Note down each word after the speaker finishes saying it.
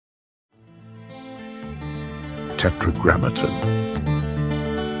tetragrammaton.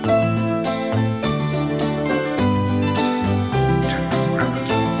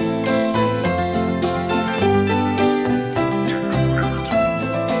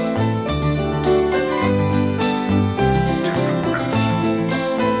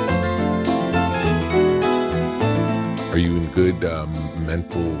 Are you in good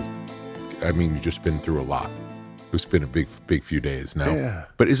mental? I mean, you've just been through a lot. It's been a big few days now. Yeah.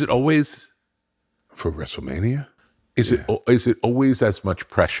 But is it always For WrestleMania? is it always as much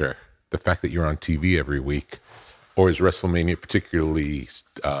pressure? The fact that you're on TV every week, or is WrestleMania particularly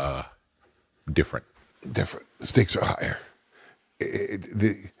different? Different. The stakes are higher.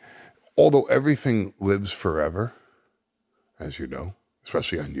 Although everything lives forever, as you know,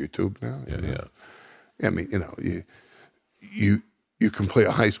 especially on YouTube now. Yeah. I mean, you can play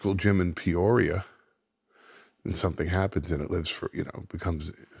a high school gym in Peoria, and something happens, and it lives for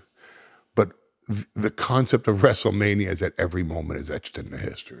becomes. But the concept of WrestleMania is that every moment is etched into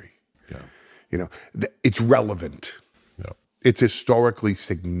history. Yeah. It's relevant. Yeah. It's historically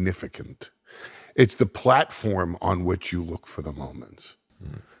significant. It's the platform on which you look for the moments.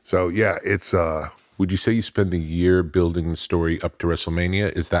 So yeah, it's. Would you say you spend a year building the story up to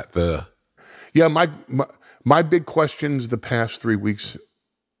WrestleMania? Is that the? Yeah, my big questions the past 3 weeks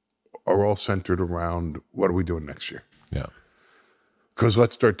are all centered around what are we doing next year? Yeah. Because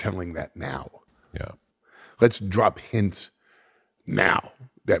let's start telling that now. Yeah. Let's drop hints now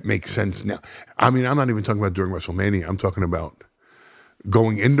that make sense now. I mean, I'm not even talking about during WrestleMania. I'm talking about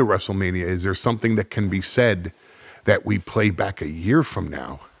going into WrestleMania. Is there something that can be said that we play back a year from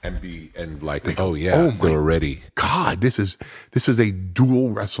now? And like, they're ready. God, this is a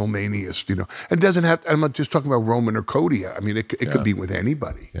dual WrestleMania, And it doesn't have to, I'm not just talking about Roman or Cody. I mean, it could be with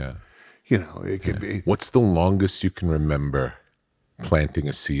anybody. Yeah. It could be. What's the longest you can remember planting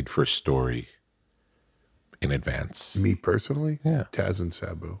a seed for a story in advance? Me personally? Yeah. Taz and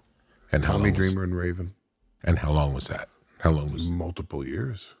Sabu. And Tommy Dreamer and Raven. And how long was that? How long was multiple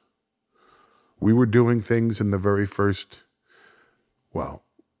years. We were doing things in the very first,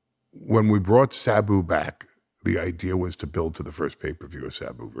 when we brought Sabu back, the idea was to build to the first pay-per-view of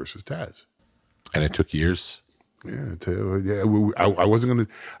Sabu versus Taz. And it took years? Yeah, I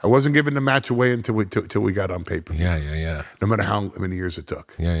wasn't giving the match away until we got on paper. Yeah. No matter how many years it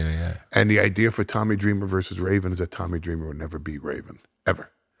took. Yeah. And the idea for Tommy Dreamer versus Raven is that Tommy Dreamer would never beat Raven, ever.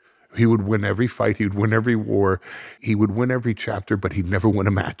 He would win every fight. He would win every war. He would win every chapter, but he'd never win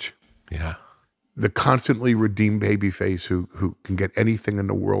a match. Yeah. The constantly redeemed babyface who can get anything in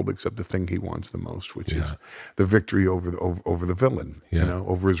the world except the thing he wants the most, which is the victory over the villain,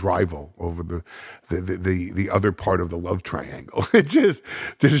 over his rival, over the other part of the love triangle. It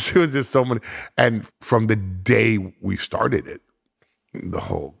was just so many. And from the day we started it, the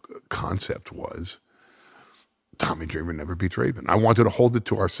whole concept was Tommy Dreamer never beats Raven. I wanted to hold it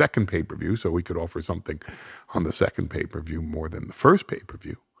to our second pay-per-view so we could offer something on the second pay-per-view more than the first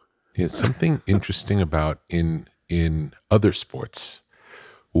pay-per-view. Yeah, something interesting about in other sports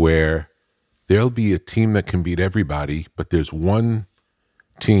where there'll be a team that can beat everybody, but there's one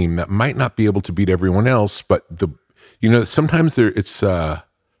team that might not be able to beat everyone else, but sometimes it's the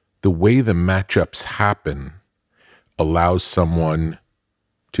way the matchups happen allows someone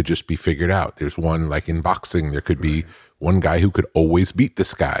to just be figured out. There's one, like in boxing, there could be one guy who could always beat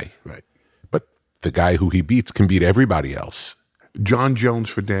this guy. Right. But the guy who he beats can beat everybody else. John Jones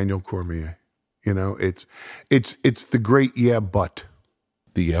for Daniel Cormier. It's the great but.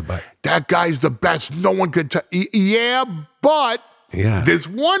 But. That guy's the best. No one could but there's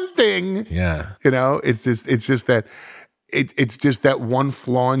one thing. Yeah. It's just that it's just that one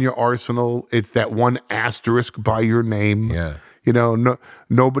flaw in your arsenal. It's that one asterisk by your name. Yeah.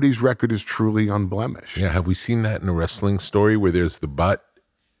 Nobody's record is truly unblemished. Yeah. Have we seen that in a wrestling story where there's the but?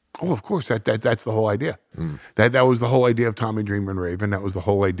 Oh, of course. That's the whole idea. That was the whole idea of Tommy Dreamer and Raven. That was the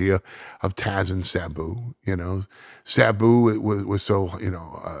whole idea of Taz and Sabu. Sabu was so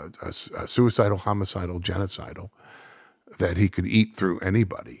suicidal, homicidal, genocidal that he could eat through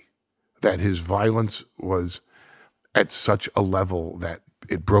anybody. That his violence was at such a level that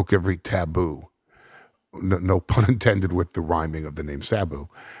it broke every taboo. No pun intended with the rhyming of the name Sabu,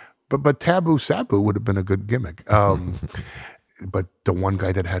 but Taboo Sabu would have been a good gimmick. But the one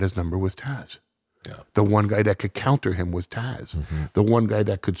guy that had his number was Taz. Yeah. The one guy that could counter him was Taz. Mm-hmm. The one guy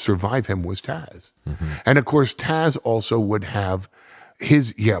that could survive him was Taz. Mm-hmm. And of course, Taz also would have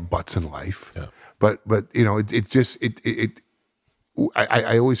his buts in life. Yeah. But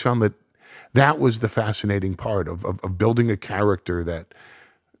I always found that was the fascinating part of building a character that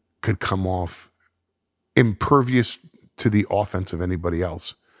could come off impervious to the offense of anybody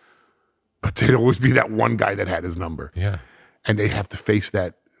else, but there'd always be that one guy that had his number. Yeah. And they'd have to face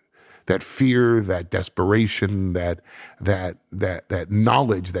that fear, that desperation, that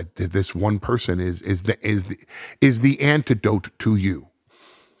knowledge that this one person is the antidote to you.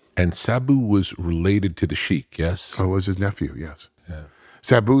 And Sabu was related to the Sheik, yes? Oh, it was his nephew, yes. Yeah.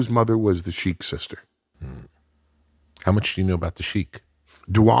 Sabu's mother was the Sheik's sister. How much do you know about the Sheik?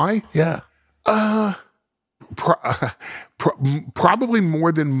 Do I? Yeah. Probably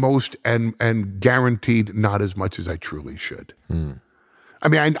more than most, and guaranteed not as much as I truly should. I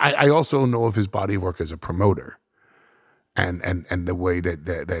mean, I also know of his body of work as a promoter, and the way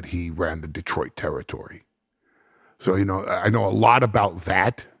that he ran the Detroit territory. So I know a lot about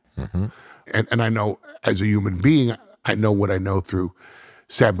that, and I know as a human being, I know what I know through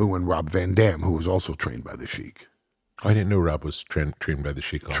Sabu and Rob Van Dam, who was also trained by the Sheik. I didn't know Rob was trained by the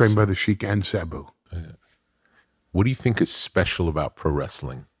Sheik also. Trained by the Sheik and Sabu. What do you think is special about pro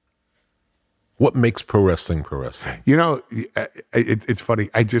wrestling? What makes pro wrestling pro wrestling? It's funny.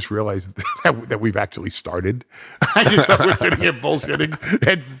 I just realized that we've actually started. I just thought we're sitting here bullshitting.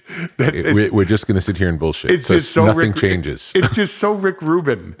 We're just going to sit here and bullshit. It's just so nothing changes. It's just so Rick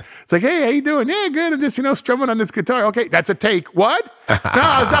Rubin. It's like, hey, how you doing? Yeah, good. I'm just strumming on this guitar. Okay, that's a take. What? No,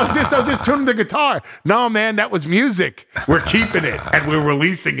 I was just tuning the guitar. No, man, that was music. We're keeping it and we're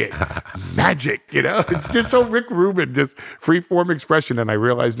releasing it. Magic, It's just so Rick Rubin, just free form expression. And I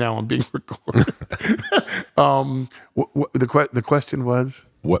realize now I'm being recorded. The question was,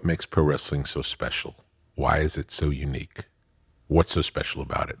 what makes pro wrestling so special? Why is it so unique? What's so special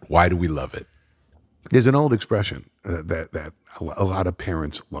about it? Why do we love it? There's an old expression that a lot of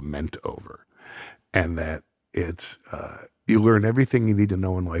parents lament over, and that it's you learn everything you need to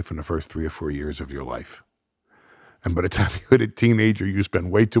know in life in the first 3 or 4 years of your life. And by the time you hit a teenager, you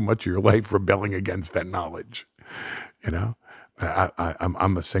spend way too much of your life rebelling against that knowledge.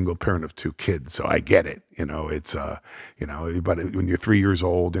 I'm a single parent of 2 kids, so I get it. It's but when you're 3 years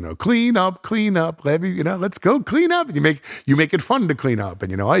old, clean up, Levy, let's go clean up. And you make it fun to clean up,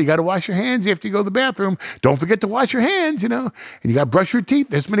 and you got to wash your hands after you go to the bathroom. Don't forget to wash your hands, and you got to brush your teeth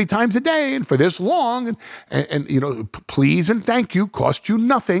this many times a day and for this long, and please and thank you cost you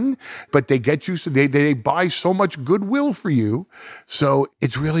nothing, but they get you, so they buy so much goodwill for you. So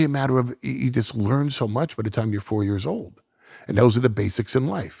it's really a matter of you just learn so much by the time you're 4 years old. And those are the basics in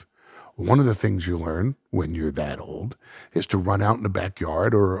life. One of the things you learn when you're that old is to run out in the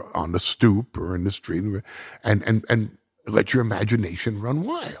backyard or on the stoop or in the street and let your imagination run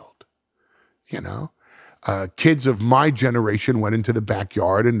wild. Kids of my generation went into the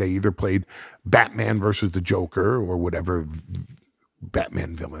backyard and they either played Batman versus the Joker or whatever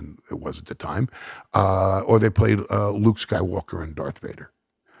Batman villain it was at the time, or they played Luke Skywalker and Darth Vader.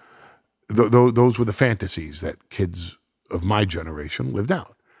 Those were the fantasies that kids of my generation lived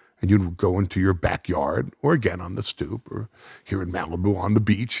out. And you'd go into your backyard or again on the stoop or here in Malibu on the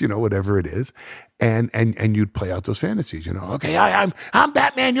beach, whatever it is. And you'd play out those fantasies, okay, I'm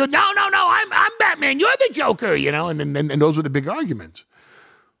Batman. No, I'm Batman. You're the Joker, and those were the big arguments.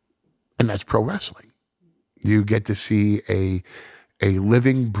 And that's pro wrestling. You get to see a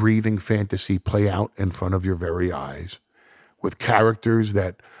living, breathing fantasy play out in front of your very eyes with characters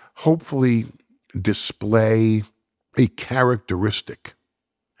that hopefully display a characteristic,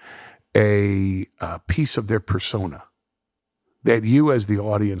 a piece of their persona that you as the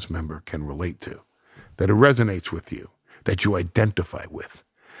audience member can relate to, that it resonates with you, that you identify with,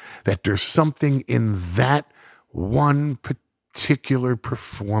 that there's something in that one particular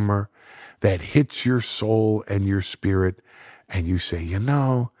performer that hits your soul and your spirit, and you say,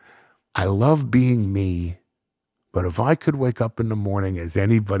 I love being me, but if I could wake up in the morning as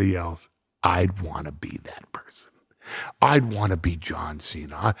anybody else, I'd want to be that person. I'd want to be John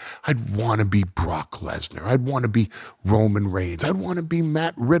Cena. I'd want to be Brock Lesnar. I'd want to be Roman Reigns. I'd want to be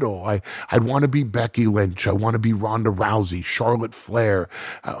Matt Riddle. I'd want to be Becky Lynch. I want to be Ronda Rousey, Charlotte Flair,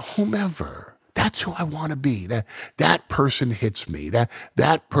 whomever. That's who I want to be. That person hits me.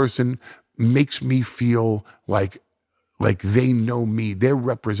 That person makes me feel like they know me. They're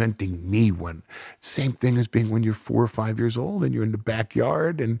representing me. Same thing as being when you're 4 or 5 years old and you're in the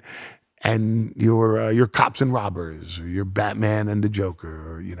backyard and you're cops and robbers, or you're Batman and the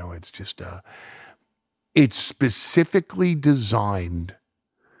Joker, or, it's just, it's specifically designed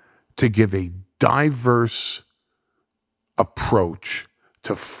to give a diverse approach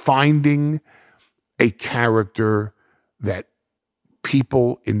to finding a character that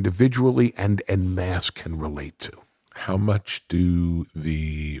people individually and en masse can relate to. How much do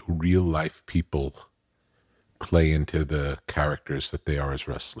the real life people play into the characters that they are as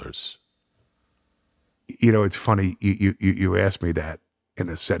wrestlers? It's funny, you asked me that, in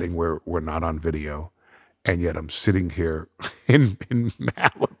a setting where we're not on video, and yet I'm sitting here in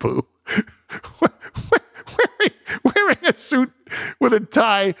Malibu wearing a suit with a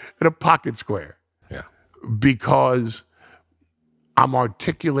tie and a pocket square. Yeah. Because I'm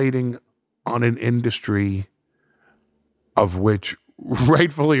articulating on an industry of which,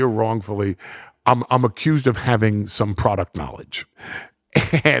 rightfully or wrongfully, I'm accused of having some product knowledge.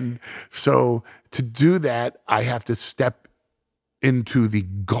 And so to do that, I have to step into the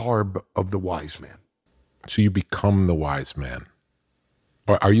garb of the wise man. So you become the wise man.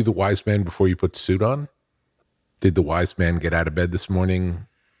 Or are you the wise man before you put the suit on? Did the wise man get out of bed this morning?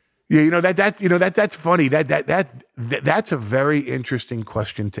 Yeah, that's funny. That's a very interesting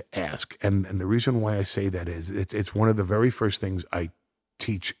question to ask. And the reason why I say that is it's one of the very first things I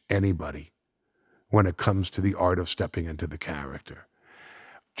teach anybody when it comes to the art of stepping into the character.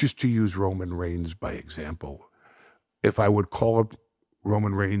 Just to use Roman Reigns by example, if I would call up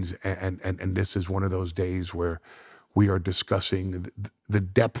Roman Reigns, and this is one of those days where we are discussing the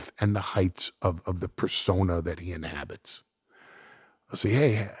depth and the heights of the persona that he inhabits. I'll say,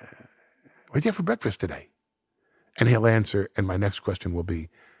 hey, what'd you have for breakfast today? And he'll answer, and my next question will be,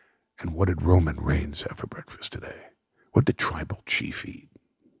 and what did Roman Reigns have for breakfast today? What did the tribal chief eat?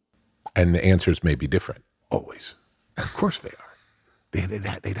 And the answers may be different. Always. Of course they are.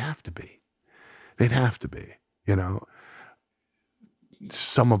 They'd have to be. They'd have to be, you know.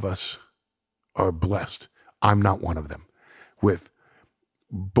 Some of us are blessed. I'm not one of them. With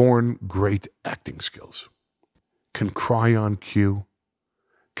born great acting skills. Can cry on cue.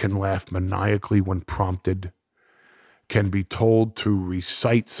 Can laugh maniacally when prompted. Can be told to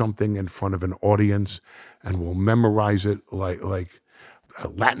recite something in front of an audience and will memorize it like a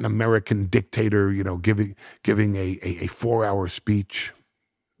Latin American dictator, you know, giving a 4-hour speech.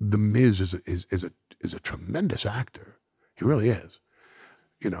 The Miz is a tremendous actor. He really is.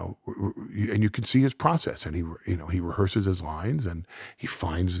 You know, and you can see his process, and he rehearses his lines, and he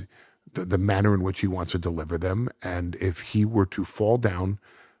finds the manner in which he wants to deliver them. And if he were to fall down,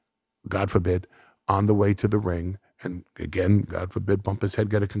 God forbid, on the way to the ring, and again, God forbid, bump his head,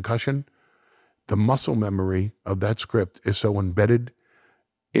 get a concussion, the muscle memory of that script is so embedded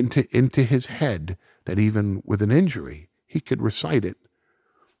into his head that even with an injury, he could recite it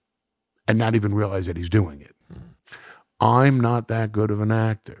and not even realize that he's doing it. I'm not that good of an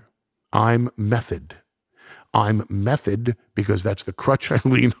actor. I'm method. I'm method because that's the crutch I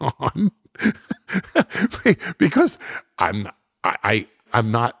lean on. Because I'm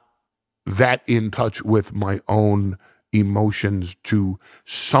not that in touch with my own emotions to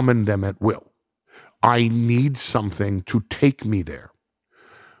summon them at will. I need something to take me there.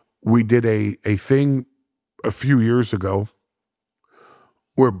 We did a thing a few years ago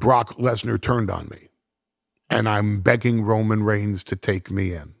where Brock Lesnar turned on me. And I'm begging Roman Reigns to take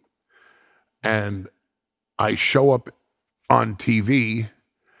me in. And I show up on TV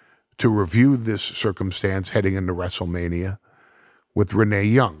to review this circumstance heading into WrestleMania with Renee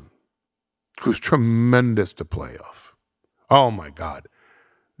Young, who's tremendous to play off. Oh, my God.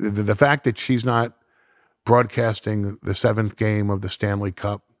 The fact that she's not broadcasting the 7th game of the Stanley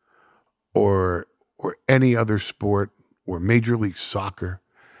Cup or any other sport or Major League Soccer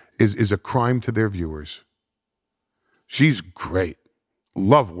is a crime to their viewers. She's great.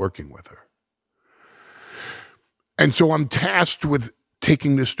 Love working with her. And so I'm tasked with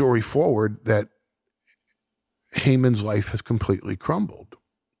taking this story forward that Heyman's life has completely crumbled.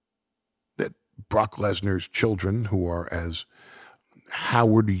 That Brock Lesnar's children, who are as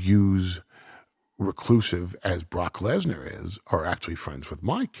Howard Hughes reclusive as Brock Lesnar is, are actually friends with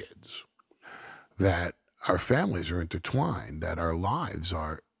my kids. That our families are intertwined, that our lives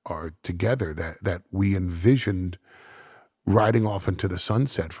are together, that we envisioned riding off into the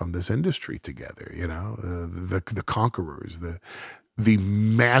sunset from this industry together, you know, the conquerors, the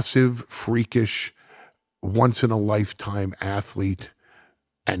massive, freakish, once-in-a-lifetime athlete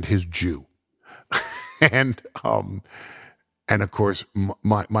and his Jew. and of course,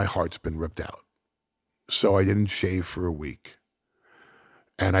 my heart's been ripped out. So I didn't shave for a week.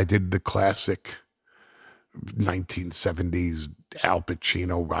 And I did the classic 1970s Al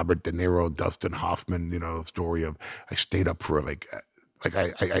Pacino, Robert De Niro, Dustin Hoffman, you know, story of I stayed up for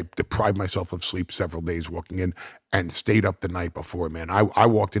I deprived myself of sleep several days walking in and stayed up the night before, man. I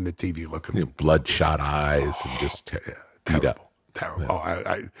walked into TV looking bloodshot eyes and just beat up. Terrible.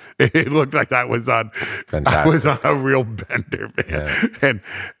 Yeah. It looked like I was on a real bender, man. Yeah.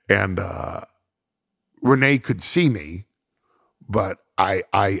 And Renee could see me, but I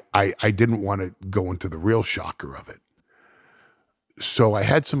didn't want to go into the real shocker of it. So I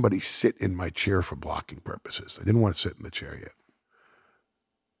had somebody sit in my chair for blocking purposes. I didn't want to sit in the chair yet.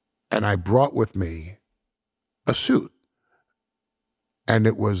 And I brought with me a suit. And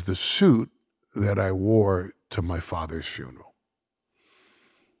it was the suit that I wore to my father's funeral.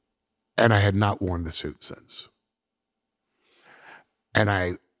 And I had not worn the suit since. And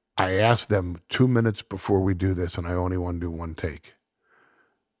I asked them 2 minutes before we do this, and I only want to do one take.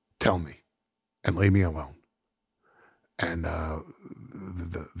 Tell me and leave me alone. And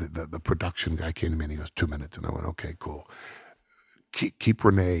the production guy came to me and he goes, 2 minutes. And I went, okay, cool. Keep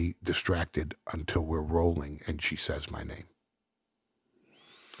Renee distracted until we're rolling and she says my name.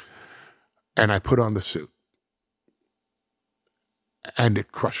 And I put on the suit. And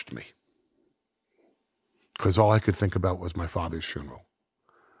it crushed me. Because all I could think about was my father's funeral.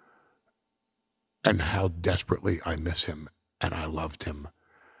 And how desperately I miss him. And I loved him.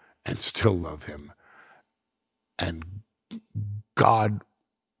 And still love him. And God,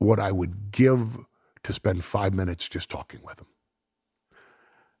 what I would give to spend 5 minutes just talking with him.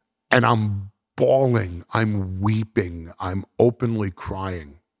 And I'm bawling, I'm weeping, I'm openly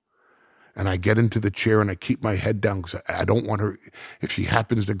crying. And I get into the chair and I keep my head down because I don't want her, if she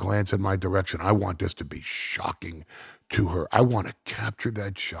happens to glance in my direction, I want this to be shocking to her. I want to capture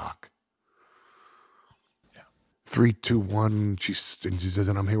that shock. Yeah. 3, 2, 1, she says,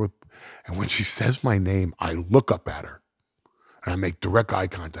 and I'm here with, and when she says my name, I look up at her and I make direct eye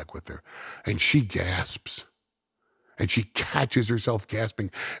contact with her and she gasps. And she catches herself gasping.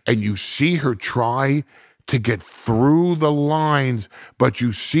 And you see her try to get through the lines, but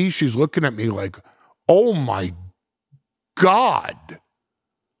you see she's looking at me like, oh my God.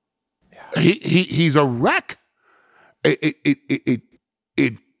 Yeah. He's a wreck. It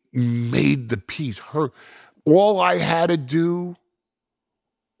made the piece hurt. All I had to do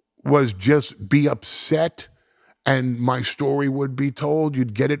was just be upset and my story would be told.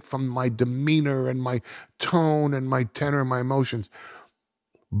 You'd get it from my demeanor and my tone and my tenor and my emotions.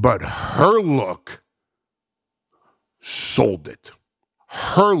 But her look sold it.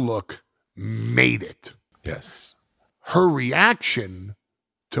 Her look made it. Yes. Her reaction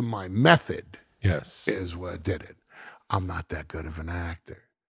to my method Yes. is what did it. I'm not that good of an actor.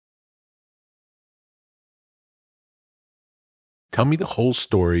 Tell me the whole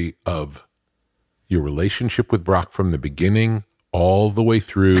story of your relationship with Brock from the beginning all the way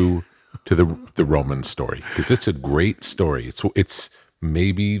through to the Roman story, because it's a great story. It's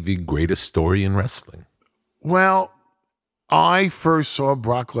maybe the greatest story in wrestling. Well, I first saw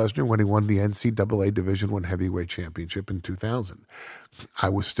Brock Lesnar when he won the NCAA Division I Heavyweight Championship in 2000. I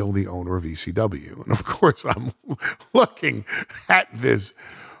was still the owner of ECW. And of course, I'm looking at this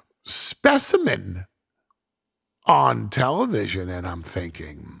specimen on television and I'm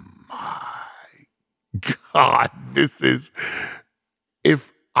thinking, my God, this is,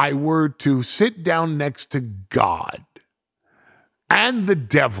 if I were to sit down next to God and the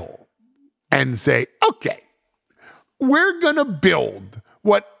devil and say, okay, we're going to build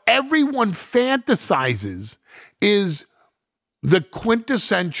what everyone fantasizes is the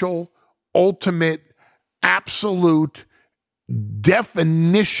quintessential, ultimate, absolute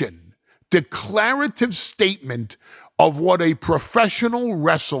definition, declarative statement of what a professional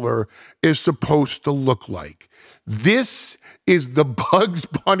wrestler is supposed to look like. This is the Bugs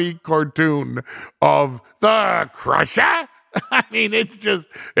Bunny cartoon of the Crusher. I mean, it's just,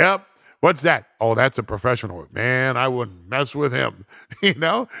 yep. What's that? Oh, that's a professional. Man, I wouldn't mess with him. You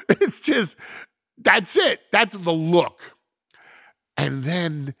know, it's just, that's it. That's the look. And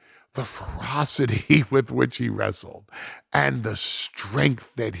then the ferocity with which he wrestled and the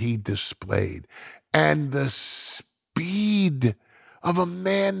strength that he displayed and the speed of a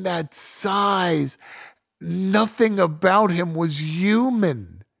man that size. Nothing about him was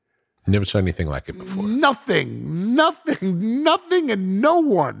human. Never saw anything like it before. Nothing, and no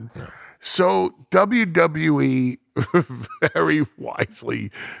one. No. So WWE very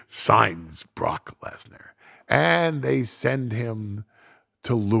wisely signs Brock Lesnar, and they send him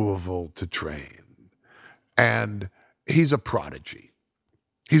to Louisville to train. And he's a prodigy.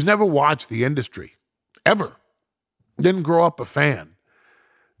 He's never watched the industry, ever. Didn't grow up a fan.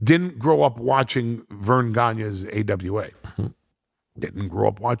 Didn't grow up watching Vern Gagne's AWA. Mm-hmm. Didn't grow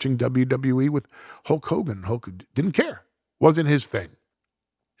up watching WWE with Hulk Hogan. Didn't care. Wasn't his thing.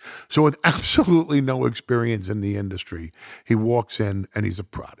 So with absolutely no experience in the industry, he walks in and he's a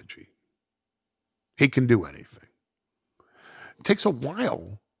prodigy. He can do anything. It takes a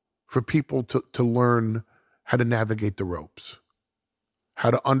while for people to learn how to navigate the ropes,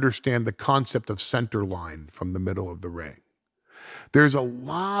 how to understand the concept of center line from the middle of the ring. There's a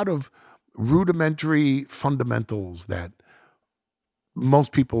lot of rudimentary fundamentals that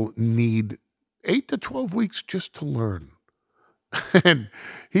most people need 8 to 12 weeks just to learn. And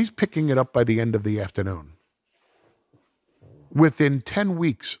he's picking it up by the end of the afternoon. Within 10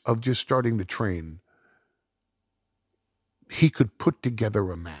 weeks of just starting to train, he could put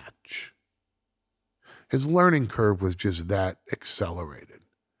together a match. His learning curve was just that accelerated.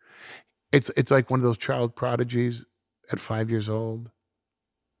 It's like one of those child prodigies at 5 years old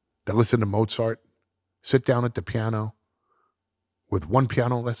that listen to Mozart, sit down at the piano with one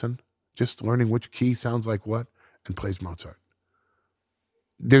piano lesson, just learning which key sounds like what, and plays Mozart.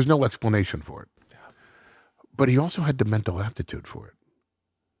 There's no explanation for it. But he also had the mental aptitude for it.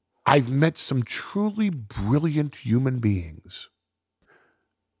 I've met some truly brilliant human beings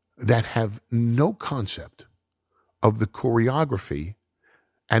that have no concept of the choreography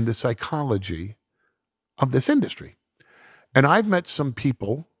and the psychology of this industry. And I've met some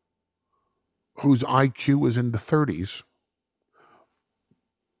people whose IQ is in the 30s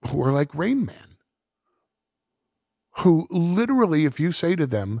who are like Rain Man, who literally, if you say to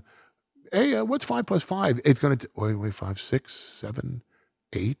them, hey, what's 5 plus 5? It's going to, wait, 5, 6, 7,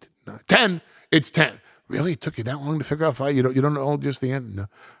 8, 9, 10. It's 10. Really? It took you that long to figure out 5? You don't know just the end? No.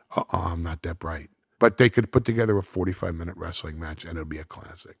 I'm not that bright. But they could put together a 45-minute wrestling match and it'll be a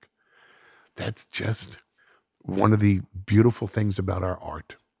classic. That's just one of the beautiful things about our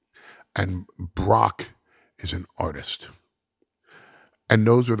art. And Brock is an artist. And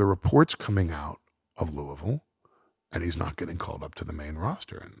those are the reports coming out of Louisville, and he's not getting called up to the main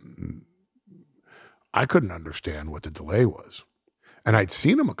roster. And I couldn't understand what the delay was. And I'd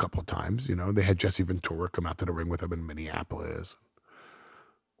seen him a couple of times. You know, they had Jesse Ventura come out to the ring with him in Minneapolis.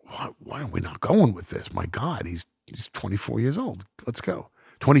 Why are we not going with this? My God, he's 24 years old. Let's go.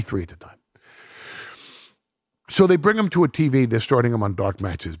 23 at the time. So they bring him to a TV. They're starting him on dark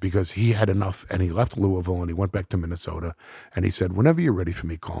matches because he had enough, and he left Louisville and he went back to Minnesota. And he said, whenever you're ready for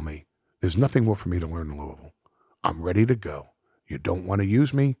me, call me. There's nothing more for me to learn in Louisville. I'm ready to go. You don't want to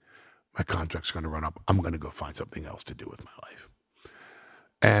use me? My contract's going to run up. I'm going to go find something else to do with my life.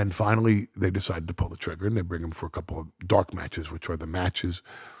 And finally, they decided to pull the trigger, and they bring him for a couple of dark matches, which are the matches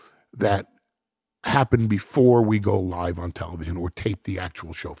that happen before we go live on television or tape the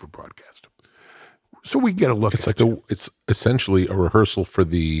actual show for broadcast. So we get a look it's at like it. It's essentially a rehearsal for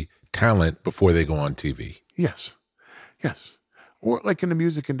the talent before they go on TV. Yes. Or like in the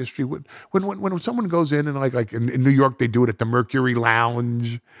music industry, when someone goes in and like in New York, they do it at the Mercury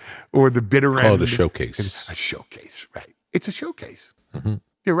Lounge or the Bitter End. Call it a showcase. A showcase, right. It's a showcase. Mm-hmm.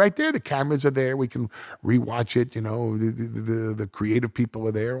 You're right there. The cameras are there. We can rewatch it. You know, the creative people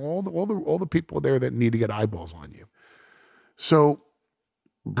are there. All the people are there that need to get eyeballs on you. So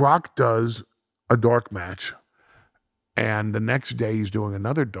Brock does a dark match, and the next day he's doing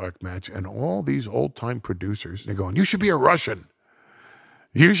another dark match, and all these old-time producers, they're going, you should be a Russian.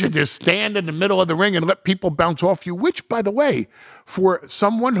 You should just stand in the middle of the ring and let people bounce off you, which, by the way, for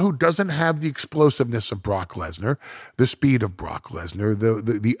someone who doesn't have the explosiveness of Brock Lesnar, the speed of Brock Lesnar,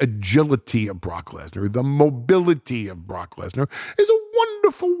 the agility of Brock Lesnar, the mobility of Brock Lesnar, is a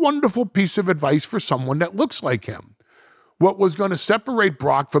wonderful, wonderful piece of advice for someone that looks like him. What was going to separate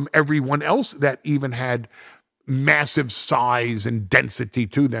Brock from everyone else that even had massive size and density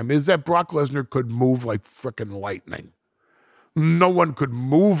to them is that Brock Lesnar could move like frickin' lightning. No one could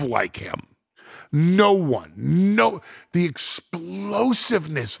move like him. No one. The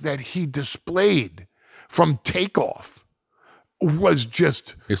explosiveness that he displayed from takeoff was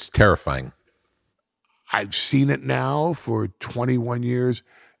just... It's terrifying. I've seen it now for 21 years.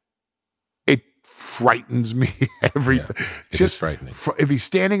 It frightens me every time. It is frightening. If he's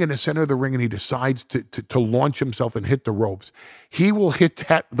standing in the center of the ring and he decides to launch himself and hit the ropes, he will hit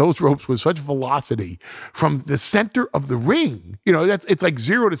those ropes with such velocity from the center of the ring. You know, it's like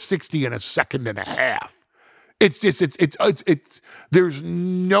 0 to 60 in a second and a half. It's there's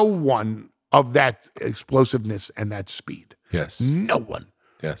no one of that explosiveness and that speed. Yes. No one.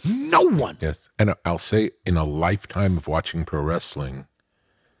 Yes. No one. Yes. And I'll say, in a lifetime of watching pro wrestling,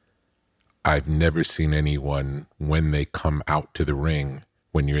 I've never seen anyone, when they come out to the ring,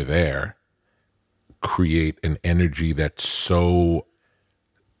 when you're there, create an energy that's so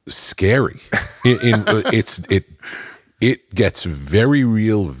scary. It gets very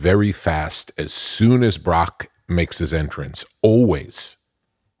real very fast as soon as Brock makes his entrance. Always.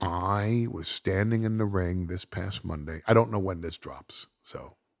 I was standing in the ring this past Monday. I don't know when this drops,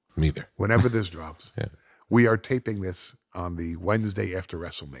 so Neither. whenever this drops, Yeah. We are taping this on the Wednesday after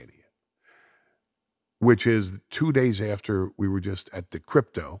WrestleMania, which is 2 days after we were just at the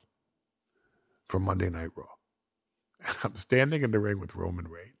Crypto for Monday Night Raw. And I'm standing in the ring with Roman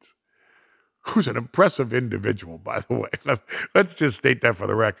Reigns, who's an impressive individual, by the way. Let's just state that for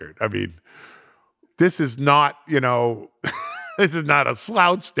the record. I mean, this is not, This is not a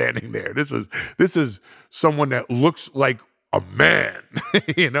slouch standing there. This is someone that looks like a man,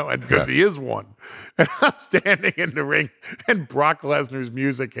 and because he is one. And I'm standing in the ring, and Brock Lesnar's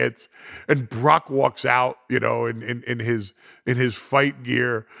music hits, and Brock walks out, in his fight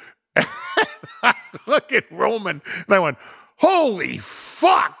gear. And I look at Roman, and I went, holy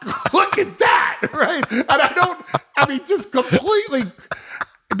fuck, look at that, right? And just completely,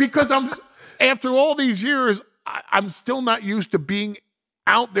 because after all these years, I'm still not used to being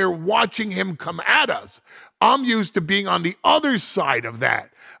out there watching him come at us. I'm used to being on the other side of that.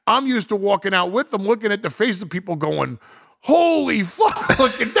 I'm used to walking out with them, looking at the face of people going, holy fuck,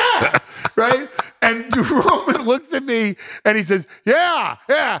 look at that, right? And Roman looks at me and he says, yeah,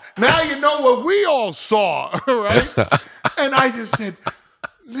 now you know what we all saw, right? And I just said,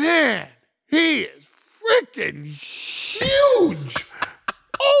 man, he is freaking huge.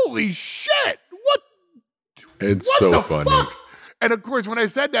 Holy shit. It's what so the funny. Fuck? And of course, when I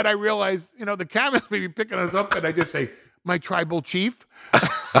said that, I realized, the cameras may be picking us up, and I just say, my tribal chief.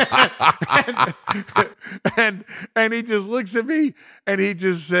 and he just looks at me and he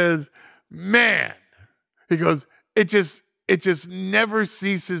just says, man, he goes, it just never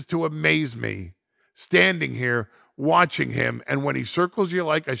ceases to amaze me standing here watching him. And when he circles you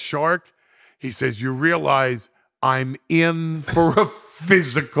like a shark, he says, you realize I'm in for a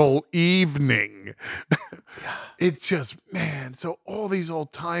physical evening. It's just, man. So all these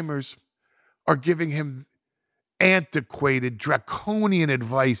old timers are giving him antiquated, draconian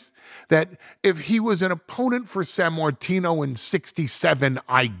advice that if he was an opponent for San Martino in 67,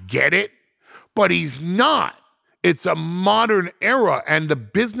 I get it, but he's not. It's a modern era, and the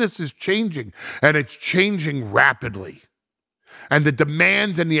business is changing, and it's changing rapidly. And the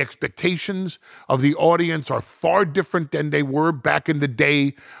demands and the expectations of the audience are far different than they were back in the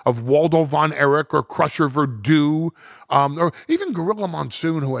day of Waldo Von Erich or Crusher Verdue, or even Gorilla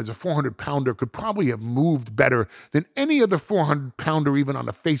Monsoon, who has a 400-pounder, could probably have moved better than any other 400-pounder even on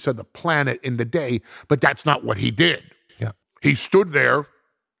the face of the planet in the day, but that's not what he did. Yeah. He stood there,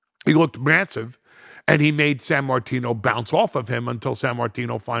 he looked massive, and he made San Martino bounce off of him until San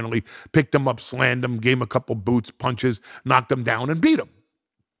Martino finally picked him up, slammed him, gave him a couple boots, punches, knocked him down, and beat him.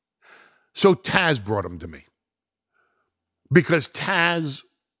 So Taz brought him to me. Because Taz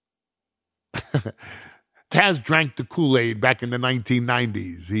drank the Kool-Aid back in the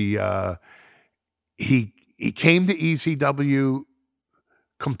 1990s. He came to ECW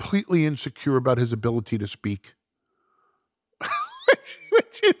completely insecure about his ability to speak.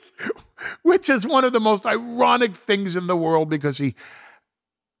 Which is one of the most ironic things in the world, because he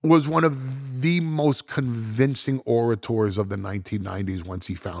was one of the most convincing orators of the 1990s once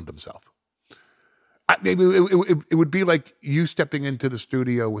he found himself. Maybe it would be like you stepping into the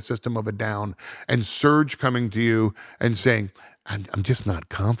studio with System of a Down and Surge coming to you and saying, I'm just not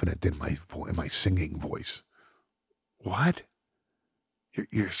confident in my singing voice. What?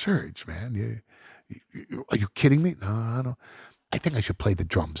 You're Surge, man. Are you kidding me? No, I don't. I think I should play the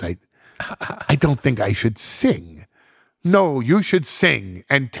drums. I don't think I should sing. No, you should sing,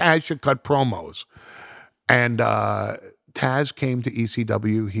 and Taz should cut promos. And Taz came to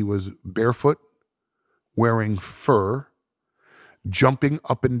ECW. He was barefoot, wearing fur, jumping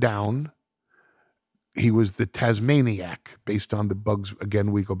up and down. He was the Tasmaniac, based on the Bugs.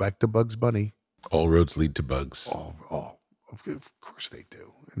 Again, we go back to Bugs Bunny. All roads lead to Bugs. Oh, of course they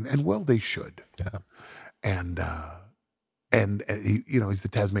do. And well, they should. Yeah. And he, he's the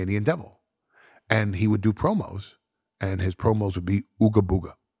Tasmanian Devil. And he would do promos, and his promos would be ooga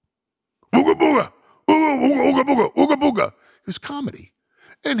booga. Ooga booga! Ooga booga! Ooga booga! It was comedy.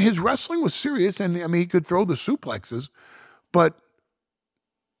 And his wrestling was serious, and he could throw the suplexes, but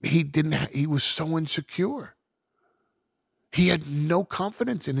he was so insecure. He had no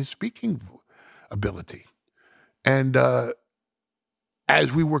confidence in his speaking ability. And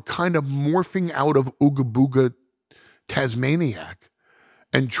as we were kind of morphing out of ooga booga Tasmaniac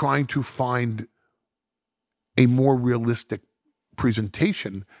and trying to find a more realistic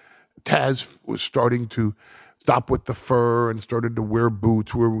presentation, Taz was starting to stop with the fur and started to wear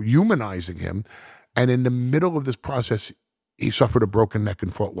boots. We were humanizing him. And in the middle of this process, he suffered a broken neck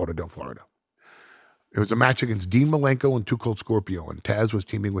in Fort Lauderdale, Florida. It was a match against Dean Malenko and Too Cold Scorpio, and Taz was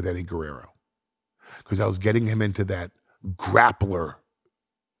teaming with Eddie Guerrero because I was getting him into that grappler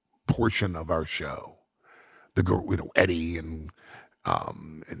portion of our show. Eddie and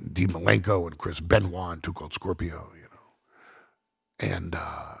Dean Malenko and Chris Benoit and Too Cold Scorpio, And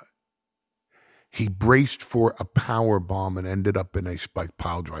he braced for a power bomb and ended up in a spike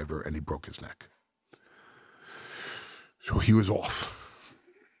pile driver, and he broke his neck. So he was off.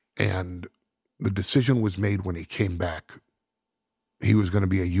 And the decision was made when he came back he was going to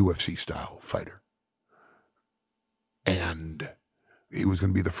be a UFC-style fighter. And he was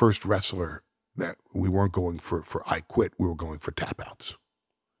going to be the first wrestler that we weren't going for I quit. We were going for tap-outs.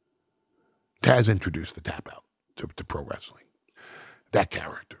 Taz introduced the tap-out to pro wrestling. That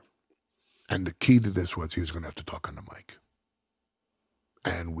character. And the key to this was he was going to have to talk on the mic.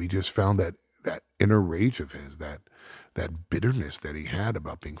 And we just found that inner rage of his, that bitterness that he had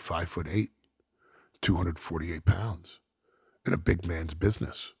about being 5'8", 248 pounds in a big man's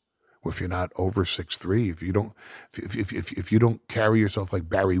business. If you're not over 6'3", if you don't carry yourself like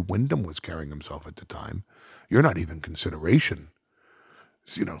Barry Windham was carrying himself at the time, you're not even consideration.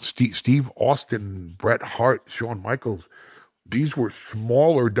 You know, Steve Austin, Bret Hart, Shawn Michaels, these were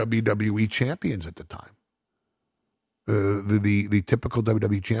smaller WWE champions at the time. The typical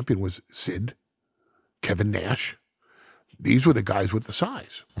WWE champion was Sid, Kevin Nash. These were the guys with the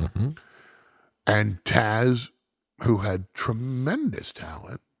size. Mm-hmm. And Taz, who had tremendous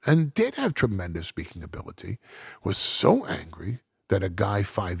talent and did have tremendous speaking ability, was so angry that a guy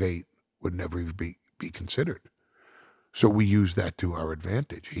 5'8" would never even be considered. So we used that to our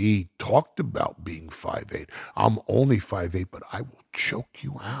advantage. He talked about being 5'8". I'm only 5'8", but I will choke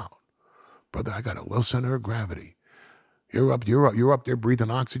you out. Brother, I got a low center of gravity. You're up there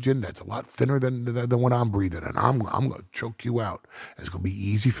breathing oxygen that's a lot thinner than what I'm breathing, and I'm going to choke you out. It's going to be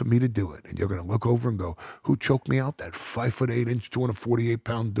easy for me to do it. And you're going to look over and go, who choked me out? That 5'8",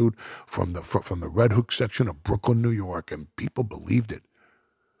 248-pound dude from the Red Hook section of Brooklyn, New York. And people believed it.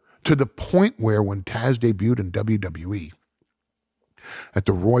 To the point where when Taz debuted in WWE at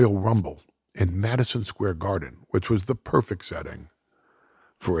the Royal Rumble in Madison Square Garden, which was the perfect setting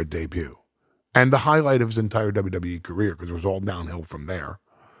for a debut, and the highlight of his entire WWE career, because it was all downhill from there,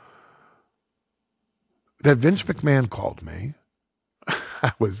 that Vince McMahon called me.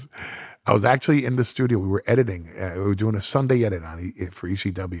 I was actually in the studio. We were editing. We were doing a Sunday edit for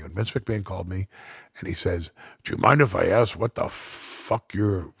ECW, and Vince McMahon called me, and he says, "Do you mind if I ask what the fuck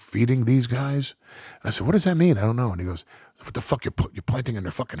you're feeding these guys?" And I said, "What does that mean? I don't know." And he goes, "What the fuck you're planting in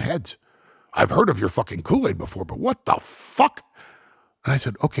their fucking heads? I've heard of your fucking Kool-Aid before, but what the fuck?" And I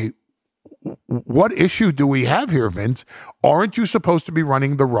said, "Okay, what issue do we have here, Vince? Aren't you supposed to be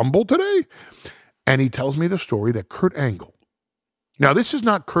running the Rumble today?" And he tells me the story that Kurt Angle. Now, this is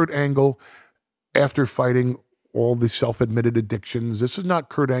not Kurt Angle after fighting all the self-admitted addictions. This is not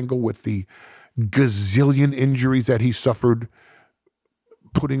Kurt Angle with the gazillion injuries that he suffered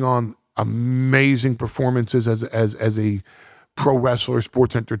putting on amazing performances as a pro wrestler,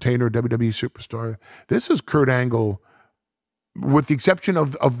 sports entertainer, WWE superstar. This is Kurt Angle, with the exception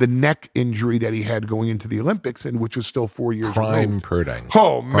of the neck injury that he had going into the Olympics, and which was still 4 years Prime removed. Kurt Angle.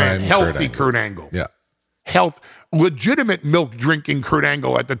 Oh, man, Prime healthy Kurt Angle. Yeah. Legitimate milk drinking Kurt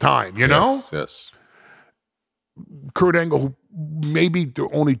Angle at the time, you know? Yes. Kurt Angle, who maybe there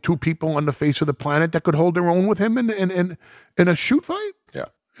are only two people on the face of the planet that could hold their own with him in a shoot fight. Yeah.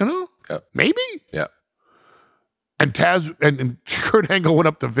 You know? Yeah. Maybe. Yeah. And Taz and Kurt Angle went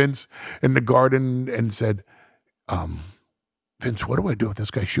up to Vince in the garden and said, "Vince, what do I do if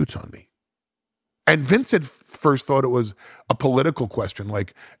this guy shoots on me?" And Vince at first thought it was a political question,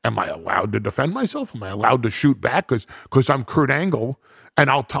 like, am I allowed to defend myself? Am I allowed to shoot back? Because I'm Kurt Angle, and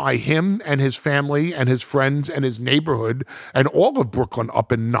I'll tie him and his family and his friends and his neighborhood and all of Brooklyn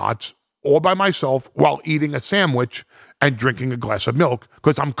up in knots all by myself while eating a sandwich and drinking a glass of milk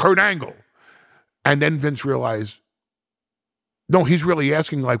because I'm Kurt Angle. And then Vince realized, no, he's really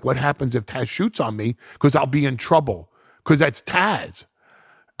asking, like, what happens if Taz shoots on me? Because I'll be in trouble, because that's Taz.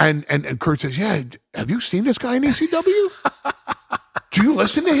 And Kurt says, "Yeah, have you seen this guy in ECW? Do you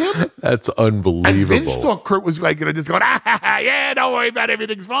listen to him?" That's unbelievable. And Vince thought Kurt was like, just going, "Yeah, don't worry about it,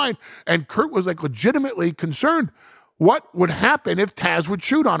 everything's fine." And Kurt was like legitimately concerned. What would happen if Taz would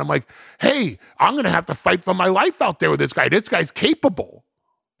shoot on him? Like, hey, I'm going to have to fight for my life out there with this guy. This guy's capable.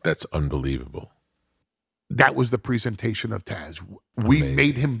 That's unbelievable. That was the presentation of Taz. We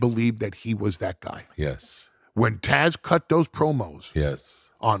made him believe that he was that guy. Yes. When Taz cut those promos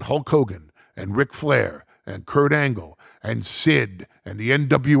on Hulk Hogan and Ric Flair and Kurt Angle and Sid and the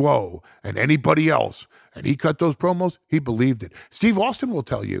NWO and anybody else, and he cut those promos, he believed it. Steve Austin will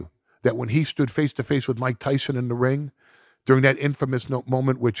tell you that when he stood face-to-face with Mike Tyson in the ring, during that infamous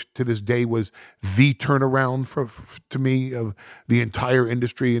moment, which to this day was the turnaround to me of the entire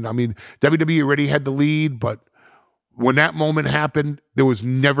industry. And I mean, WWE already had the lead, but when that moment happened, there was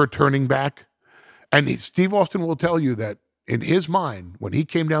never turning back. And Steve Austin will tell you that in his mind, when he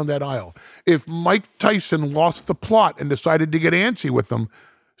came down that aisle, if Mike Tyson lost the plot and decided to get antsy with them,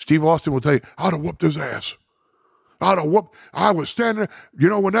 Steve Austin will tell you, "I'd have whooped his ass. I was standing there, you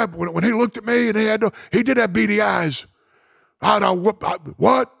know, when he looked at me and he did have beady eyes. I'd have whoop,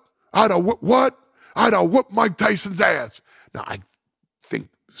 what? I'd have whoop, what? I'd have whooped Mike Tyson's ass. Now, I think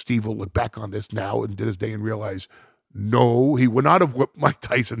Steve will look back on this now and to this day and realize, no, he would not have whooped Mike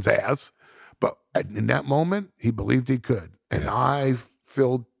Tyson's ass. But in that moment, he believed he could. And I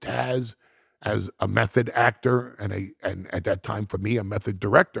filled Taz as a method actor and at that time, for me, a method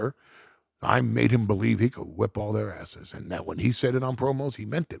director. I made him believe he could whip all their asses. And that when he said it on promos, he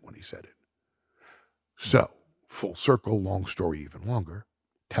meant it when he said it. So, full circle, long story even longer,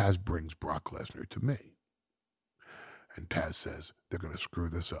 Taz brings Brock Lesnar to me. And Taz says, they're going to screw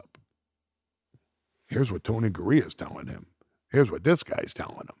this up. Here's what Tony Gurria's telling him. Here's what this guy's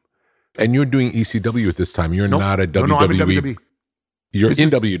telling him. And you're doing ECW at this time. You're not a WWE. No, I'm in WWE. You're in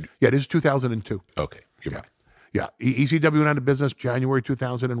WWE. Yeah, this is 2002. Okay, you're right. Yeah, ECW went out of business January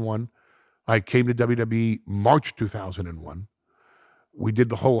 2001. I came to WWE March 2001. We did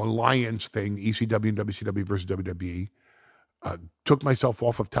the whole alliance thing, ECW and WCW versus WWE. Took myself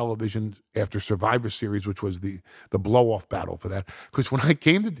off of television after Survivor Series, which was the blow-off battle for that. Because when I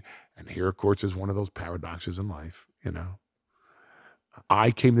came to, and here, of course, is one of those paradoxes in life, you know.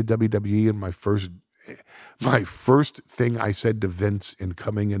 I came to WWE, and my first thing I said to Vince in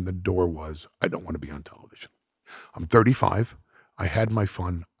coming in the door was, I don't want to be on television. I'm 35. I had my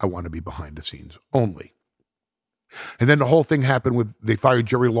fun. I want to be behind the scenes only. And then the whole thing happened with, they fired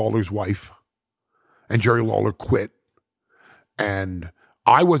Jerry Lawler's wife, and Jerry Lawler quit. And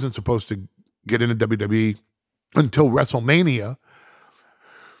I wasn't supposed to get into WWE until WrestleMania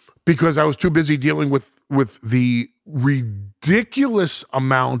because I was too busy dealing with the ridiculous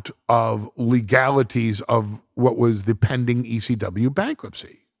amount of legalities of what was the pending ECW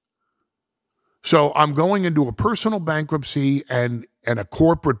bankruptcy. So I'm going into a personal bankruptcy and a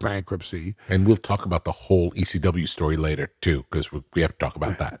corporate bankruptcy. And we'll talk about the whole ECW story later, too, because we have to talk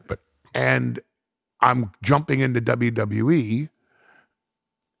about that. And I'm jumping into WWE,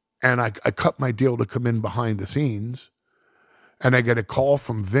 and I cut my deal to come in behind the scenes, and I get a call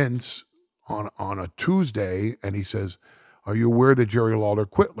from Vince on a Tuesday, and he says, are you aware that Jerry Lawler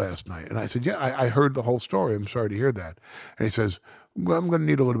quit last night? And I said, yeah, I heard the whole story. I'm sorry to hear that. And he says, well, I'm going to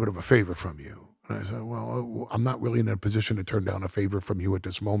need a little bit of a favor from you. And I said, well, I'm not really in a position to turn down a favor from you at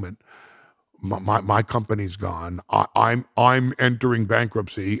this moment. My company's gone. I'm entering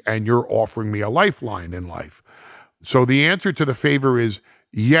bankruptcy, and you're offering me a lifeline in life. So the answer to the favor is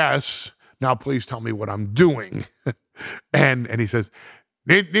yes. Now please tell me what I'm doing. and he says,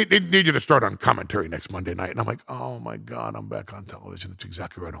 need you to start on commentary next Monday night. And I'm like, oh my God, I'm back on television. It's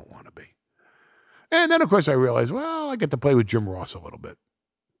exactly where I don't want to be. And then of course I realized, well, I get to play with Jim Ross a little bit.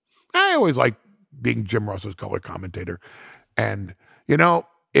 I always like being Jim Ross's color commentator. And, you know,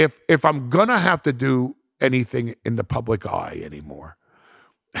 if I'm going to have to do anything in the public eye anymore,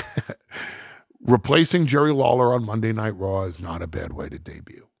 replacing Jerry Lawler on Monday Night Raw is not a bad way to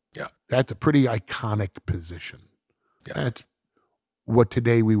debut. Yeah. That's a pretty iconic position. Yeah. That's what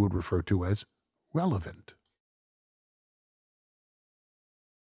today we would refer to as relevant.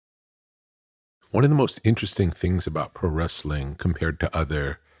 One of the most interesting things about pro wrestling compared to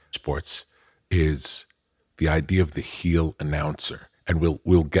other sports is the idea of the heel announcer. And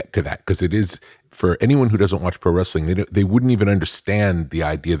we'll get to that because it is, for anyone who doesn't watch pro wrestling, they wouldn't even understand the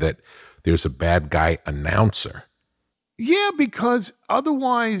idea that there's a bad guy announcer. Yeah, because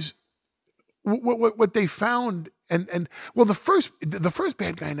otherwise, what they found, and well, the first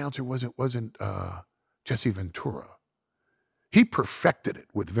bad guy announcer wasn't Jesse Ventura. He perfected it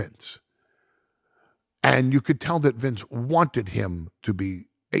with Vince, and you could tell that Vince wanted him to be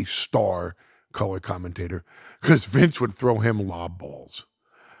a star color commentator because Vince would throw him lob balls.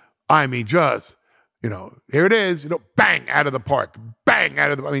 I mean, just, you know, here it is, you know, bang, out of the park, bang,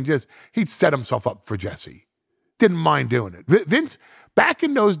 out of the, I mean, just, he'd set himself up for Jesse. Didn't mind doing it. Vince, back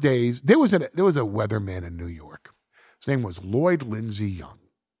in those days, there was a weatherman in New York. His name was Lloyd Lindsay Young.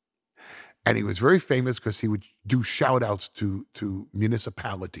 And he was very famous because he would do shout outs to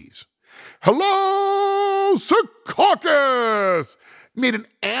municipalities. Hello, Secaucus! Made an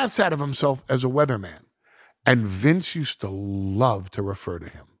ass out of himself as a weatherman. And Vince used to love to refer to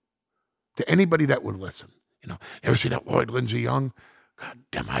him, to anybody that would listen. You know, ever see that Lloyd Lindsay Young? God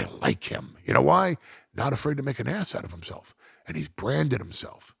damn, I like him. You know why? Not afraid to make an ass out of himself. And he's branded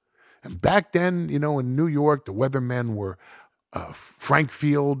himself. And back then, you know, in New York, the weathermen were Frank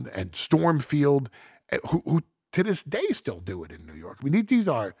Field and Storm Field, who to this day still do it in New York. I mean, these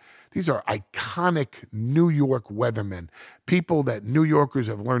are iconic New York weathermen, people that New Yorkers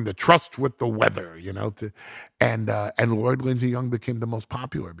have learned to trust with the weather, you know. And Lloyd Lindsay Young became the most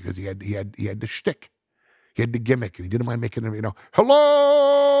popular because he had the shtick, he had the gimmick, and he didn't mind making him, you know,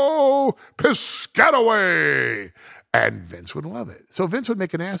 hello, Piscataway, And Vince would love it. So Vince would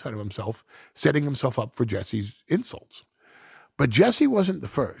make an ass out of himself, setting himself up for Jesse's insults. But Jesse wasn't the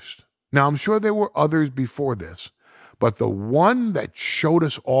first. Now, I'm sure there were others before this, but the one that showed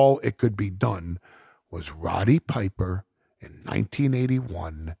us all it could be done was Roddy Piper in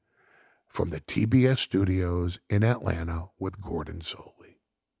 1981 from the TBS studios in Atlanta with Gordon Soley.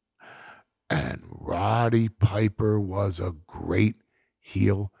 And Roddy Piper was a great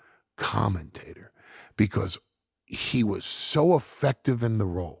heel commentator because he was so effective in the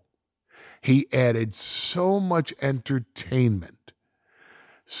role. He added so much entertainment,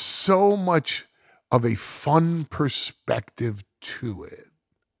 so much of a fun perspective to it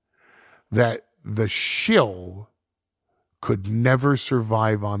that the shill could never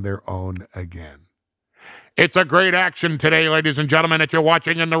survive on their own again. It's a great action today, ladies and gentlemen, that you're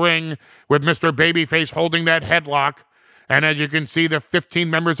watching in the ring with Mr. Babyface holding that headlock. And as you can see, the 15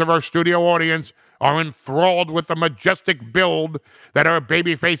 members of our studio audience are enthralled with the majestic build that our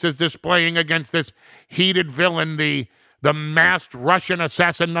Babyface is displaying against this heated villain, the masked Russian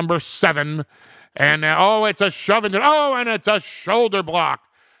assassin number 7. And it's a shove and it's a shoulder block.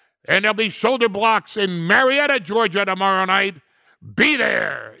 And there'll be shoulder blocks in Marietta, Georgia tomorrow night. Be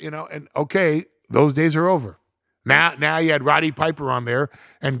there, and okay, those days are over. Now you had Roddy Piper on there,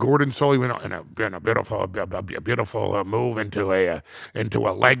 and Gordon Soley went in a beautiful move into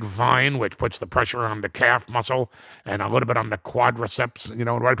a leg vine, which puts the pressure on the calf muscle and a little bit on the quadriceps. And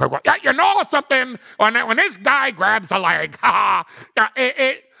Roddy Piper goes, yeah, something when this guy grabs the leg,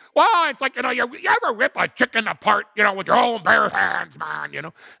 well, it's like, you ever rip a chicken apart, with your own bare hands, man,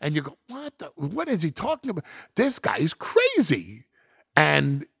 and you go, what is he talking about? This guy is crazy,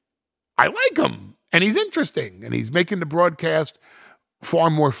 and I like him. And he's interesting, and he's making the broadcast far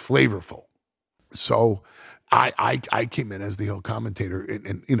more flavorful. So I came in as the heel commentator,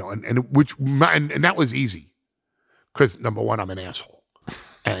 and that was easy, because number one, I'm an asshole,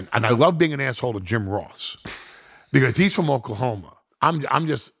 and I love being an asshole to Jim Ross because he's from Oklahoma. I'm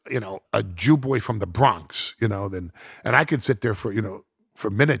just a Jew boy from the Bronx, and I could sit there for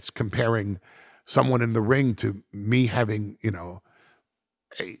minutes comparing someone in the ring to me having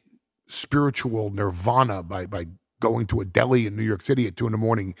a spiritual nirvana by going to a deli in New York City at 2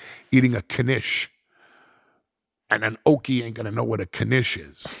 a.m, eating a knish. And an Okie ain't going to know what a knish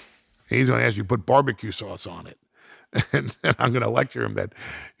is. He's going to ask you to put barbecue sauce on it. And I'm going to lecture him that,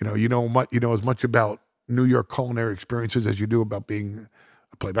 you know as much about New York culinary experiences as you do about being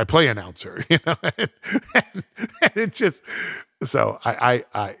a play-by-play announcer, and it's just, so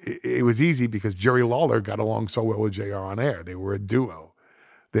it was easy because Jerry Lawler got along so well with JR on air. They were a duo.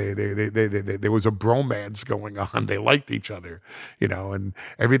 There was a bromance going on. They liked each other, and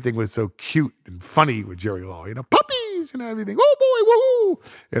everything was so cute and funny with Jerry Law, puppies, everything. Oh boy,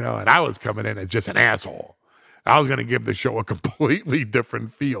 woohoo, and I was coming in as just an asshole. I was going to give the show a completely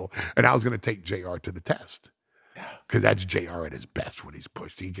different feel, and I was going to take JR to the test because that's JR at his best when he's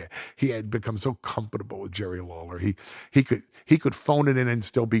pushed. He had become so comfortable with Jerry Lawler. He could phone it in and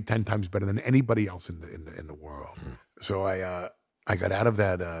still be 10 times better than anybody else in the world. So I got out of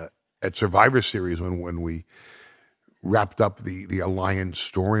that at Survivor Series when we wrapped up the Alliance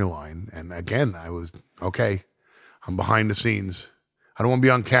storyline. And again, I was, okay, I'm behind the scenes. I don't want to be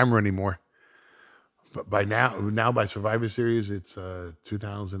on camera anymore. But by by Survivor Series, it's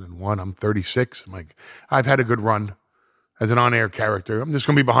 2001. I'm 36. I'm like, I've had a good run as an on-air character. I'm just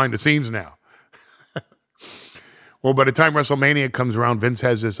going to be behind the scenes now. Well, by the time WrestleMania comes around, Vince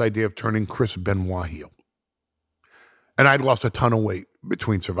has this idea of turning Chris Benoit heel. And I'd lost a ton of weight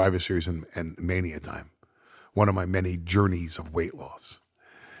between Survivor Series and Mania time. One of my many journeys of weight loss.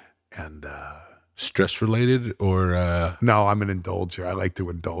 And stress related or no, I'm an indulger. I like to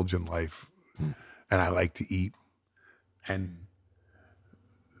indulge in life. And I like to eat. And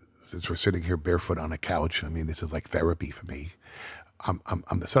since we're sitting here barefoot on a couch, this is like therapy for me. I'm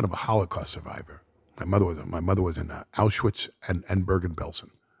the son of a Holocaust survivor. My mother was in Auschwitz and Bergen-Belsen.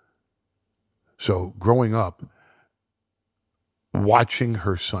 So growing up, watching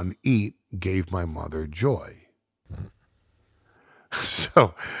her son eat gave my mother joy.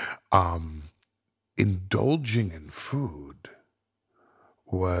 So, indulging in food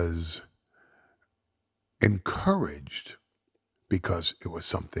was encouraged because it was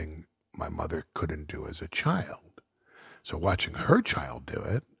something my mother couldn't do as a child. So watching her child do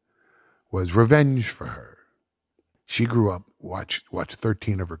it was revenge for her. She grew up, watched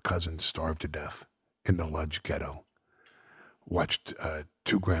 13 of her cousins starve to death in the Lodz ghetto. Watched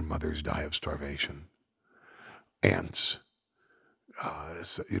 2 grandmothers die of starvation, aunts,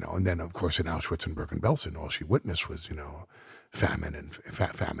 and then of course in Auschwitz and Bergen-Belsen, all she witnessed was famine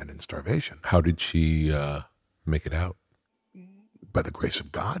and starvation. How did she make it out? By the grace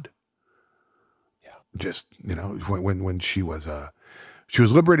of God. Yeah. Just, when she was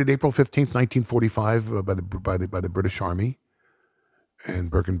liberated April 15th, 1945 by the British Army in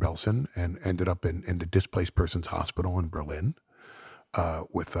Bergen-Belsen, and ended up in the displaced persons hospital in Berlin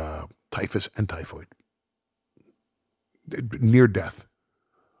with typhus and typhoid. Near death.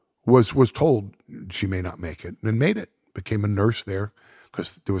 Was told she may not make it, and made it. Became a nurse there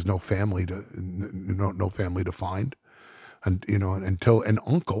because there was no family to find, and until an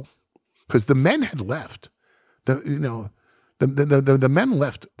uncle, because the men had left. The men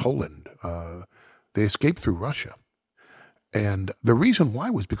left Poland. They escaped through Russia, and the reason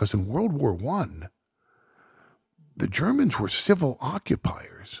why was because in World War I, the Germans were civil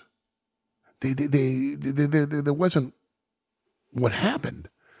occupiers. There wasn't what happened.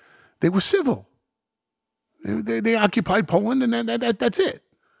 They were civil. They occupied Poland, and that's it.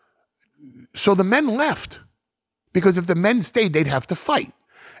 So the men left, because if the men stayed, they'd have to fight.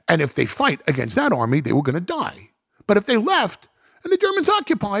 And if they fight against that army, they were going to die. But if they left and the Germans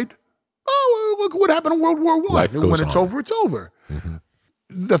occupied, look what happened in World War I. Life goes When it's on. over, it's over. Mm-hmm.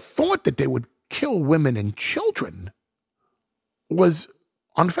 The thought that they would kill women and children was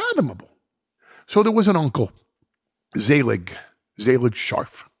unfathomable. So there was an uncle, Zelig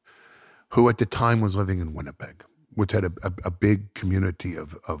Scharf, who at the time was living in Winnipeg, which had a big community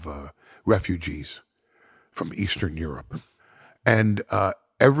of refugees from Eastern Europe. And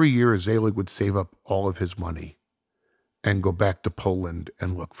every year, Zelig would save up all of his money and go back to Poland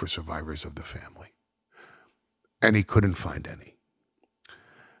and look for survivors of the family. And he couldn't find any.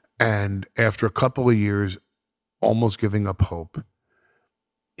 And after a couple of years, almost giving up hope,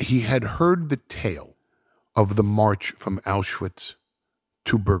 he had heard the tale of the march from Auschwitz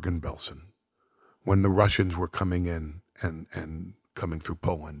to Bergen-Belsen, when the Russians were coming in and coming through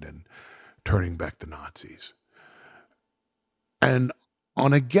Poland and turning back the Nazis. And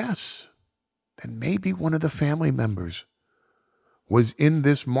on a guess that maybe one of the family members was in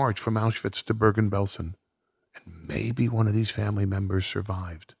this march from Auschwitz to Bergen-Belsen, and maybe one of these family members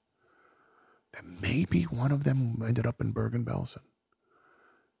survived. That maybe one of them ended up in Bergen-Belsen.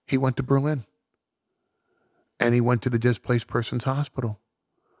 He went to Berlin, and he went to the displaced persons hospital,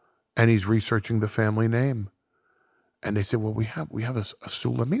 and he's researching the family name. And they said, well, we have a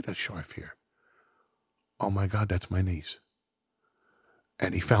Sulamita Scharf here. Oh my God, that's my niece.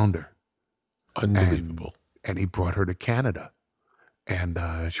 And he found her. Unbelievable. And he brought her to Canada. And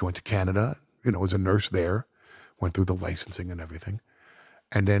she went to Canada, was a nurse there, went through the licensing and everything.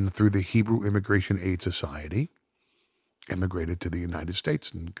 And then through the Hebrew Immigration Aid Society, immigrated to the United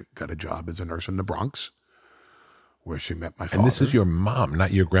States and got a job as a nurse in the Bronx, where she met my father. And this is your mom,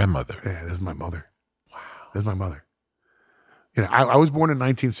 not your grandmother. Yeah, this is my mother. Wow. This is my mother. I was born in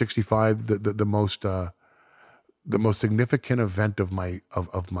 1965. The most significant event of my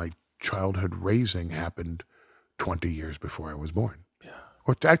childhood raising happened 20 years before I was born. Yeah.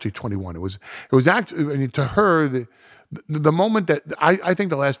 Or actually 21. It was actually, to her, the moment that I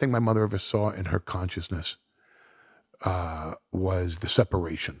think the last thing my mother ever saw in her consciousness was the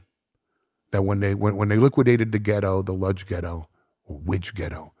separation. That when they liquidated the ghetto, the Lodz ghetto, or Widge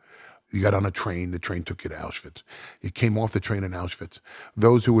ghetto, you got on a train, the train took you to Auschwitz. You came off the train in Auschwitz.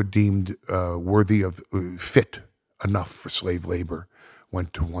 Those who were deemed worthy of, fit enough for slave labor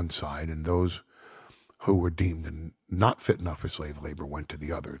went to one side, and those who were deemed not fit enough for slave labor went to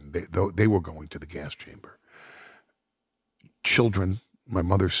the other. They were going to the gas chamber. Children, my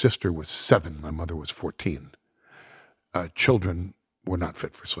mother's sister was 7, my mother was 14. Children were not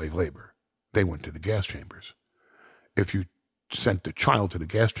fit for slave labor. They went to the gas chambers. If you sent the child to the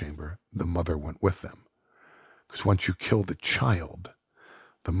gas chamber, the mother went with them. Because once you kill the child,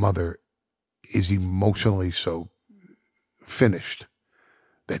 the mother is emotionally so finished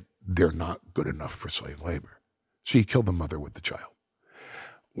that they're not good enough for slave labor. So you kill the mother with the child.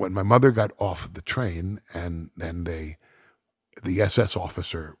 When my mother got off the train, and then the SS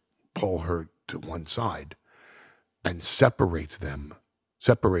officer pull her to one side and separates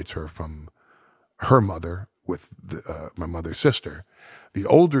her from her mother with my mother's sister. The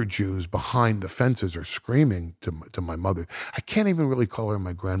older Jews behind the fences are screaming to my mother. I can't even really call her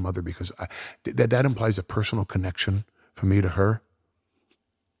my grandmother, because that implies a personal connection for me to her,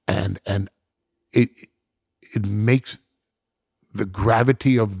 and it makes the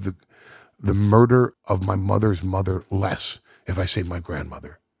gravity of the murder of my mother's mother less if I say my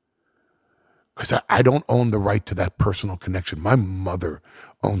grandmother. Because I don't own the right to that personal connection. My mother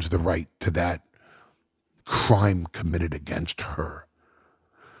owns the right to that crime committed against her.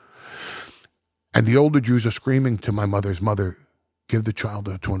 And the older Jews are screaming to my mother's mother, give the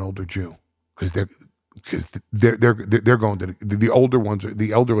child to an older Jew, because because they're going to the older ones,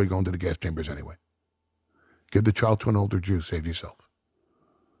 the elderly going to the gas chambers anyway. Give the child to an older Jew, save yourself.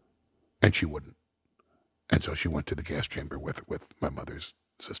 And she wouldn't. And so she went to the gas chamber with my mother's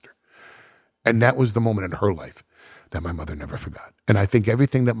sister. And that was the moment in her life that my mother never forgot. And I think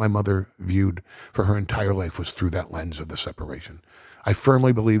everything that my mother viewed for her entire life was through that lens of the separation. I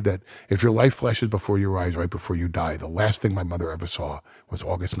firmly believe that if your life flashes before your eyes right before you die, the last thing my mother ever saw was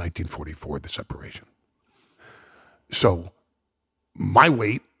August 1944, the separation. So my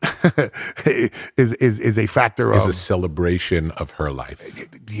weight is a factor Is of a celebration of her life.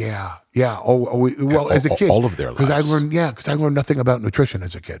 yeah. Well, as a kid, all of their lives. Because I learned nothing about nutrition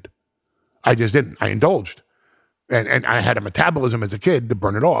as a kid. I just didn't. I indulged, and I had a metabolism as a kid to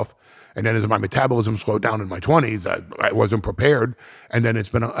burn it off. And then as my metabolism slowed down in my 20s, I wasn't prepared. And then it's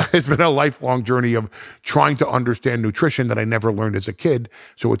been a lifelong journey of trying to understand nutrition that I never learned as a kid.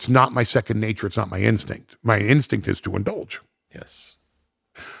 So it's not my second nature. It's not my instinct. My instinct is to indulge. Yes.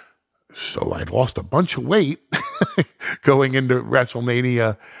 So I'd lost a bunch of weight going into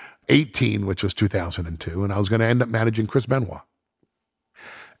WrestleMania 18, which was 2002. And I was going to end up managing Chris Benoit.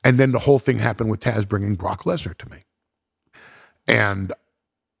 And then the whole thing happened with Taz bringing Brock Lesnar to me. And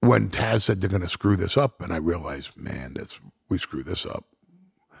when Taz said they're going to screw this up, and I realized, man, we screw this up.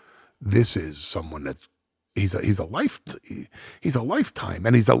 This is someone that he's a lifetime,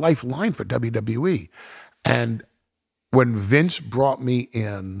 and he's a lifeline for WWE. And when Vince brought me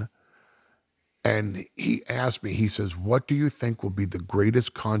in, and he asked me, he says, "What do you think will be the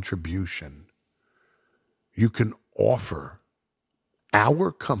greatest contribution you can offer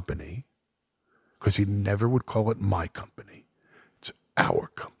our company?" Because he never would call it my company. It's our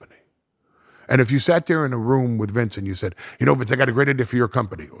company. And if you sat there in a room with Vince and you said, Vince, I got a great idea for your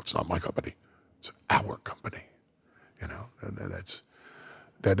company. Well, it's not my company. It's our company.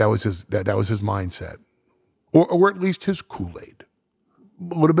 That was his mindset. Or at least his Kool-Aid.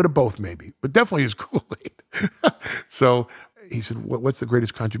 A little bit of both maybe, but definitely his Kool-Aid. So he said, what's the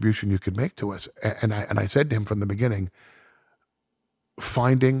greatest contribution you could make to us? And I said to him from the beginning,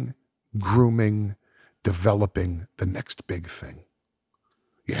 finding, grooming, developing the next big thing.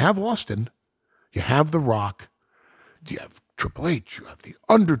 You have Austin, you have The Rock, you have Triple H, you have The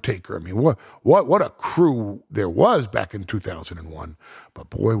Undertaker. I mean, what a crew there was back in 2001. But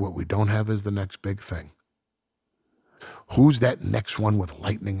boy, what we don't have is the next big thing. Who's that next one with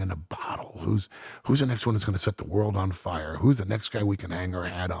lightning in a bottle? Who's the next one that's going to set the world on fire? Who's the next guy we can hang our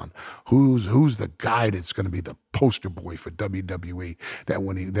hat on? Who's the guy that's going to be the poster boy for WWE? That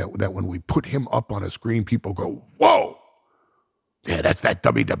when we put him up on a screen, people go, "Whoa, yeah, that's that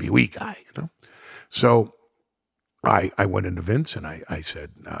WWE guy." So I went into Vince and I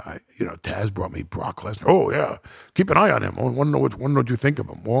said, Taz brought me Brock Lesnar. Oh yeah, keep an eye on him. I want to know what you think of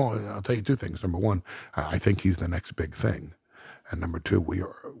him. Well, I'll tell you two things. Number one, I think he's the next big thing, and number two, we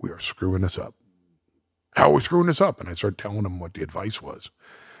are screwing this up. How are we screwing this up? And I started telling him what the advice was,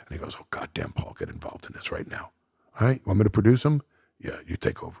 and he goes, "Oh goddamn, Paul, get involved in this right now. All right, you want me to produce him? Yeah, you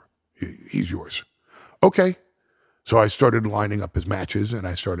take over. He's yours." Okay. So I started lining up his matches, and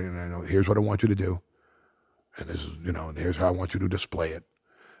here's what I want you to do. And this is, and here's how I want you to display it.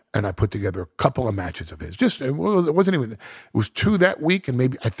 And I put together a couple of matches of his. It was two that week and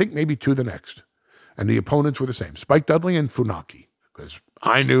maybe two the next. And the opponents were the same, Spike Dudley and Funaki, because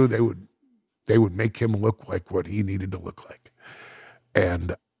I knew they would make him look like what he needed to look like.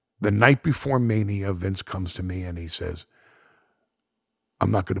 And the night before Mania, Vince comes to me and he says,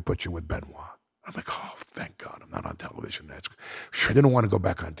 "I'm not going to put you with Benoit." I'm like, "Oh, thank God I'm not on television." I didn't want to go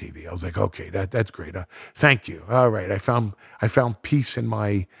back on TV. I was like, "Okay, that's great. Thank you. All right." I found peace in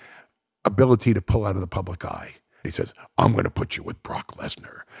my ability to pull out of the public eye. He says, "I'm going to put you with Brock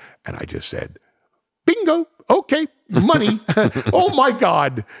Lesnar." And I just said, "Bingo. Okay, money." Oh my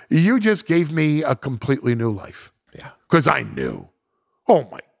God. You just gave me a completely new life. Yeah. Because I knew, oh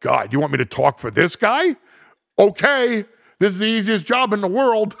my God, you want me to talk for this guy? Okay. This is the easiest job in the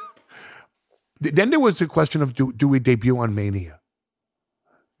world. Then there was the question of, do we debut on Mania?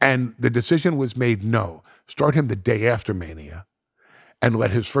 And the decision was made, no. Start him the day after Mania and let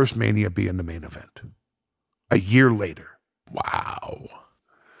his first Mania be in the main event. A year later. Wow.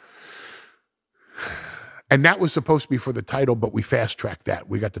 And that was supposed to be for the title, but we fast-tracked that.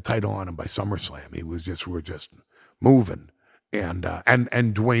 We got the title on him by SummerSlam. We were just moving. And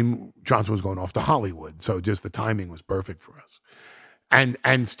Dwayne Johnson was going off to Hollywood. So just the timing was perfect for us.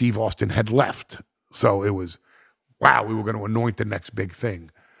 And Steve Austin had left. So it was, wow, we were going to anoint the next big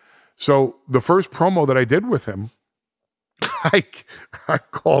thing. So the first promo that I did with him, I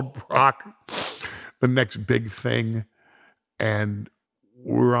called Brock the next big thing. And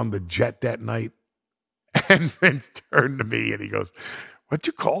we were on the jet that night. And Vince turned to me and he goes, "What'd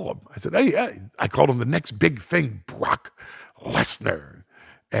you call him?" I said, "Hey, I called him the next big thing, Brock Lesnar."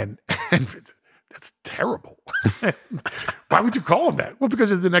 And Vince, "That's terrible." "Why would you call him that?" "Well,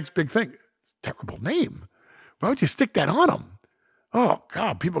 because it's the next big thing." "It's a terrible name. Why would you stick that on him?" "Oh,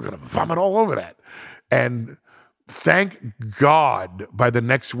 God, people are going to vomit all over that." And thank God by the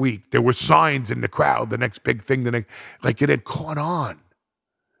next week, there were signs in the crowd, the next big thing, like it had caught on.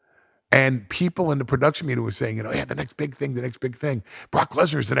 And people in the production meeting were saying, "Yeah, the next big thing, the next big thing. Brock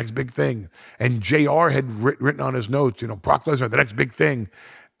Lesnar's the next big thing." And JR had written on his notes, "Brock Lesnar, the next big thing."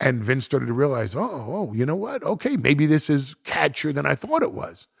 And Vince started to realize, oh, you know what? Okay, maybe this is catchier than I thought it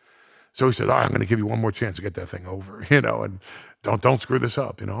was. So he said, "I'm going to give you one more chance to get that thing over, and don't screw this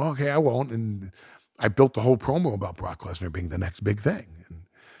up." "Okay, I won't." And I built the whole promo about Brock Lesnar being the next big thing. And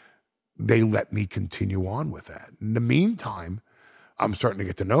they let me continue on with that. In the meantime, I'm starting to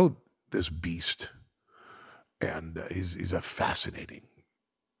get to know this beast. And he's a fascinating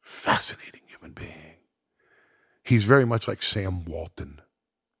human being. He's very much like Sam Walton.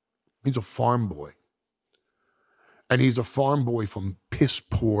 He's a farm boy. And he's a farm boy from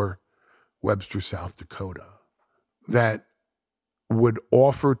piss-poor Webster, South Dakota, that would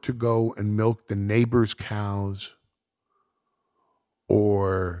offer to go and milk the neighbor's cows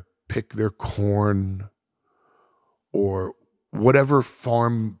or pick their corn or whatever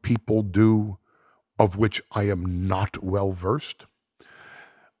farm people do, of which I am not well versed.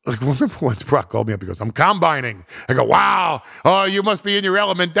 Like, remember once Brock called me up, he goes, "I'm combining." I go, "Wow, oh, you must be in your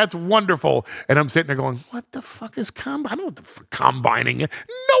element. That's wonderful." And I'm sitting there going, "What the fuck is combining? I don't know what the fuck combining is.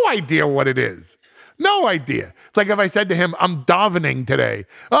 No idea what it is. No idea." It's like if I said to him, "I'm davening today."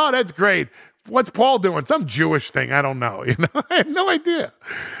 "Oh, that's great. What's Paul doing? Some Jewish thing. I don't know." I had no idea.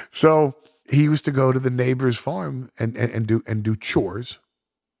 So he used to go to the neighbor's farm and do chores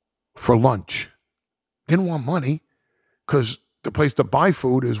for lunch. Didn't want money because the place to buy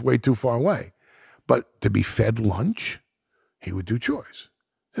food is way too far away. But to be fed lunch, he would do chores.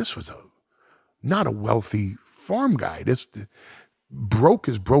 This was not a wealthy farm guy. This broke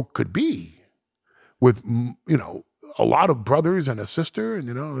as broke could be, with a lot of brothers and a sister, and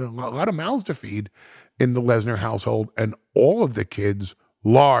a lot of mouths to feed in the Lesnar household, and all of the kids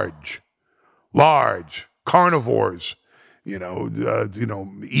large carnivores,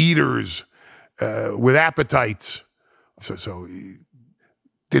 eaters with appetites. So he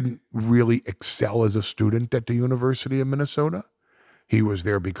didn't really excel as a student at the University of Minnesota. He was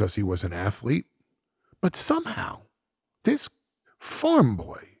there because he was an athlete. But somehow, this farm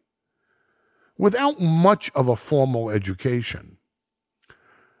boy, without much of a formal education,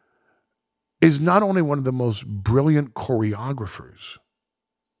 is not only one of the most brilliant choreographers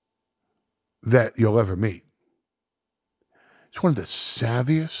that you'll ever meet. He's one of the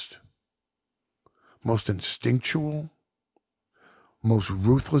savviest, most instinctual, most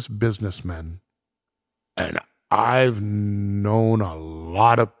ruthless businessmen. And I've known a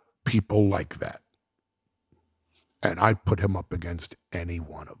lot of people like that. And I'd put him up against any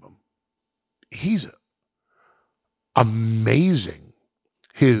one of them. He's amazing.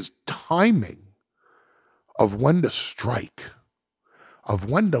 His timing of when to strike, of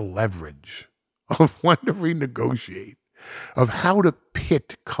when to leverage, of when to renegotiate, of how to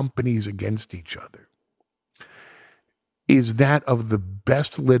pit companies against each other, is that of the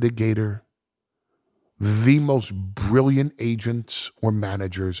best litigator, the most brilliant agents or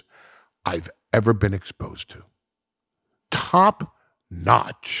managers I've ever been exposed to. Top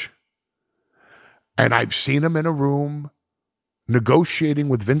notch. And I've seen him in a room negotiating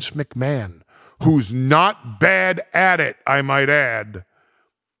with Vince McMahon, who's not bad at it, I might add.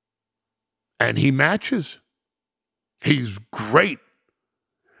 And he matches. He's great.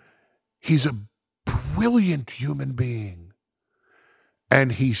 He's a brilliant human being.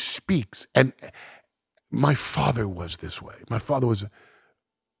 And he speaks. And my father was this way. My father was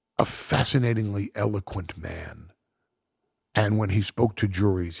a fascinatingly eloquent man. And when he spoke to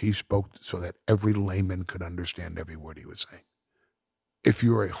juries, he spoke so that every layman could understand every word he was saying. If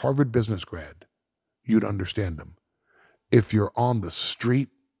you're a Harvard business grad, you'd understand him. If you're on the street,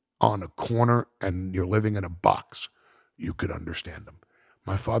 on a corner, and you're living in a box, you could understand him.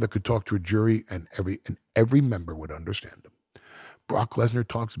 My father could talk to a jury, and every member would understand him. Brock Lesnar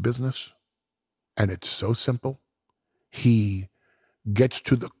talks business, and it's so simple. He gets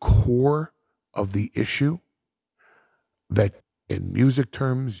to the core of the issue that, in music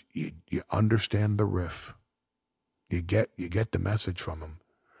terms, you understand the riff. You get the message from him.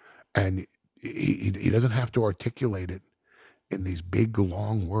 And he doesn't have to articulate it in these big,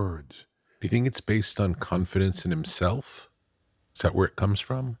 long words. Do you think it's based on confidence in himself? Is that where it comes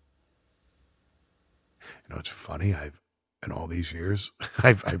from? You know, it's funny. In all these years,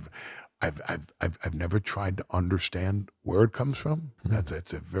 I've never tried to understand where it comes from.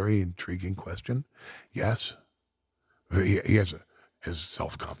 It's a very intriguing question. Yes, he has his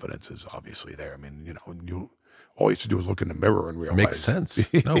self-confidence is obviously there. I mean, you know, all he has to do is look in the mirror and realize. Makes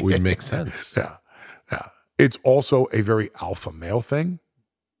sense. No, it would make sense. Yeah. It's also a very alpha male thing.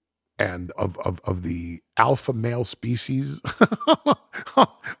 And of the alpha male species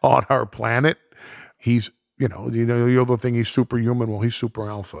on our planet, he's, you know, the other thing, he's superhuman. Well, he's super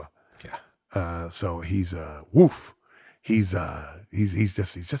alpha. Yeah. So he's woof. He's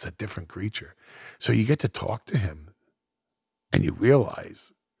just a different creature. So you get to talk to him and you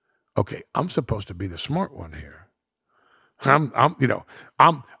realize, okay, I'm supposed to be the smart one here. I'm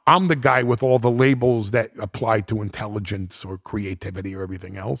the guy with all the labels that apply to intelligence or creativity or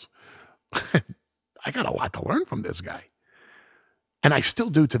everything else. I got a lot to learn from this guy. And I still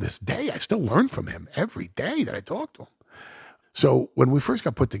do to this day. I still learn from him every day that I talk to him. So when we first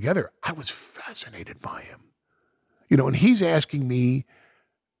got put together, I was fascinated by him. You know, and he's asking me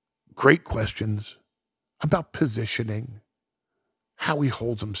great questions about positioning, how he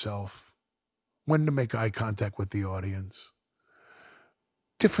holds himself, when to make eye contact with the audience,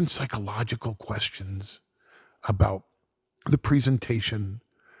 different psychological questions about the presentation,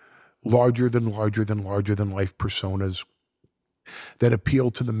 larger than life personas that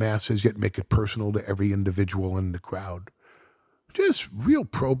appeal to the masses yet make it personal to every individual in the crowd. Just real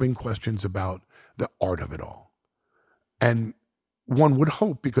probing questions about the art of it all. And one would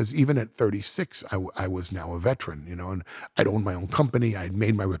hope, because even at 36, I was now a veteran, you know, and I'd owned my own company. I'd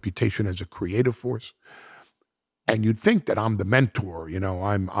made my reputation as a creative force. And you'd think that I'm the mentor, you know,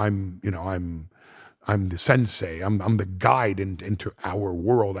 I'm the sensei, I'm the guide into our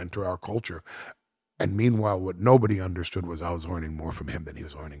world, into our culture. And meanwhile, what nobody understood was I was learning more from him than he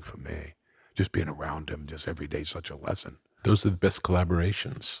was learning from me. Just being around him, just every day, such a lesson. Those are the best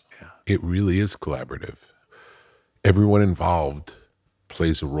collaborations. Yeah. It really is collaborative. Everyone involved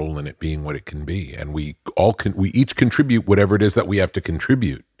plays a role in it being what it can be. And we each contribute whatever it is that we have to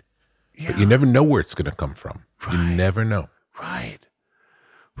contribute. Yeah. But you never know where it's going to come from. Right. You never know. Right.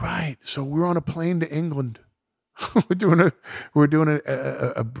 So we're on a plane to England. we're doing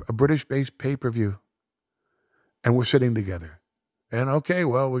a British-based pay-per-view. And we're sitting together. And okay,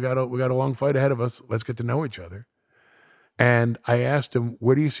 well, we got a long flight ahead of us. Let's get to know each other. And I asked him,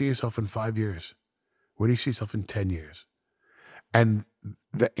 where do you see yourself in 5 years? Where do you see yourself in 10 years? And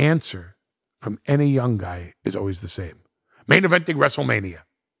the answer from any young guy is always the same. Main eventing WrestleMania.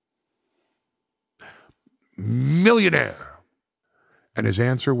 Millionaire. And his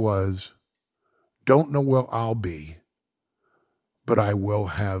answer was, don't know where I'll be, but I will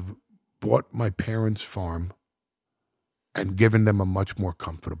have bought my parents' farm and given them a much more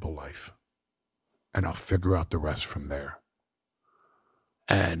comfortable life. And I'll figure out the rest from there.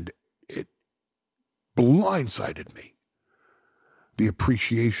 And it blindsided me, the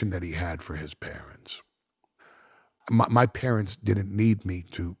appreciation that he had for his parents. My parents didn't need me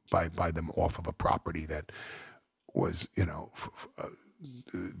to buy them off of a property that was, you know,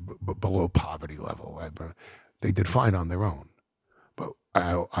 below poverty level. They did fine on their own. But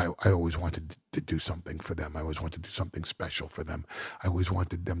I always wanted to do something for them. I always wanted to do something special for them. I always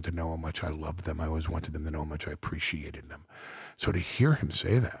wanted them to know how much I loved them. I always wanted them to know how much I appreciated them. So to hear him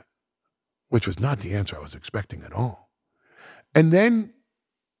say that, which was not the answer I was expecting at all. And then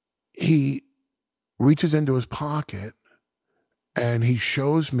he reaches into his pocket and he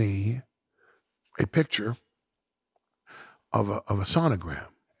shows me a picture of a sonogram.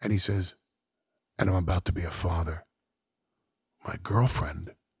 And he says, and I'm about to be a father. My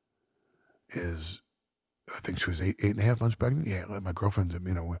girlfriend is, I think she was eight and a half months pregnant. Yeah, my girlfriend's,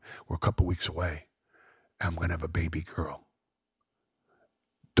 you know, we're a couple weeks away. I'm going to have a baby girl.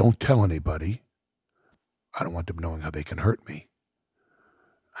 Don't tell anybody. I don't want them knowing how they can hurt me.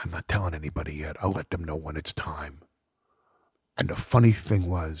 I'm not telling anybody yet. I'll let them know when it's time. And the funny thing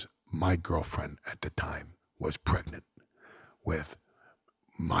was, my girlfriend at the time was pregnant with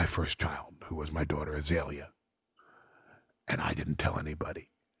my first child, who was my daughter, Azalea. And I didn't tell anybody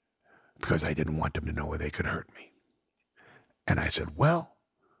because I didn't want them to know where they could hurt me. And I said, well,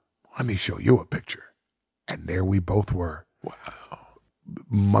 let me show you a picture. And there we both were. Wow.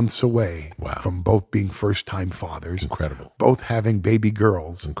 Months away Wow. from both being first-time fathers. Incredible. Both having baby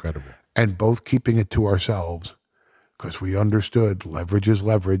girls. Incredible. And both keeping it to ourselves because we understood leverage is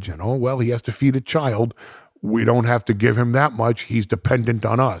leverage. And, oh, well, he has to feed a child. We don't have to give him that much. He's dependent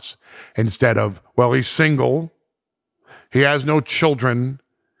on us. Instead of, well, he's single. He has no children.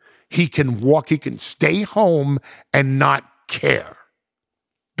 He can walk. He can stay home and not care.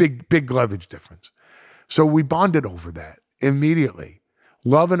 Big leverage difference. So we bonded over that immediately.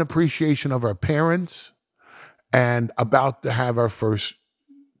 Love and appreciation of our parents, and about to have our first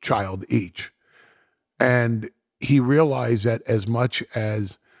child each. And he realized that as much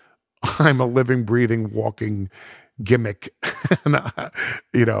as I'm a living, breathing, walking gimmick, and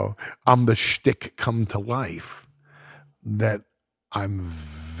I'm the shtick come to life, that I'm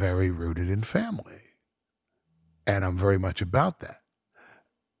very rooted in family. And I'm very much about that.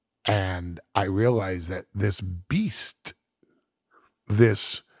 And I realized that this beast,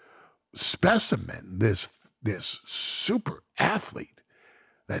 this specimen, this super athlete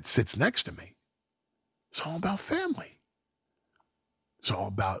that sits next to me, it's all about family. It's all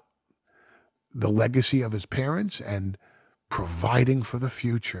about the legacy of his parents and providing for the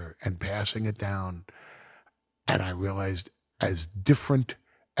future and passing it down. And I realized, as different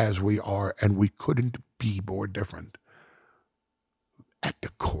as we are, and we couldn't be more different, at the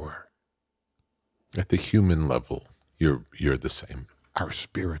core, At the human level, you're the same. our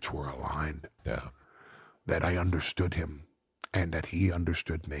spirits were aligned. Yeah. That I understood him and that he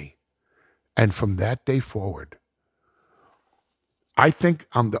understood me. And from that day forward, I think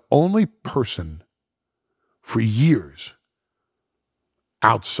I'm the only person for years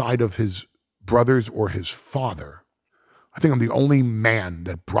outside of his brothers or his father. I think I'm the only man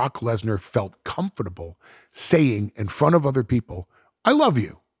that Brock Lesnar felt comfortable saying in front of other people, I love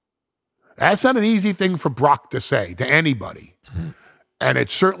you. That's not an easy thing for Brock to say to anybody. Mm-hmm. And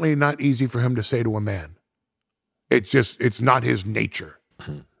it's certainly not easy for him to say to a man. It's not his nature.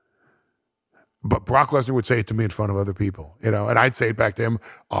 Mm-hmm. But Brock Lesnar would say it to me in front of other people, and I'd say it back to him,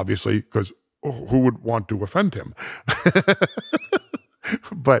 obviously, because who would want to offend him?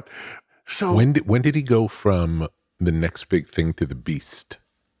 But so when did he go from the next big thing to the beast?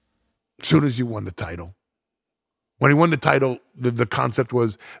 As soon as he won the title. When he won the title, the concept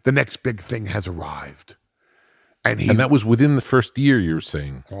was the next big thing has arrived. And that was within the first year, you were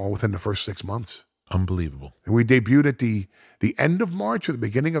saying? All within the first 6 months. Unbelievable. And we debuted at the end of March or the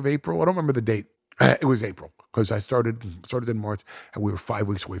beginning of April. I don't remember the date. It was April, because I started in March, and we were 5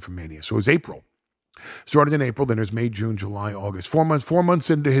 weeks away from Mania. So it was April. Started in April, then there's May, June, July, August. 4 months. 4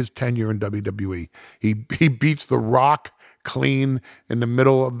 months into his tenure in WWE, he beats The Rock clean in the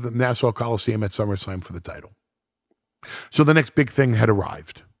middle of the Nassau Coliseum at SummerSlam for the title. So the next big thing had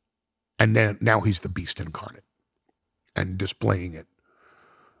arrived. And then now he's the beast incarnate and displaying it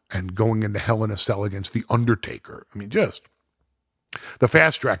and going into Hell in a Cell against The Undertaker. I mean, just the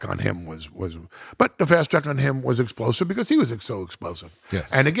fast track on him was explosive because he was so explosive.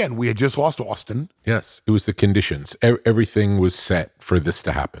 Yes. And again, we had just lost Austin. Yes, it was the conditions. Everything was set for this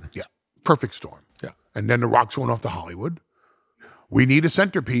to happen. Yeah, perfect storm. Yeah. And then The Rock's going off to Hollywood. We need a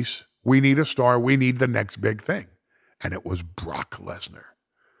centerpiece. We need a star. We need the next big thing. And it was Brock Lesnar.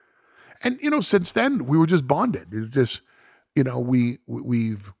 And, since then, we were just bonded. It was just,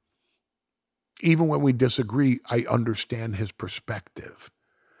 we've, even when we disagree, I understand his perspective.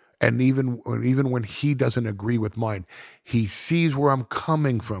 And even when he doesn't agree with mine, he sees where I'm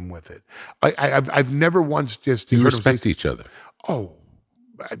coming from with it. I've never once just... You respect each other. Oh,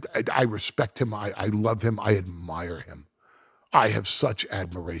 I respect him. I love him. I admire him. I have such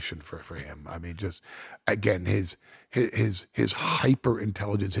admiration for him. I mean, just, again, his hyper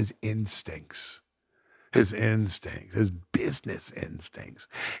intelligence, his instincts, his business instincts,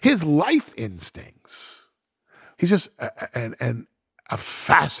 his life instincts. He's just a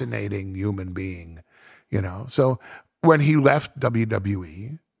fascinating human being, So when he left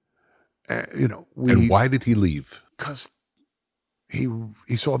WWE, and why did he leave? Because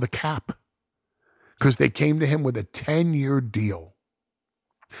he saw the cap. Because they came to him with a 10-year deal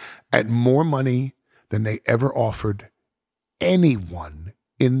at more money than they ever offered anyone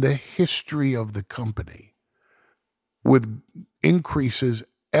in the history of the company, with increases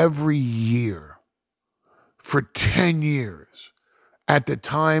every year for 10 years. At the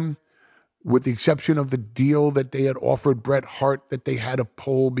time, with the exception of the deal that they had offered Bret Hart that they had to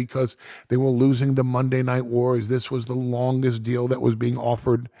pull because they were losing the Monday Night Wars, this was the longest deal that was being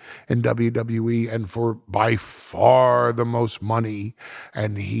offered in WWE, and for by far the most money.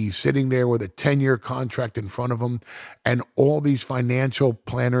 And he's sitting there with a 10-year contract in front of him, and all these financial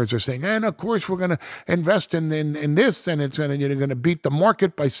planners are saying, and of course we're going to invest in this, and you're going to beat the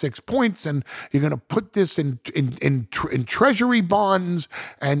market by 6 points, and you're going to put this in treasury bonds,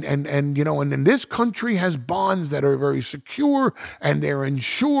 and and this country has bonds that are very secure, and they're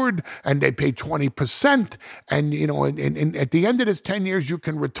insured, and they pay 20%. And, and at the end of this 10 years, you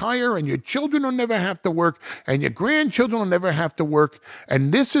can retire, and your children will never have to work, and your grandchildren will never have to work.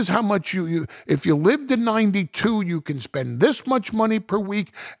 And this is how much if you lived to 92, you can spend this much money per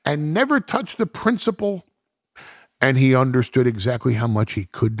week and never touch the principal And he understood exactly how much he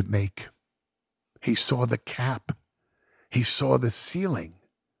could make. He saw the cap. He saw the ceiling.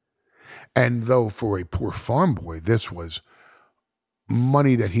 And though for a poor farm boy, this was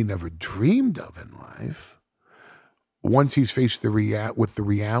money that he never dreamed of in life, once he's faced with the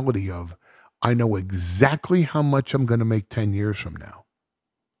reality of, I know exactly how much I'm going to make 10 years from now,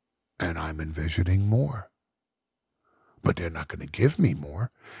 and I'm envisioning more. But they're not going to give me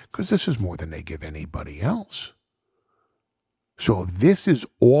more because this is more than they give anybody else. So if this is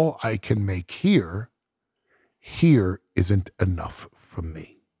all I can make here isn't enough for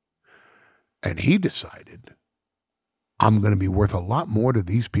me. And he decided, I'm going to be worth a lot more to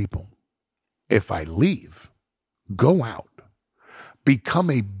these people if I leave, go out,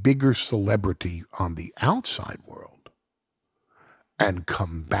 become a bigger celebrity on the outside world, and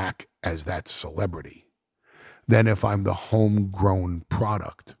come back as that celebrity than if I'm the homegrown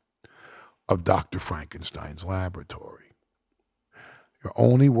product of Dr. Frankenstein's laboratory. You're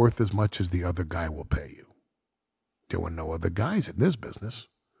only worth as much as the other guy will pay you. There were no other guys in this business,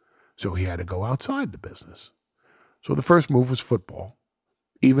 so he had to go outside the business. So the first move was football,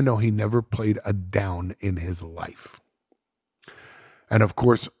 even though he never played a down in his life. And of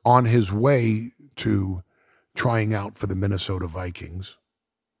course, on his way to trying out for the Minnesota Vikings,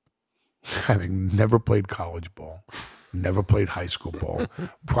 having never played college ball, never played high school ball,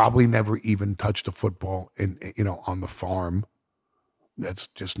 probably never even touched a football on the farm. That's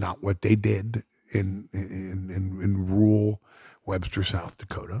just not what they did in rural Webster, South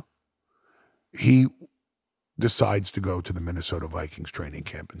Dakota. He decides to go to the Minnesota Vikings training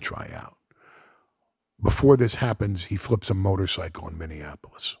camp and try out. Before this happens, he flips a motorcycle in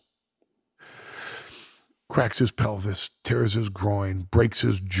Minneapolis. Cracks his pelvis, tears his groin, breaks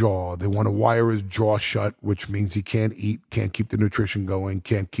his jaw. They want to wire his jaw shut, which means he can't eat, can't keep the nutrition going,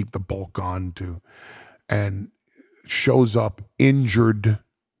 can't keep the bulk on and shows up injured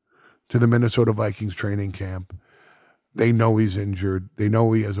to the Minnesota Vikings training camp. They know he's injured. They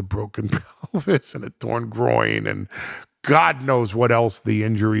know he has a broken pelvis and a torn groin and God knows what else the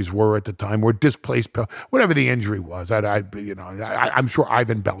injuries were at the time, or displaced, whatever the injury was. I'm sure I've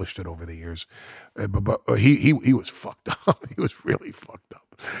embellished it over the years, but he was fucked up. He was really fucked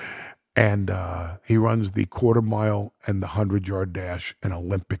up, and he runs the quarter mile and the 100-yard dash in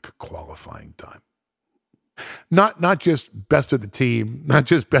Olympic qualifying time. Not just best of the team, not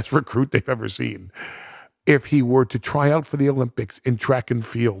just best recruit they've ever seen. If he were to try out for the Olympics in track and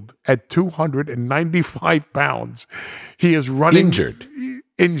field at 295 pounds, he is running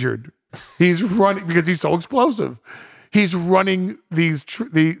injured. He's running because he's so explosive. He's running these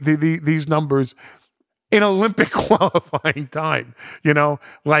numbers in Olympic qualifying time.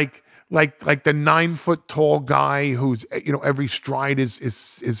 Like the 9 foot tall guy who's every stride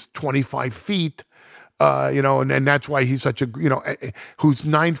is 25 feet. And that's why he's such a, who's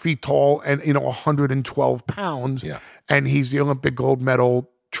 9 feet tall and, 112 pounds. Yeah. And he's the Olympic gold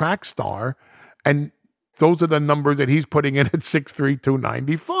medal track star. And those are the numbers that he's putting in at 6'3",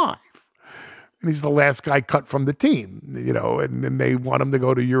 295. And he's the last guy cut from the team, and they want him to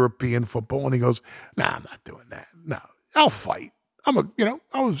go to European football. And he goes, nah, I'm not doing that. No, I'll fight. I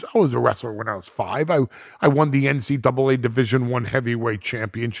was a wrestler when I was 5. I won the NCAA Division I heavyweight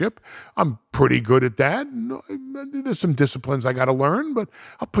championship. I'm pretty good at that. There's some disciplines I got to learn, but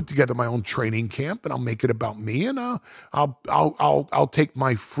I'll put together my own training camp and I'll make it about me. And I'll take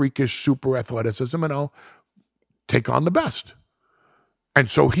my freakish super athleticism and I'll take on the best. And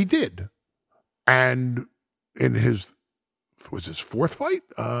so he did. And in his 4th fight,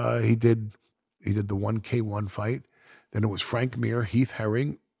 he did the 1K1 fight. Then it was Frank Mir, Heath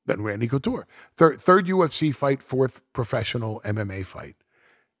Herring, then Randy Couture. Third UFC fight, 4th professional MMA fight.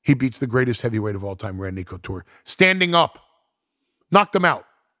 He beats the greatest heavyweight of all time, Randy Couture, standing up. Knocked him out.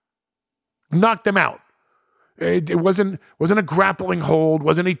 It wasn't a grappling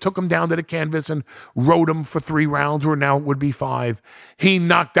hold. He took him down to the canvas and rode him for 3 rounds, or now it would be 5. He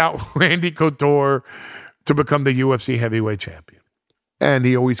knocked out Randy Couture to become the UFC heavyweight champion. And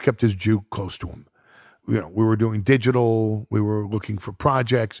he always kept his juke close to him. We were doing digital. We were looking for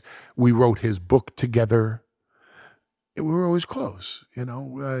projects. We wrote his book together. We were always close. We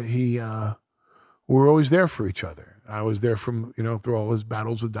were always there for each other. I was there through all his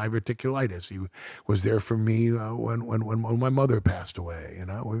battles with diverticulitis. He was there for me when my mother passed away.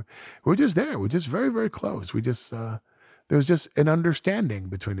 We were just there. We're just very, very close. We just there was just an understanding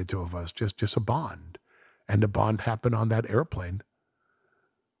between the two of us, just a bond, and the bond happened on that airplane.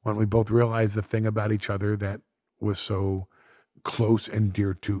 When we both realized the thing about each other that was so close and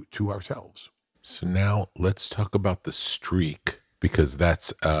dear to ourselves. So now let's talk about the streak because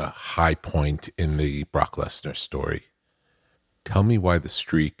that's a high point in the Brock Lesnar story. Tell me why the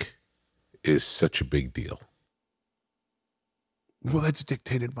streak is such a big deal. Well, that's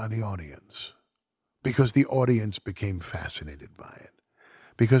dictated by the audience, because the audience became fascinated by it,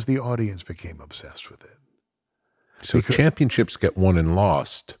 because the audience became obsessed with it. So championships get won and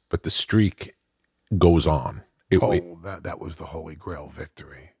lost, but the streak goes on. That was the Holy Grail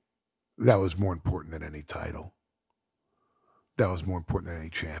victory. That was more important than any title. That was more important than any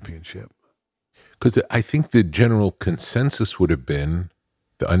championship. Because I think the general consensus would have been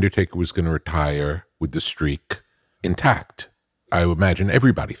The Undertaker was going to retire with the streak intact. I would imagine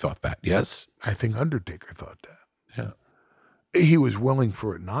everybody thought that, yes? I think Undertaker thought that. Yeah. He was willing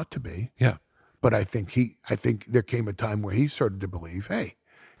for it not to be. Yeah. But I think there came a time where he started to believe, hey,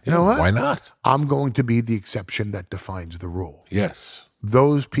 you know what? Why not? I'm going to be the exception that defines the rule. Yes.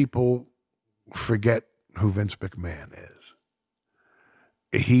 Those people forget who Vince McMahon is.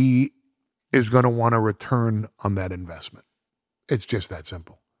 He is going to want to return on that investment. It's just that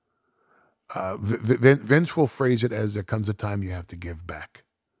simple. Vince will phrase it as there comes a time you have to give back.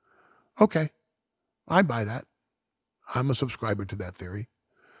 Okay, I buy that. I'm a subscriber to that theory.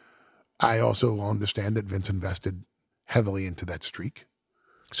 I also understand that Vince invested heavily into that streak.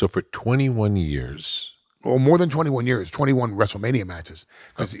 So for 21 years... Well, more than 21 years, 21 WrestleMania matches.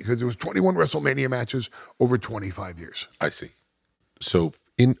 Because it was 21 WrestleMania matches over 25 years. I see. So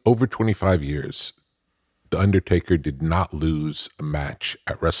in over 25 years, The Undertaker did not lose a match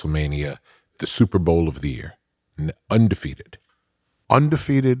at WrestleMania, the Super Bowl of the year. Undefeated.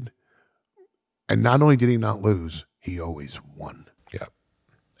 Undefeated. And not only did he not lose, he always won. Yeah.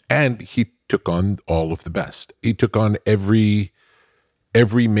 And he took on all of the best. He took on every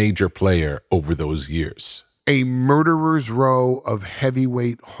major player over those years. A murderer's row of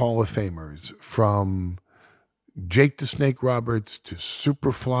heavyweight Hall of Famers, from Jake the Snake Roberts to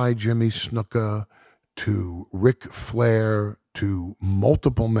Superfly Jimmy Snuka to Ric Flair to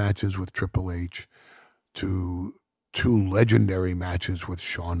multiple matches with Triple H to two legendary matches with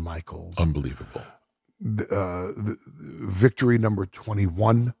Shawn Michaels. Unbelievable. The victory number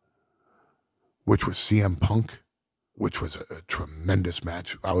 21, which was CM Punk, which was a tremendous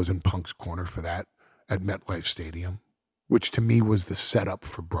match. I was in Punk's corner for that at MetLife Stadium, which to me was the setup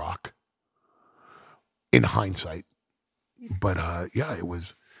for Brock in hindsight. But yeah, it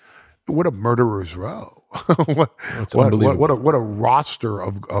was, what a murderer's row. what a roster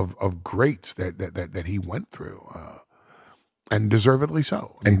of greats that he went through, and deservedly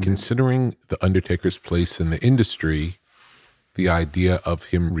so. And considering The Undertaker's place in the industry, the idea of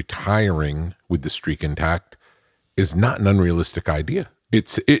him retiring with the streak intact is not an unrealistic idea.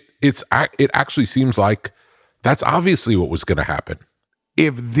 It actually seems like that's obviously what was going to happen.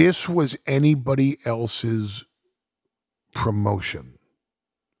 If this was anybody else's promotion,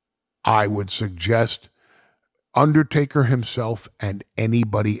 I would suggest Undertaker himself and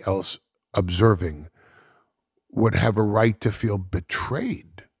anybody else observing would have a right to feel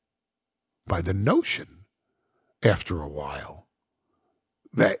betrayed by the notion after a while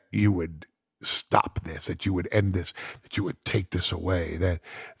that you would stop this, that you would end this, that you would take this away, that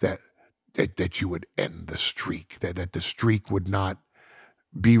you would end the streak, that the streak would not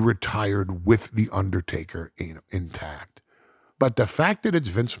be retired with the Undertaker intact. But the fact that it's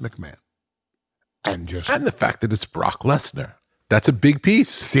Vince McMahon and the fact that it's Brock Lesnar, that's a big piece.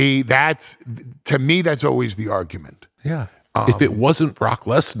 See, to me, that's always the argument. Yeah. If it wasn't Brock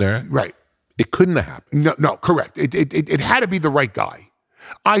Lesnar, right, it couldn't have happened. No, correct. It had to be the right guy.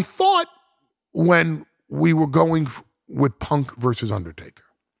 I thought when we were going with Punk versus Undertaker,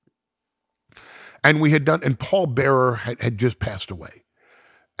 and we had done, and Paul Bearer had just passed away,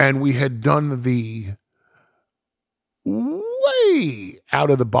 and we had done the way out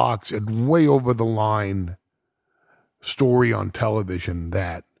of the box and way over the line story on television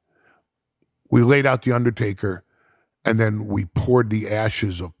that we laid out the Undertaker and then we poured the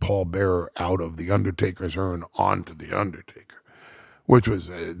ashes of Paul Bearer out of the Undertaker's urn onto the Undertaker, which was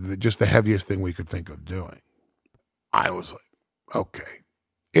just the heaviest thing we could think of doing. I was like, okay,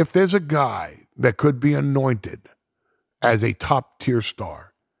 if there's a guy that could be anointed as a top tier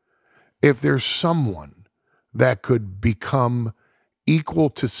star, if there's someone that could become equal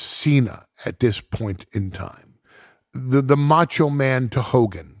to Cena at this point in time, the Macho Man to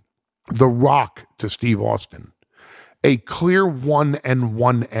Hogan, The Rock to Steve Austin, a clear 1 and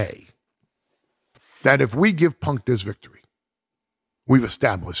 1A, that if we give Punk this victory, we've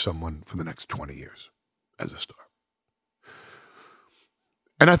established someone for the next 20 years as a star.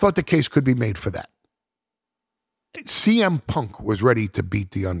 And I thought the case could be made for that. CM Punk was ready to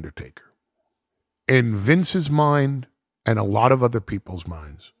beat The Undertaker. In Vince's mind, and a lot of other people's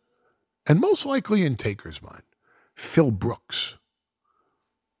minds, and most likely in Taker's mind, Phil Brooks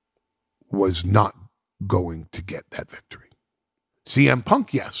was not going to get that victory. CM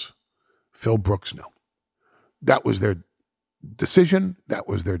Punk, yes. Phil Brooks, no. That was their decision. That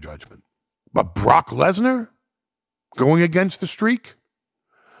was their judgment. But Brock Lesnar going against the streak,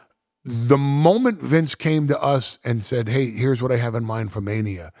 the moment Vince came to us and said, hey, here's what I have in mind for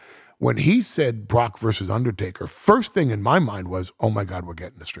Mania, when he said Brock versus Undertaker, first thing in my mind was, oh my God, we're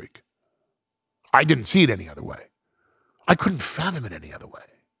getting the streak. I didn't see it any other way. I couldn't fathom it any other way.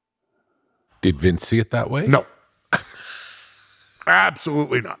 Did Vince see it that way? No.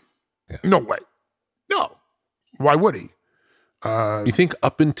 Absolutely not. Yeah. No way. No. Why would he? You think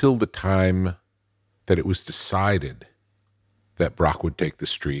up until the time that it was decided that Brock would take the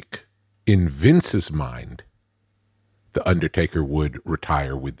streak, in Vince's mind, the Undertaker would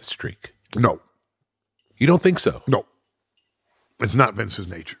retire with the streak? No. You don't think so? No. It's not Vince's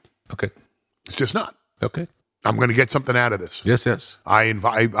nature. Okay. It's just not. Okay. I'm going to get something out of this. Yes, yes. I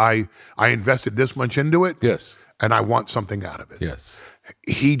invested this much into it. Yes. And I want something out of it. Yes.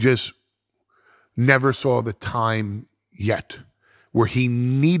 He just never saw the time yet where he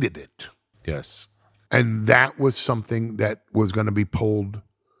needed it. Yes. And that was something that was going to be pulled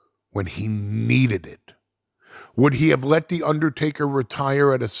when he needed it. Would he have let The Undertaker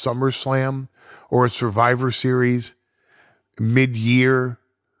retire at a SummerSlam or a Survivor Series mid-year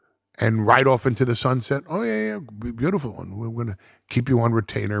and right off into the sunset? Oh, yeah, beautiful. And we're going to keep you on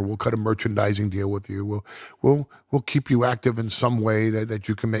retainer. We'll cut a merchandising deal with you. We'll keep you active in some way that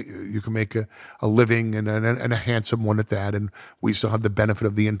you can make a living and a handsome one at that. And we still have the benefit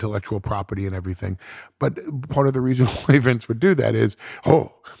of the intellectual property and everything. But part of the reason why Vince would do that is,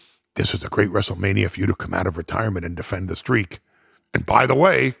 this is a great WrestleMania for you to come out of retirement and defend the streak. And by the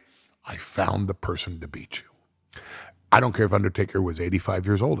way, I found the person to beat you. I don't care if Undertaker was 85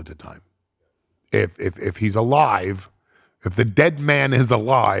 years old at the time. If he's alive, if the dead man is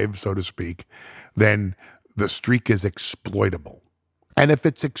alive, so to speak, then the streak is exploitable. And if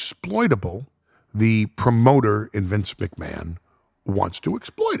it's exploitable, the promoter in Vince McMahon wants to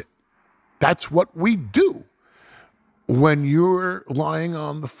exploit it. That's what we do. When you're lying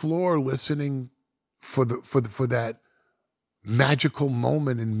on the floor listening for that magical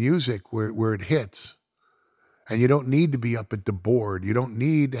moment in music where it hits, and you don't need to be up at the board. You don't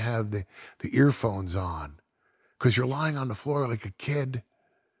need to have the earphones on because you're lying on the floor like a kid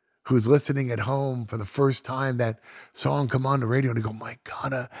who's listening at home for the first time, that song come on the radio and you go, my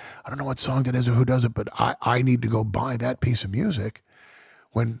God, I don't know what song that is or who does it, but I need to go buy that piece of music.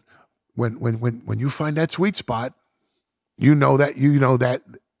 When you find that sweet spot, you know that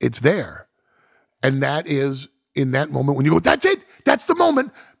it's there. And that is in that moment when you go, that's it. That's the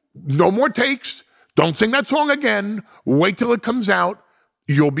moment. No more takes. Don't sing that song again. Wait till it comes out.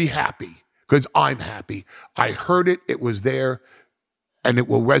 You'll be happy because I'm happy. I heard it. It was there. And it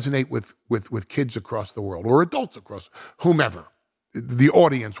will resonate with kids across the world or adults across whomever. The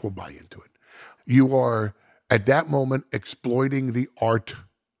audience will buy into it. You are, at that moment, exploiting the art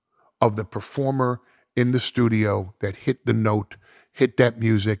of the performer in the studio that hit the note, hit that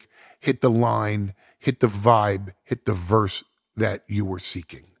music, hit the line, hit the vibe, hit the verse that you were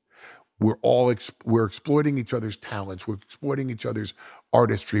seeking. We're exploiting each other's talents. We're exploiting each other's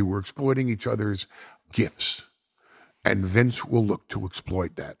artistry. We're exploiting each other's gifts. And Vince will look to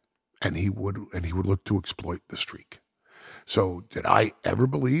exploit that. And he would look to exploit the streak. So did I ever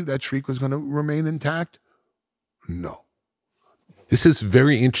believe that streak was going to remain intact? No. This is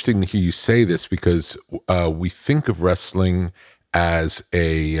very interesting to hear you say this because we think of wrestling as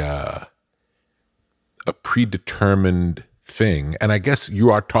a predetermined thing. And I guess you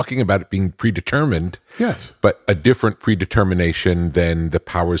are talking about it being predetermined. Yes. But a different predetermination than the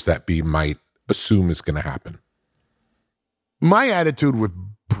powers that be might assume is going to happen. My attitude with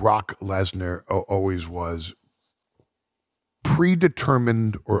Brock Lesnar always was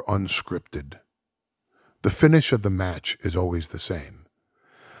predetermined or unscripted. The finish of the match is always the same.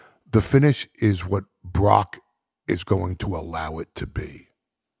 The finish is what Brock is going to allow it to be.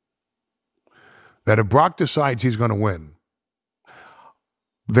 That if Brock decides he's going to win,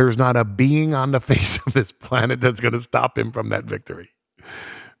 there's not a being on the face of this planet that's going to stop him from that victory.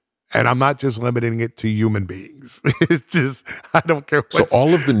 And I'm not just limiting it to human beings. It's just, I don't care what. So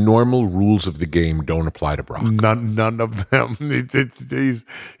all of the normal rules of the game don't apply to Brock? None of them.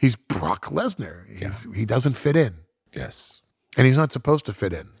 He's Brock Lesnar. He doesn't fit in. Yes. And he's not supposed to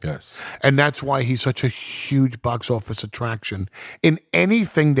fit in. Yes. And that's why he's such a huge box office attraction in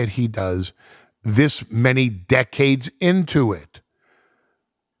anything that he does this many decades into it.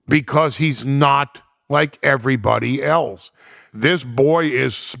 Because he's not like everybody else. This boy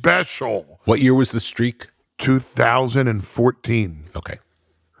is special. What year was the streak? 2014. Okay.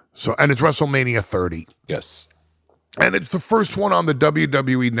 So, and it's WrestleMania 30. Yes. And it's the first one on the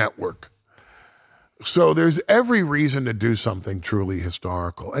WWE network. So there's every reason to do something truly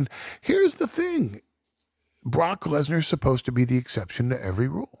historical. And here's the thing. Brock Lesnar is supposed to be the exception to every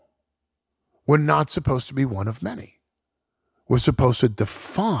rule. We're not supposed to be one of many. We're supposed to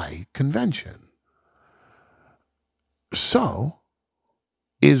defy convention. So,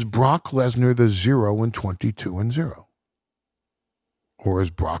 is Brock Lesnar the 0 and 22 and 0? Or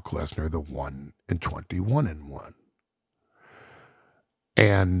is Brock Lesnar the 1 and 21 and 1?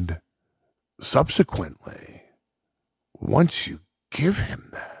 And subsequently, once you give him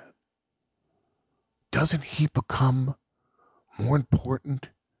that, doesn't he become more important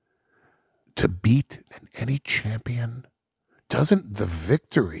to beat than any champion? Doesn't the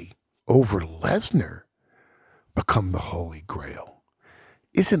victory over Lesnar become the Holy Grail?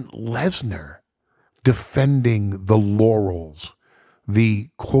 Isn't Lesnar defending the laurels, the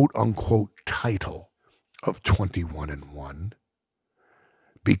quote-unquote title of 21 and 1?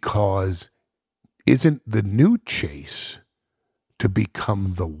 Because isn't the new chase to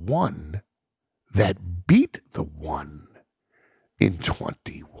become the one that beat the one in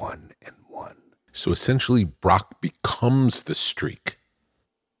 21 and 1? So essentially, Brock becomes the streak.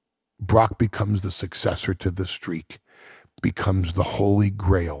 Brock becomes the successor to the streak, becomes the Holy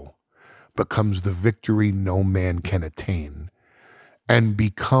Grail, becomes the victory no man can attain, and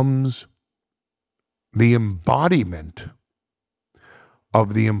becomes the embodiment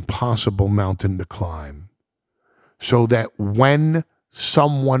of the impossible mountain to climb, so that when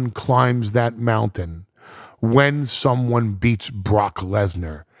someone climbs that mountain, when someone beats Brock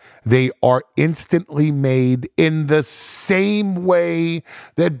Lesnar, they are instantly made in the same way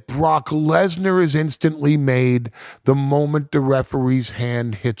that Brock Lesnar is instantly made the moment the referee's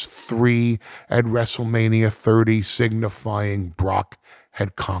hand hits 3 at WrestleMania 30, signifying Brock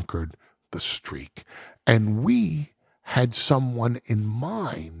had conquered the streak. And we had someone in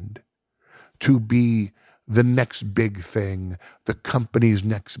mind to be the next big thing, the company's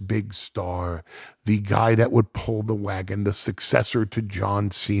next big star, the guy that would pull the wagon, the successor to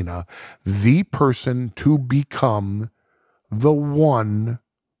John Cena, the person to become the one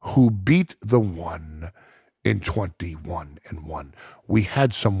who beat the one in 21 and 1. We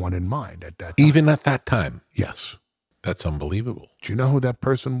had someone in mind at that time. Even at that time? Yes. That's unbelievable. Do you know who that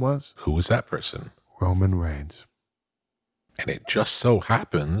person was? Who was that person? Roman Reigns. And it just so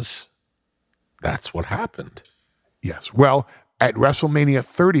happens that's what happened. Yes. Well, at WrestleMania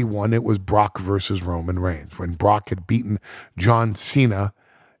 31, it was Brock versus Roman Reigns, when Brock had beaten John Cena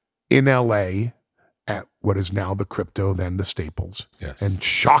in L.A. at what is now the Crypto, then the Staples. Yes. In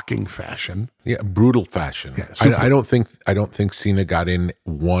shocking fashion. Yeah, brutal fashion. Yeah, I don't think Cena got in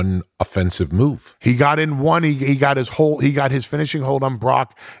one offensive move. He got in one. He got his finishing hold on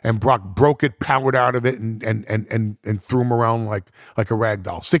Brock, and Brock broke it, powered out of it, and threw him around like a rag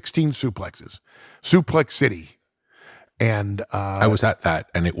doll. 16 suplexes, Suplex City, and I was at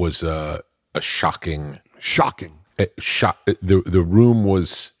that, and it was a shocking. The room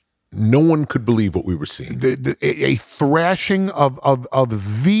was. No one could believe what we were seeing. A thrashing of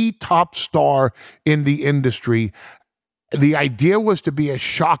the top star in the industry. The idea was to be as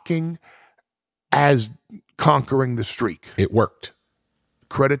shocking as conquering the streak. It worked.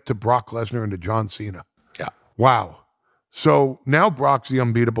 Credit to Brock Lesnar and to John Cena. Yeah. Wow. So now Brock's the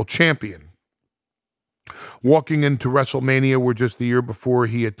unbeatable champion. Walking into WrestleMania, where just the year before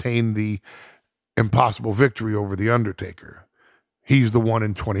he attained the impossible victory over The Undertaker. He's the 1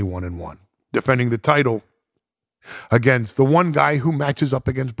 in 21 and 1, defending the title against the one guy who matches up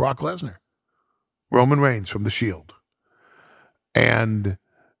against Brock Lesnar, Roman Reigns from The Shield. And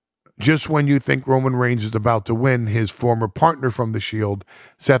just when you think Roman Reigns is about to win, his former partner from The Shield,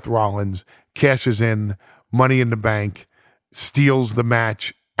 Seth Rollins, cashes in Money in the Bank, steals the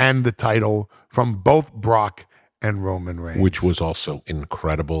match and the title from both Brock and Roman Reigns. Which was also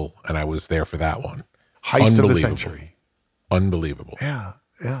incredible, and I was there for that one. Heist of the century. Unbelievable. Yeah.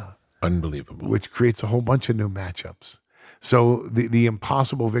 Unbelievable. Which creates a whole bunch of new matchups. So the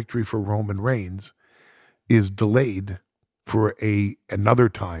impossible victory for Roman Reigns is delayed for another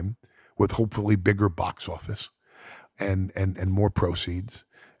time with hopefully bigger box office and more proceeds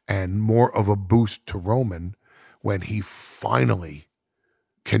and more of a boost to Roman when he finally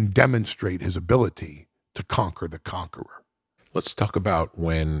can demonstrate his ability to conquer the conqueror. Let's talk about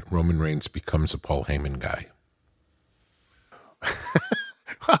when Roman Reigns becomes a Paul Heyman guy.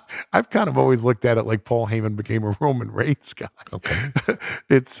 I've kind of always looked at it like Paul Heyman became a Roman Reigns guy. Okay.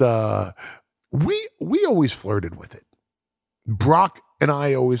 It's We always flirted with it. Brock and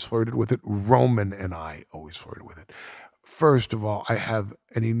I always flirted with it. Roman and I always flirted with it. First of all, I have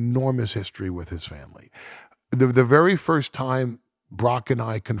an enormous history with his family. The very first time Brock and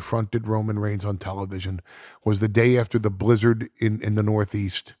I confronted Roman Reigns on television was the day after the blizzard in the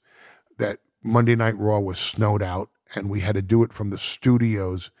Northeast, that Monday Night Raw was snowed out, and we had to do it from the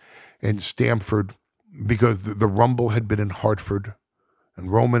studios in Stamford because the Rumble had been in Hartford,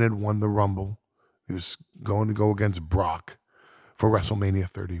 and Roman had won the Rumble. He was going to go against Brock for WrestleMania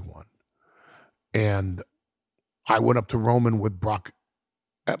 31. And I went up to Roman with Brock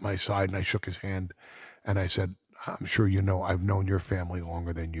at my side, and I shook his hand, and I said, I'm sure you know I've known your family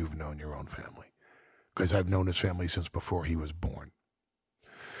longer than you've known your own family, because I've known his family since before he was born.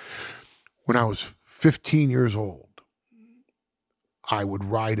 When I was 15 years old, I would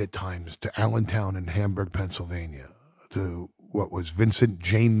ride at times to Allentown in Hamburg, Pennsylvania, to what was Vincent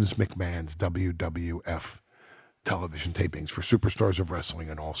James McMahon's WWF television tapings for Superstars of Wrestling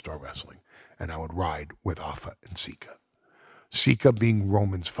and All-Star Wrestling. And I would ride with Afa and Sika. Sika being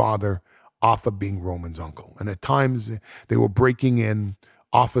Roman's father, Afa being Roman's uncle. And at times they were breaking in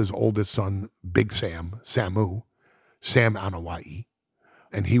Afa's oldest son, Big Sam, Samu, Sam Anawai,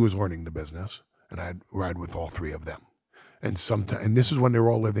 and he was learning the business, and I'd ride with all three of them. And this is when they were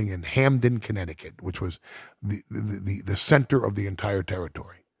all living in Hamden, Connecticut, which was the center of the entire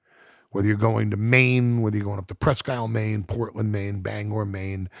territory. Whether you're going to Maine, whether you're going up to Presque Isle, Maine, Portland, Maine, Bangor,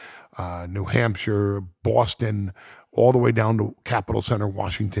 Maine, New Hampshire, Boston, all the way down to Capitol Center,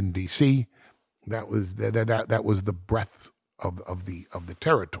 Washington, D.C., that was the breadth of the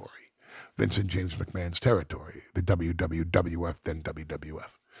territory. Vincent James McMahon's territory, the WWF, then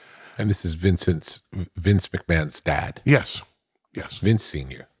WWF. And this is Vince McMahon's dad. Yes. Vince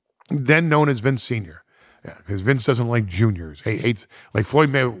Sr. Then known as Vince Sr. Yeah, because Vince doesn't like juniors. He hates, like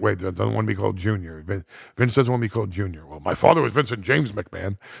Floyd Mayweather doesn't want to be called Junior. Vince doesn't want to be called Junior. Well, my father was Vincent James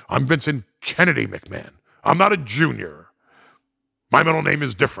McMahon. I'm Vincent Kennedy McMahon. I'm not a junior. My middle name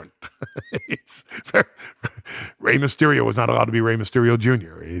is different. Rey Mysterio was not allowed to be Rey Mysterio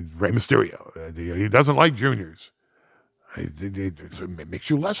Jr. He's Rey Mysterio. He doesn't like juniors. It makes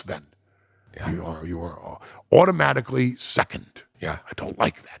you less than. Yeah. You are automatically second. Yeah. I don't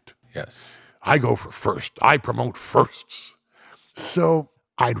like that. Yes. I go for first. I promote firsts. So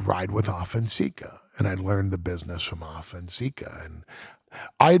I'd ride with Afa and Sika, and I'd learn the business from Afa and Sika. And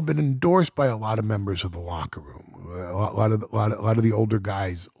I had been endorsed by a lot of members of the locker room. A lot of the older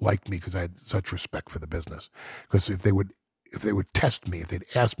guys liked me because I had such respect for the business. Because if they would test me, if they'd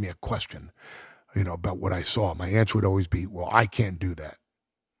ask me a question, about what I saw, my answer would always be, well, I can't do that.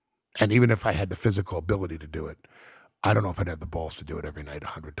 And even if I had the physical ability to do it, I don't know if I'd have the balls to do it every night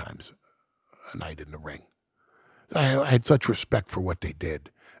 100 times a night in the ring. I had such respect for what they did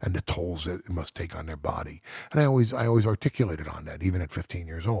and the tolls that it must take on their body. And I always articulated on that, even at 15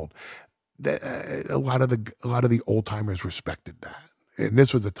 years old. A lot of the old timers respected that. And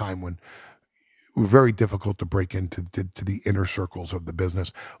this was a time when it was very difficult to break into the inner circles of the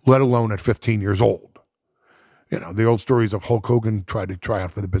business, let alone at 15 years old. The old stories of Hulk Hogan tried to try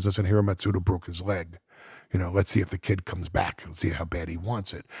out for the business and Hiro Matsuda broke his leg. Let's see if the kid comes back. Let's see how bad he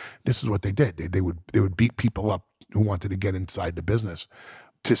wants it. This is what they did. They would beat people up who wanted to get inside the business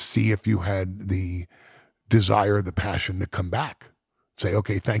to see if you had the desire, the passion to come back. Say,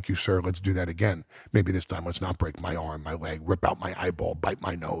 okay, thank you, sir. Let's do that again. Maybe this time let's not break my arm, my leg, rip out my eyeball, bite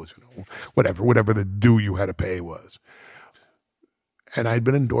my nose, whatever the due you had to pay was. And I'd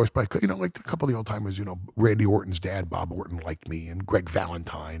been endorsed by, like a couple of the old timers, Randy Orton's dad, Bob Orton, liked me, and Greg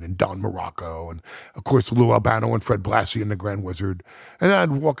Valentine, and Don Morocco, and of course Lou Albano and Fred Blassie and the Grand Wizard. And then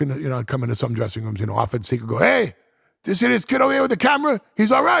I'd walk in, I'd come into some dressing rooms, Afa and Sika go, hey, do you see this kid over here with the camera?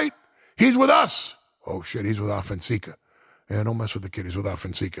 He's all right. He's with us. Oh shit, he's with Afa and Sika. Yeah, don't mess with the kid. He's with Afa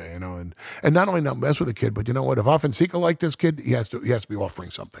and Sika, and not only not mess with the kid, but you know what? If Afa and Sika like this kid, he has to be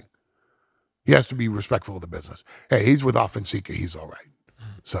offering something. He has to be respectful of the business. Hey, he's with Afa and Sika. He's all right.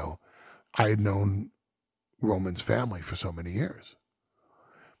 So I had known Roman's family for so many years.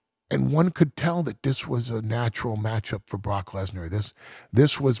 And one could tell that this was a natural matchup for Brock Lesnar.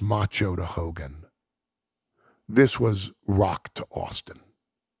 This was Macho to Hogan. This was Rock to Austin.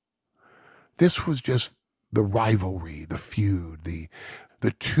 This was just the rivalry, the feud,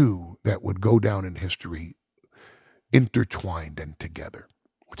 the two that would go down in history intertwined and together.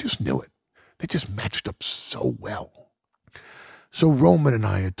 We just knew it. They just matched up so well. So Roman and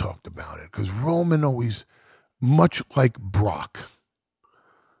I had talked about it because Roman always, much like Brock,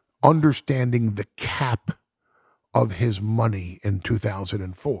 understanding the cap of his money in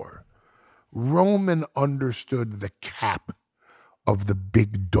 2004, Roman understood the cap of the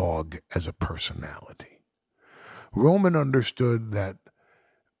big dog as a personality. Roman understood that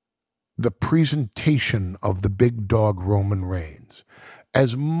the presentation of the big dog Roman Reigns,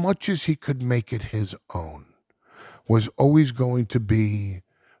 as much as he could make it his own, was always going to be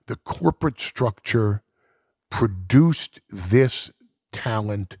the corporate structure produced this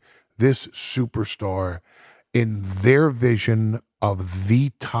talent, this superstar, in their vision of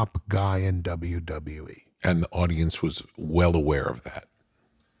the top guy in WWE. And the audience was well aware of that.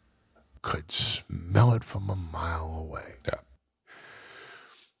 Could smell it from a mile away. Yeah.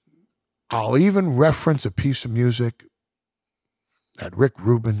 I'll even reference a piece of music that Rick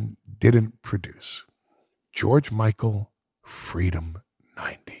Rubin didn't produce. George Michael, Freedom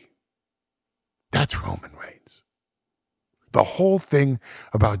 90. That's Roman Reigns. The whole thing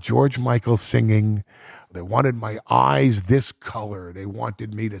about George Michael singing, they wanted my eyes this color. They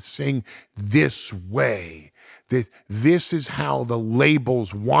wanted me to sing this way. This is how the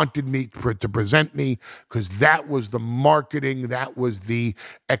labels wanted me to present me, because that was the marketing, that was the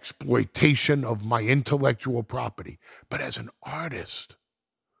exploitation of my intellectual property. But as an artist,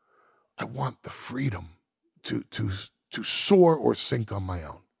 I want the freedom to soar or sink on my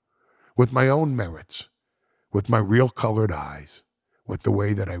own, with my own merits, with my real colored eyes, with the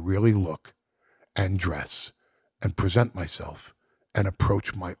way that I really look and dress and present myself and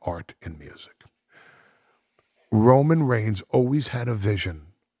approach my art and music. Roman Reigns always had a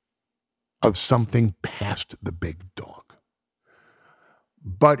vision of something past the big dog.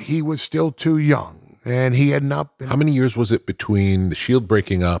 But he was still too young, and he had not been... How many years was it between the Shield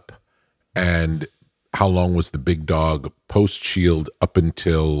breaking up and how long was the big dog post-Shield up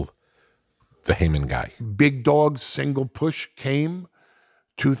until the Heyman guy? Big Dog's single push came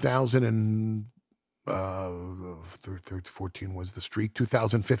 2014 was the streak,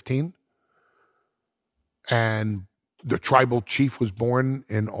 2015. And the Tribal Chief was born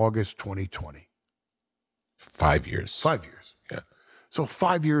in August 2020. 5 years. 5 years. Yeah. So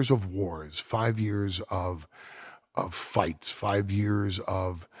 5 years of wars, 5 years of fights, 5 years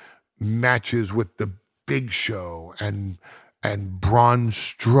of matches with the Big Show and Braun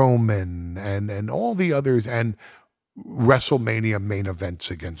Strowman and all the others, and WrestleMania main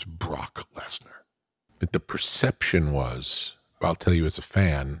events against Brock Lesnar. But the perception was, I'll tell you as a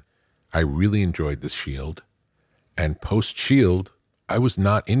fan, I really enjoyed the Shield. And post-Shield, I was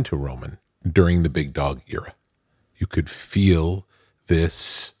not into Roman during the Big Dog era. You could feel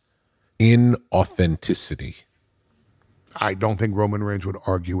this inauthenticity. I don't think Roman Reigns would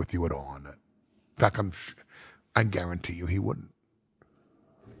argue with you at all on that. In fact, I guarantee you he wouldn't.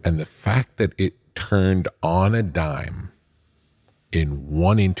 And the fact that it turned on a dime in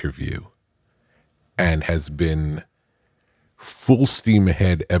one interview and has been full steam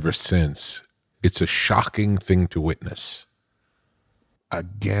ahead ever since, it's a shocking thing to witness.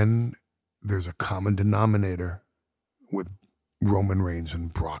 Again, there's a common denominator with Roman Reigns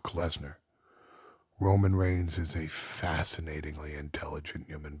and Brock Lesnar. Roman Reigns is a fascinatingly intelligent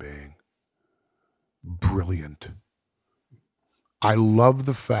human being. Brilliant. I love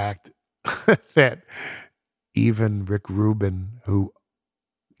the fact that even Rick Rubin, who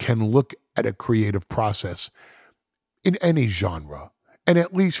can look at a creative process in any genre and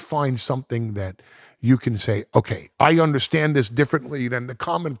at least find something that you can say, okay, I understand this differently than the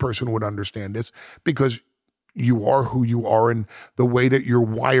common person would understand this, because you are who you are and the way that you're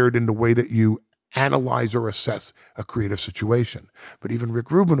wired and the way that you analyze or assess a creative situation. But even Rick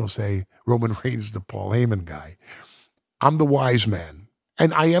Rubin will say, Roman Reigns is the Paul Heyman guy. I'm the wise man.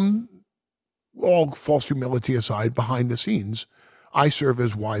 And I am, all false humility aside, behind the scenes, I serve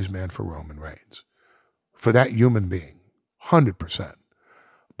as wise man for Roman Reigns. For that human being, 100%.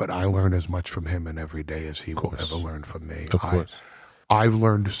 But I learn as much from him in every day as he will ever learn from me. Of course. I've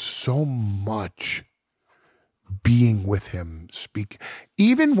learned so much being with him, speak.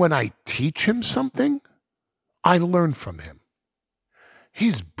 Even when I teach him something, I learn from him.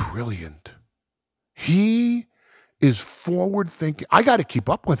 He's brilliant. He is forward thinking. I got to keep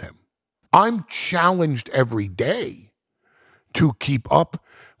up with him. I'm challenged every day to keep up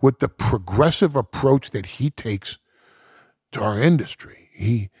with the progressive approach that he takes to our industry.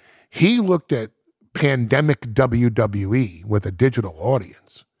 He looked at pandemic WWE with a digital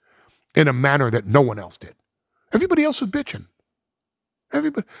audience in a manner that no one else did. Everybody else was bitching.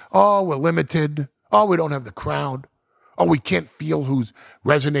 Everybody, oh, we're limited. Oh, we don't have the crowd. Oh, we can't feel who's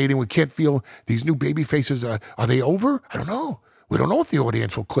resonating. We can't feel these new baby faces. Are they over? I don't know. We don't know if the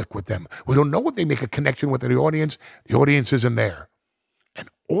audience will click with them. We don't know if they make a connection with the audience. The audience isn't there. And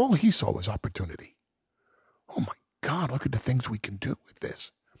all he saw was opportunity. Oh my God, look at the things we can do with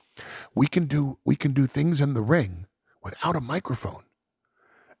this. We can do things in the ring without a microphone.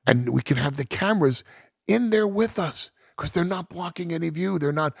 And we can have the cameras in there with us because they're not blocking any view.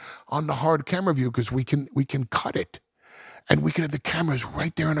 They're not on the hard camera view because we can cut it. And we can have the cameras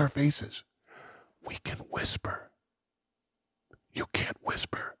right there in our faces. We can whisper. You can't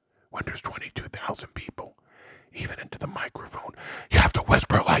whisper when there's 22,000 people, even into the microphone. You have to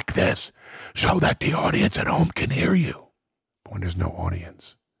whisper like this so that the audience at home can hear you. But when there's no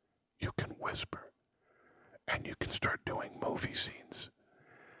audience, you can whisper. And you can start doing movie scenes.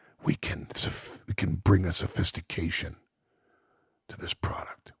 We can bring a sophistication to this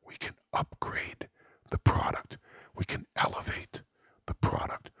product. We can upgrade the product. We can elevate the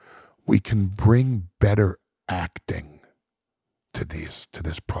product. We can bring better acting to this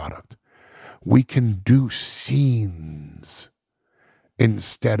product. We can do scenes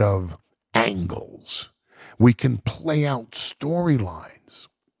instead of angles. We can play out storylines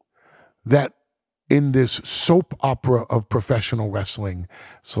that in this soap opera of professional wrestling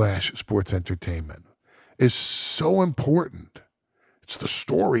 / sports entertainment is so important. It's the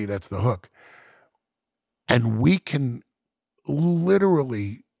story that's the hook. And we can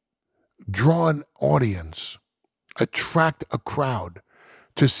literally draw an audience, attract a crowd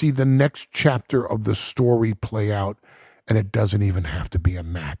to see the next chapter of the story play out, and it doesn't even have to be a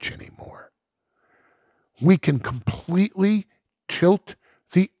match anymore. We can completely tilt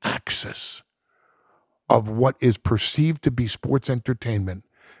the axis of what is perceived to be sports entertainment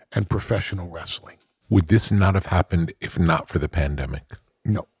and professional wrestling. Would this not have happened if not for the pandemic?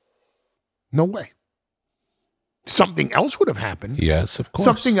 No. No way. Something else would have happened. Yes, of course.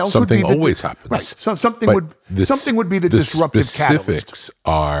 Something else something would be always happens. Right. So something would be the disruptive catalyst. The specifics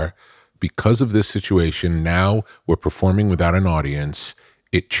are, because of this situation, now we're performing without an audience.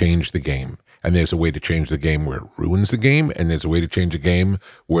 It changed the game. And there's a way to change the game where it ruins the game, and there's a way to change a game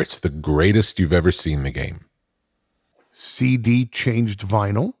where it's the greatest you've ever seen the game. CD changed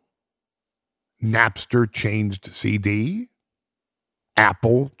vinyl. Napster changed CD.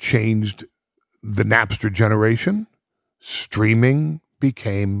 Apple changed the Napster generation. Streaming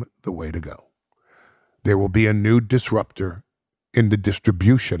became the way to go. There will be a new disruptor in the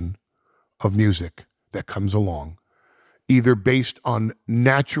distribution of music that comes along, either based on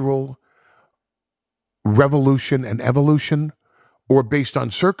natural revolution and evolution or based on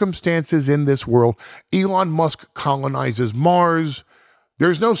circumstances in this world. Elon Musk colonizes Mars.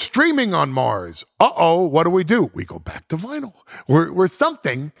 There's no streaming on Mars. What do? We go back to vinyl. We're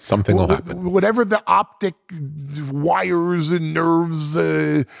something. Something will happen. Whatever the optic wires and nerves,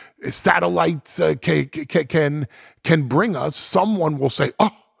 satellites can bring us, someone will say,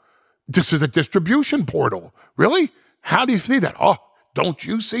 this is a distribution portal. Really? How do you see that? Don't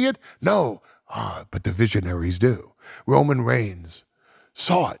you see it? No. But the visionaries do. Roman Reigns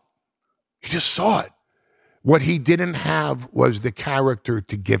saw it. He just saw it. What he didn't have was the character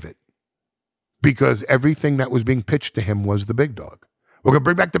to give it, because everything that was being pitched to him was the big dog. We're going to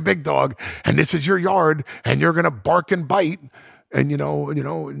bring back the big dog, and this is your yard, and you're going to bark and bite, and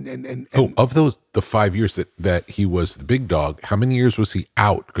of the 5 years that he was the big dog, how many years was he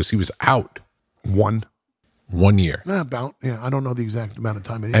out? Because he was out 1 year. About, I don't know the exact amount of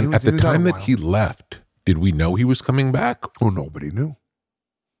time. And at the time that he left, did we know he was coming back? Nobody knew.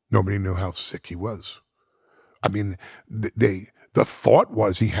 Nobody knew how sick he was. I mean, the thought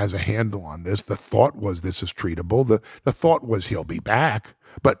was he has a handle on this. The thought was this is treatable. The thought was he'll be back.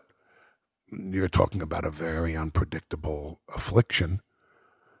 But you're talking about a very unpredictable affliction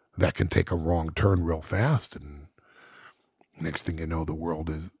that can take a wrong turn real fast. And next thing you know, the world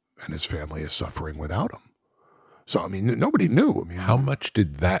and his family is suffering without him. So, I mean, nobody knew. How much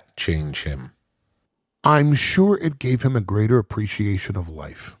did that change him? I'm sure it gave him a greater appreciation of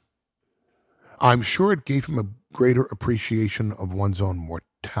life. I'm sure it gave him a greater appreciation of one's own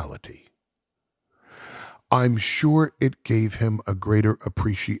mortality. I'm sure it gave him a greater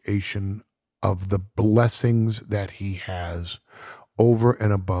appreciation of the blessings that he has over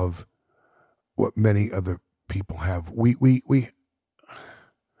and above what many other people have.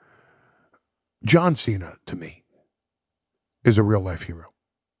 John Cena, to me, is a real life hero.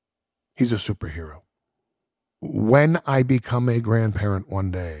 He's a superhero. When I become a grandparent one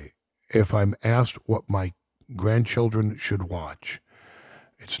day, if I'm asked what my grandchildren should watch,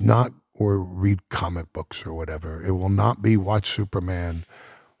 it's not or read comic books or whatever. It will not be watch Superman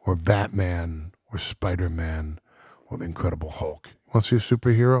or Batman or Spider-Man or the Incredible Hulk. You want to see a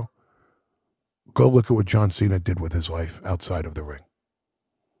superhero? Go look at what John Cena did with his life outside of the ring.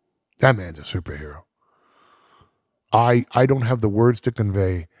 That man's a superhero. I don't have the words to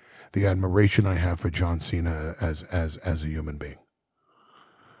convey the admiration I have for John Cena as a human being.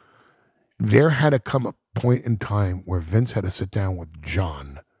 There had to come a point in time where Vince had to sit down with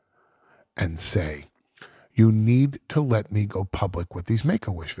John and say, you need to let me go public with these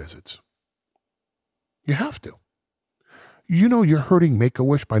Make-A-Wish visits. You have to. You know you're hurting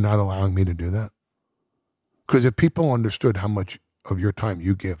Make-A-Wish by not allowing me to do that. Because if people understood how much of your time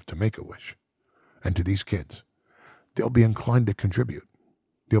you give to Make-A-Wish and to these kids, they'll be inclined to contribute.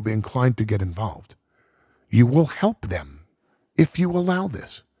 They'll be inclined to get involved. You will help them if you allow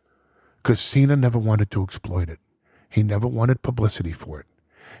this. Because Cena never wanted to exploit it. He never wanted publicity for it.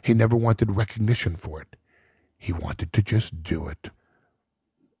 He never wanted recognition for it. He wanted to just do it.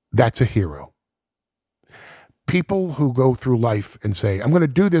 That's a hero. People who go through life and say, I'm going to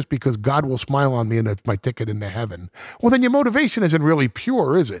do this because God will smile on me and it's my ticket into heaven. Well, then your motivation isn't really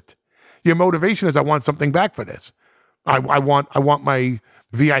pure, is it? Your motivation is, I want something back for this. I want my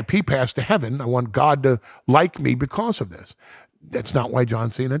VIP pass to heaven. I want God to like me because of this. That's not why John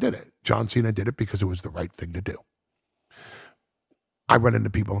Cena did it. John Cena did it because it was the right thing to do. I run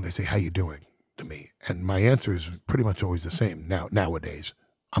into people and they say, how you doing to me? And my answer is pretty much always the same nowadays.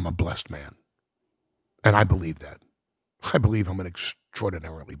 I'm a blessed man. And I believe that. I believe I'm an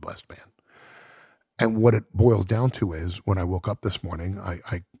extraordinarily blessed man. And what it boils down to is when I woke up this morning,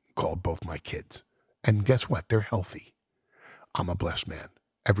 I called both my kids. And guess what? They're healthy. I'm a blessed man.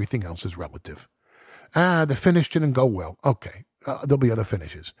 Everything else is relative. The finish didn't go well. Okay. There'll be other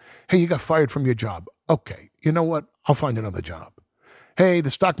finishes. Hey, you got fired from your job. Okay. You know what? I'll find another job. Hey,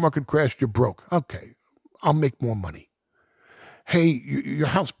 the stock market crashed. You're broke. Okay. I'll make more money. Hey, your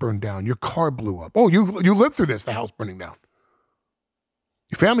house burned down. Your car blew up. Oh, you lived through this, the house burning down.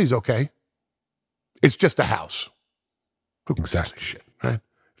 Your family's okay. It's just a house. Who Exactly. gives a shit, right?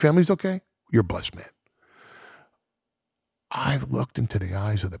 Family's okay. You're a blessed man. I've looked into the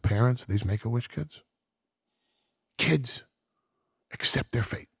eyes of the parents of these Make-A-Wish kids. Kids accept their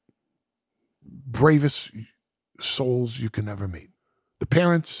fate. Bravest souls you can ever meet. The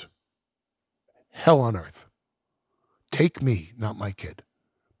parents, hell on earth. Take me, not my kid.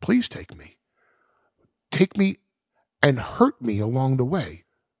 Please take me. Take me and hurt me along the way,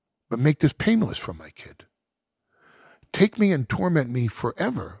 but make this painless for my kid. Take me and torment me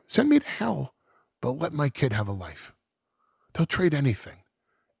forever. Send me to hell, but let my kid have a life. They'll trade anything,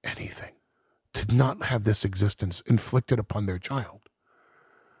 to not have this existence inflicted upon their child.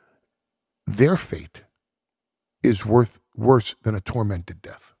 Their fate is worse than a tormented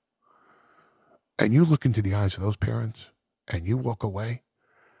death. And you look into the eyes of those parents and you walk away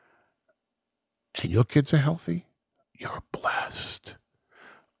and your kids are healthy, you're blessed.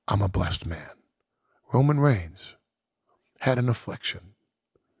 I'm a blessed man. Roman Reigns had an affliction.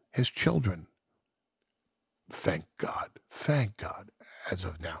 His children, thank God, as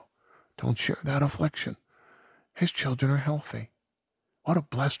of now, don't share that affliction. His children are healthy. What a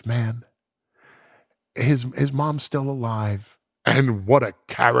blessed man. His mom's still alive. And what a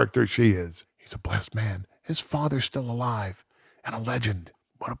character she is. He's a blessed man. His father's still alive and a legend.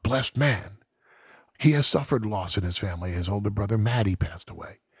 What a blessed man. He has suffered loss in his family. His older brother, Matty, passed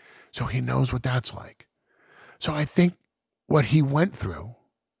away. So he knows what that's like. So I think what he went through,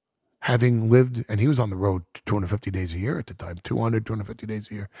 having lived, and he was on the road 250 days a year at the time, 250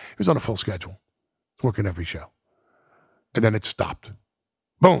 days a year. He was on a full schedule, working every show. And then it stopped.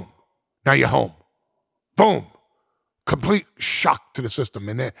 Boom. Now you're home. Boom. Complete shock to the system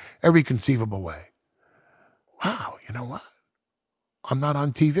in every conceivable way. Wow, you know what? I'm not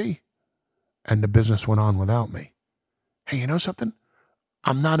on TV. And the business went on without me. Hey, you know something?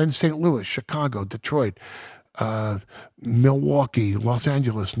 I'm not in St. Louis, Chicago, Detroit, Milwaukee, Los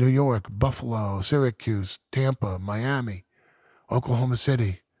Angeles, New York, Buffalo, Syracuse, Tampa, Miami, Oklahoma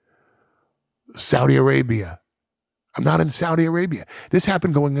City, Saudi Arabia. I'm not in Saudi Arabia. This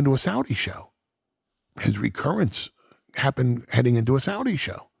happened going into a Saudi show. His recurrence happened heading into a Saudi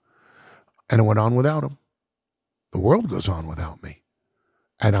show. And it went on without him. The world goes on without me.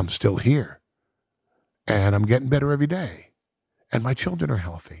 And I'm still here. And I'm getting better every day. And my children are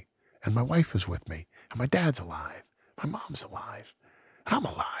healthy. And my wife is with me. And my dad's alive. My mom's alive. And I'm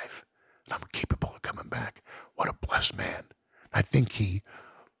alive. And I'm capable of coming back. What a blessed man. I think he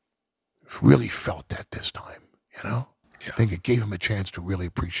really felt that this time, you know? Yeah. I think it gave him a chance to really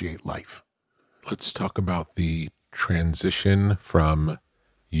appreciate life. Let's talk about the transition from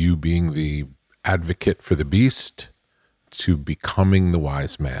you being the advocate for the beast to becoming the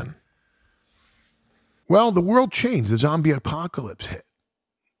wise man. Well, the world changed. The zombie apocalypse hit.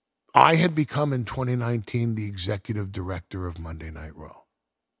 I had become in 2019 the executive director of Monday Night Raw.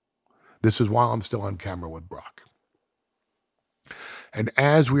 This is while I'm still on camera with Brock. And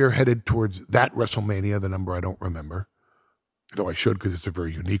as we are headed towards that WrestleMania, the number I don't remember, though I should because it's a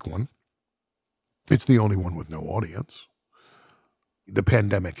very unique one, It's the only one with no audience. The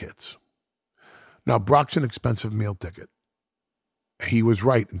pandemic hits. Now, Brock's an expensive meal ticket. He was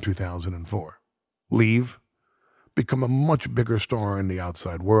right in 2004. Leave, become a much bigger star in the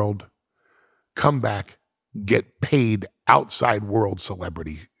outside world, come back, get paid outside world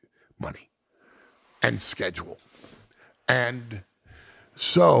celebrity money and schedule. And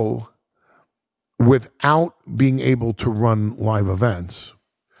so, without being able to run live events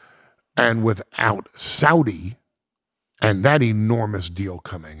and without Saudi and that enormous deal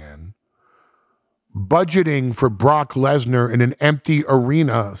coming in, budgeting for Brock Lesnar in an empty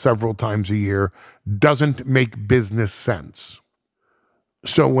arena several times a year doesn't make business sense.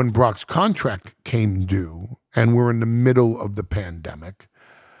 So when Brock's contract came due and we're in the middle of the pandemic,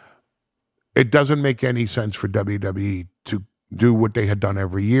 it doesn't make any sense for WWE to do what they had done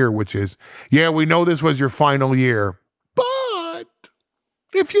every year, which is, yeah, we know this was your final year, but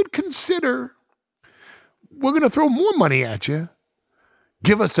if you'd consider, we're going to throw more money at you.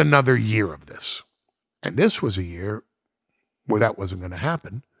 Give us another year of this. And this was a year where that wasn't going to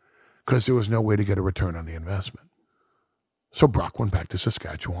happen because there was no way to get a return on the investment. So Brock went back to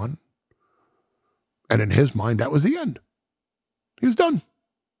Saskatchewan. And in his mind, that was the end. He was done.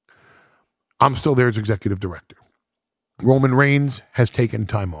 I'm still there as executive director. Roman Reigns has taken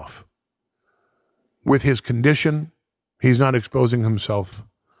time off. With his condition, he's not exposing himself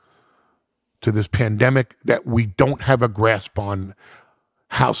to this pandemic that we don't have a grasp on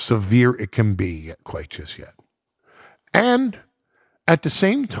how severe it can be quite just yet. And at the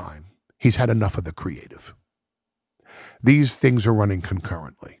same time, he's had enough of the creative. These things are running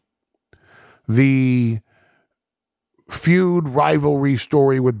concurrently. The feud rivalry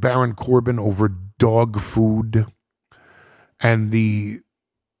story with Baron Corbin over dog food and the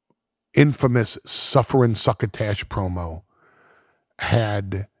infamous Suffer and Succotash promo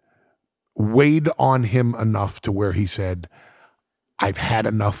had weighed on him enough to where he said, I've had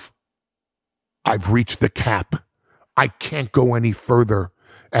enough. I've reached the cap. I can't go any further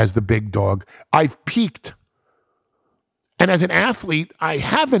as the big dog. I've peaked. And as an athlete, I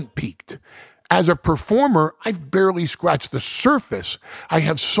haven't peaked. As a performer, I've barely scratched the surface. I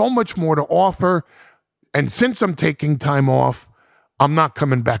have so much more to offer. And since I'm taking time off, I'm not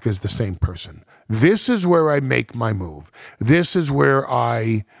coming back as the same person. This is where I make my move. This is where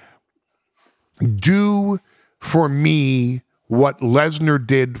I do for me what Lesnar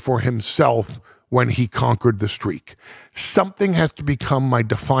did for himself when he conquered the streak. Something has to become my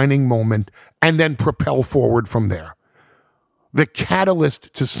defining moment and then propel forward from there. The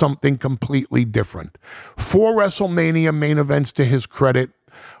catalyst to something completely different. 4 WrestleMania main events to his credit,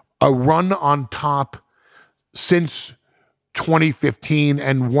 a run on top since 2015,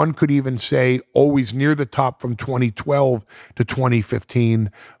 and one could even say always near the top from 2012 to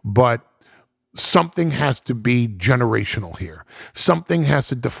 2015, but something has to be generational here. Something has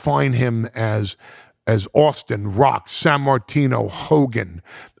to define him as Austin, Rock, Sammartino, Hogan,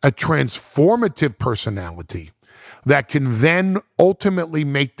 a transformative personality that can then ultimately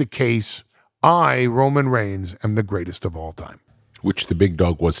make the case, I, Roman Reigns, am the greatest of all time. Which the big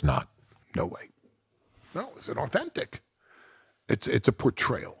dog was not. No way. No, it's an authentic. It's a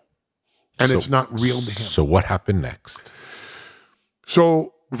portrayal. And it's not real to him. So what happened next?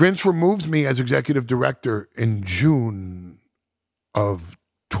 So Vince removes me as executive director in June of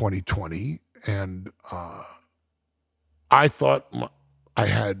 2020, and I thought I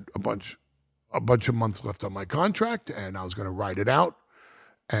had a bunch of months left on my contract, and I was going to ride it out,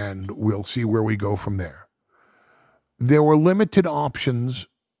 and we'll see where we go from there. There were limited options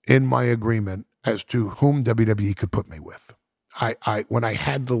in my agreement as to whom WWE could put me with. I when I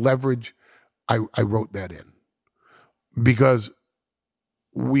had the leverage, I wrote that in because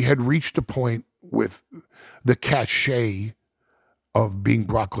we had reached a point with the cachet of being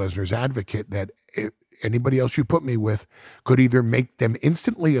Brock Lesnar's advocate that anybody else you put me with could either make them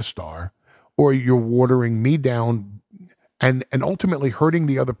instantly a star, or you're watering me down and ultimately hurting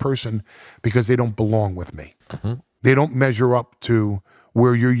the other person because they don't belong with me. Mm-hmm. They don't measure up to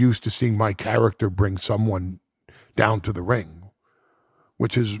where you're used to seeing my character bring someone down to the ring,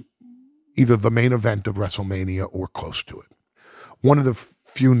 which is either the main event of WrestleMania or close to it. One of the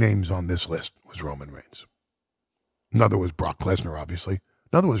few names on this list was Roman Reigns. Another was Brock Lesnar, obviously.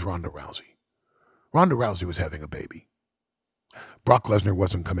 Another was Ronda Rousey. Ronda Rousey was having a baby. Brock Lesnar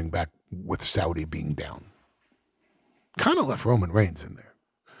wasn't coming back with Saudi being down. Kind of left Roman Reigns in there.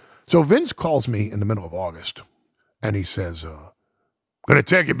 So Vince calls me in the middle of August, and he says, going to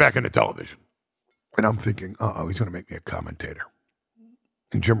take you back into television. And I'm thinking, he's going to make me a commentator.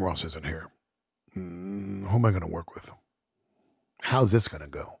 And Jim Ross isn't here. Who am I going to work with? How's this going to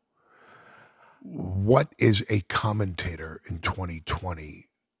go? what is a commentator in 2020?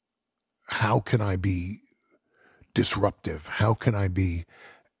 How can I be disruptive? How can I be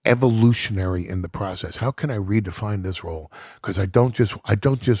evolutionary in the process? How can I redefine this role? Because I don't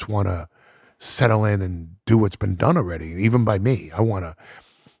just want to settle in and do what's been done already, even by me. I want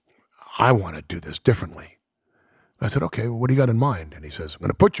to do this differently. I said, okay, well, what do you got in mind? And he says, I'm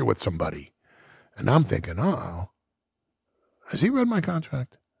going to put you with somebody. And I'm thinking, has he read my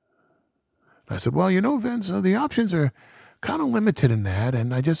contract? And I said, well, Vince, the options are kind of limited in that.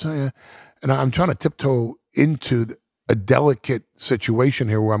 And I'm trying to tiptoe into a delicate situation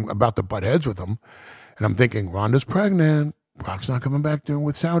here where I'm about to butt heads with him. And I'm thinking, Ronda's pregnant. Brock's not coming back doing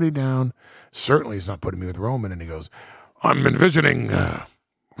with Saudi down. Certainly he's not putting me with Roman. And he goes, I'm envisioning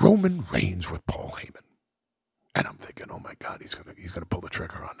Roman Reigns with Paul Heyman. And I'm thinking, oh my God, he's gonna pull the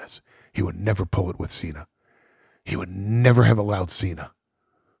trigger on this. He would never pull it with Cena. He would never have allowed Cena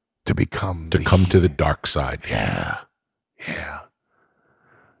to come to the dark side. Yeah.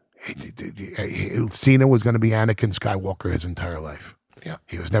 Cena was going to be Anakin Skywalker his entire life. Yeah.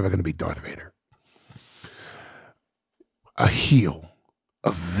 He was never going to be Darth Vader. A heel,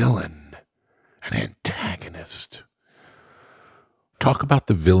 a villain, an antagonist. Talk about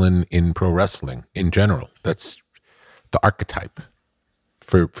the villain in pro wrestling in general. That's the archetype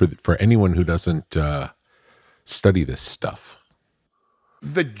for anyone who doesn't study this stuff.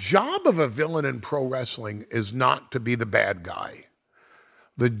 The job of a villain in pro wrestling is not to be the bad guy.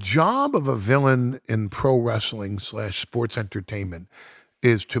 The job of a villain in pro wrestling / sports entertainment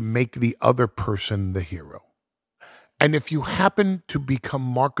is to make the other person the hero. And if you happen to become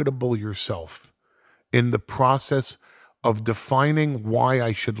marketable yourself in the process of defining why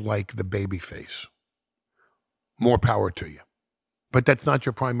I should like the babyface, more power to you. But that's not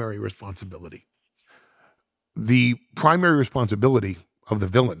your primary responsibility. The primary responsibility of the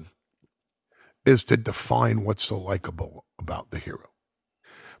villain is to define what's so likable about the hero.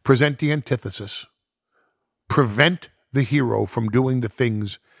 Present the antithesis. Prevent the hero from doing the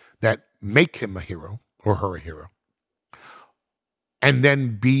things that make him a hero or her a hero. And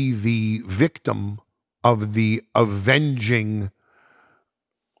then be the victim of the avenging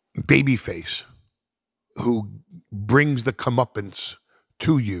babyface who brings the comeuppance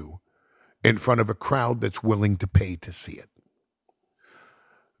to you in front of a crowd that's willing to pay to see it.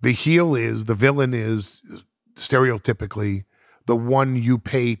 The villain is stereotypically the one you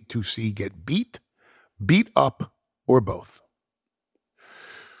pay to see get beat up, or both.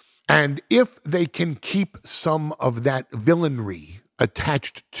 And if they can keep some of that villainry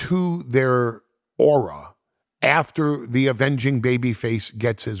attached to their aura after the avenging babyface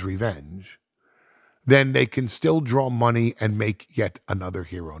gets his revenge, then they can still draw money and make yet another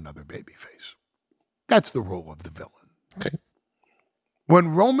hero, another babyface. That's the role of the villain. Okay. When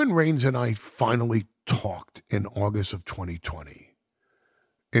Roman Reigns and I finally talked in August of 2020,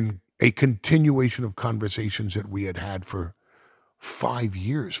 in a continuation of conversations that we had had for 5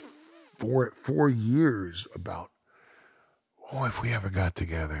 years, 4 years about, if we ever got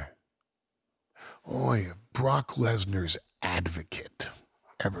together, if Brock Lesnar's advocate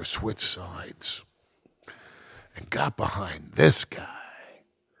ever switched sides and got behind this guy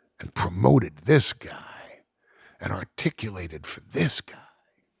and promoted this guy and articulated for this guy,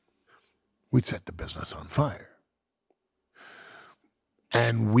 we'd set the business on fire.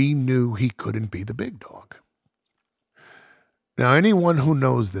 And we knew he couldn't be the big dog. Now, anyone who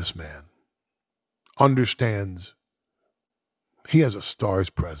knows this man understands he has a star's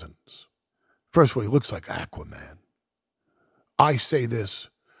presence. First of all, he looks like Aquaman. I say this,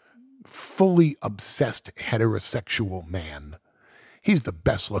 fully obsessed heterosexual man. He's the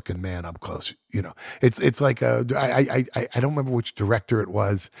best looking man up close. It's like I don't remember which director it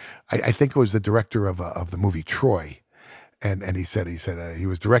was. I think it was the director of the movie Troy. And he said he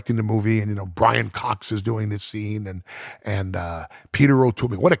was directing the movie, and Brian Cox is doing this scene, and Peter O'Toole.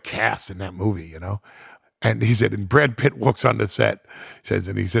 What a cast in that movie, And he said, and Brad Pitt walks on the set,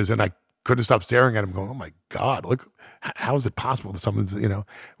 he says, and I couldn't stop staring at him, going, "Oh my God, look! How is it possible that someone's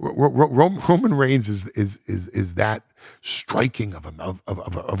Roman Reigns is that striking of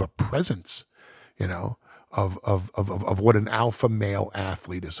a presence, of what an alpha male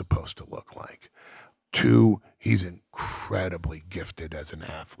athlete is supposed to look like." 2, he's incredibly gifted as an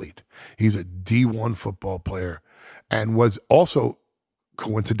athlete. He's a D1 football player and was also,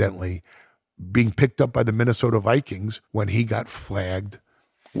 coincidentally, being picked up by the Minnesota Vikings when he got flagged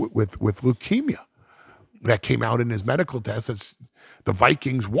with leukemia. That came out in his medical tests. The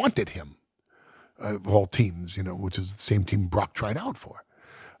Vikings wanted him, of all teams, which is the same team Brock tried out for.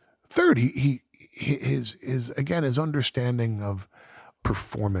 3rd, his understanding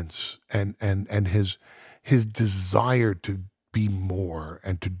performance and his desire to be more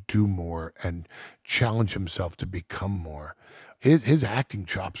and to do more and challenge himself to become more. His acting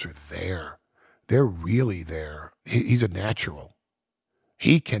chops are there. They're really there. He's a natural.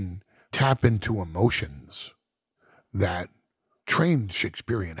 He can tap into emotions that trained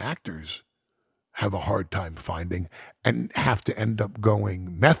Shakespearean actors have a hard time finding and have to end up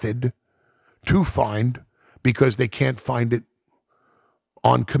going method to find because they can't find it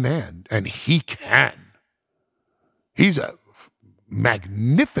on command. And he can. He's a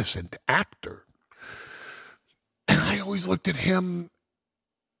magnificent actor. And I always looked at him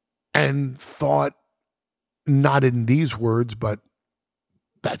and thought, not in these words, but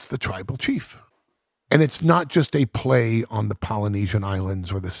that's the tribal chief. And it's not just a play on the Polynesian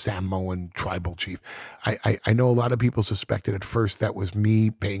islands or the Samoan tribal chief. I know a lot of people suspected at first that was me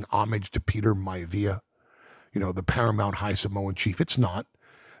paying homage to Peter Maivia, the paramount High Samoan chief. It's not.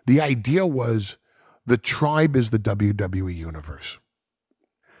 The idea was the tribe is the WWE universe.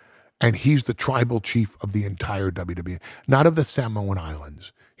 And he's the tribal chief of the entire WWE, not of the Samoan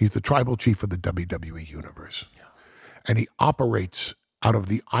Islands. He's the tribal chief of the WWE universe. Yeah. And he operates out of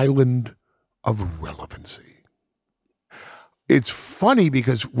the island of relevancy. It's funny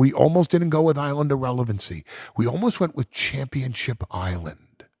because we almost didn't go with Island of Relevancy. We almost went with Championship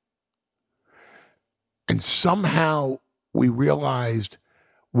Island. And somehow we realized,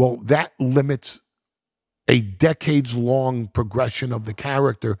 well, that limits a decades-long progression of the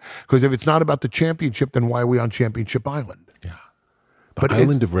character, because if it's not about the championship, then why are we on Championship Island? Yeah. But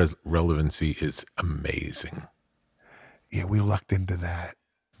Island of Relevancy is amazing. Yeah, we lucked into that.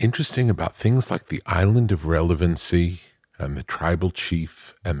 Interesting about things like the Island of Relevancy and the tribal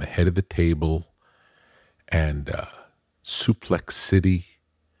chief and the head of the table and Suplex City,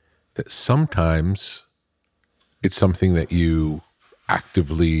 that sometimes it's something that you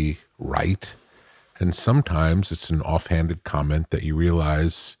actively write, and sometimes it's an offhanded comment that you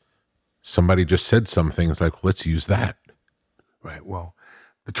realize somebody just said something. It's like, let's use that. Right. Well,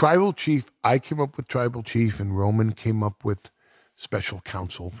 the tribal chief, I came up with tribal chief, and Roman came up with special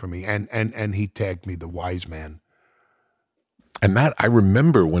counsel for me, and he tagged me the wise man. And that, I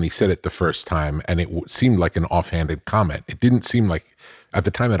remember when he said it the first time, and it seemed like an offhanded comment. It didn't seem like, at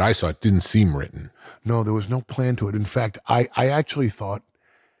the time that I saw it, didn't seem written. No, there was no plan to it. In fact, I actually thought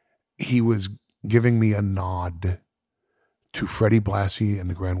he was giving me a nod to Freddie Blassie and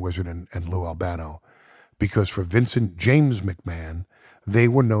the Grand Wizard and Lou Albano, because for Vincent James McMahon, they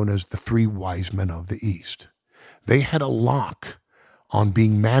were known as the three wise men of the East. They had a lock on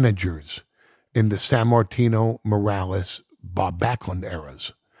being managers in the San Martino, Morales, Bob Backlund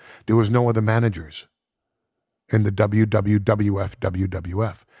eras. There was no other managers in the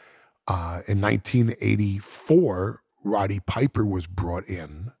WWF. In 1984, Roddy Piper was brought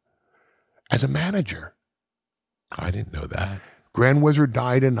in as a manager. I didn't know that. Grand Wizard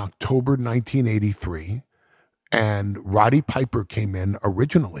died in October 1983, and Roddy Piper came in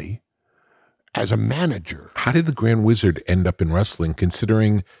originally as a manager. How did the Grand Wizard end up in wrestling,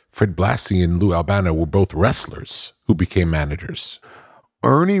 considering Fred Blassie and Lou Albano were both wrestlers who became managers?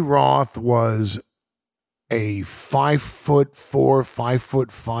 Ernie Roth was a 5'4",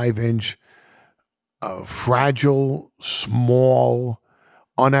 5'5" fragile, small,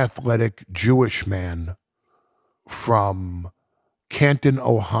 unathletic Jewish man from Canton,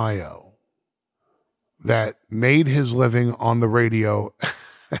 Ohio, that made his living on the radio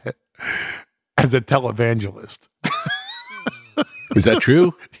as a televangelist. Is that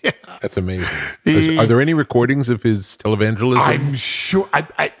true? Yeah. That's amazing. Are there any recordings of his televangelism? I'm sure.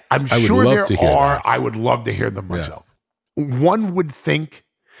 I'm sure there are. I would love to hear them myself. Yeah. One would think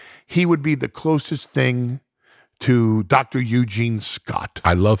he would be the closest thing to Dr. Eugene Scott.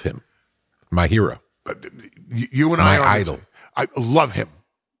 I love him. My hero. You and my I idol. I love him.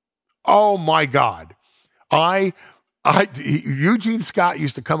 Oh my God. Eugene Scott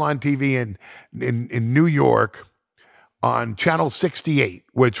used to come on TV in New York on Channel 68,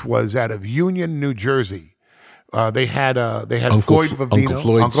 which was out of Union, New Jersey. They had Floyd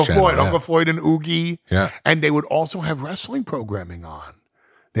Vivino, Uncle Floyd and Oogie, and they would also have wrestling programming on.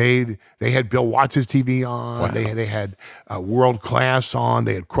 They had Bill Watts' TV on. Wow. They had World Class on.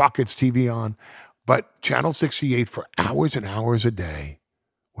 They had Crockett's TV on. But Channel 68 for hours and hours a day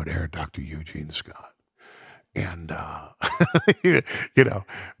would air Dr. Eugene Scott. And, the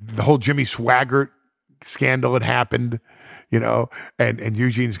whole Jimmy Swaggart scandal had happened, and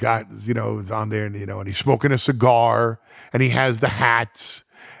Eugene Scott, is on there and he's smoking a cigar and he has the hats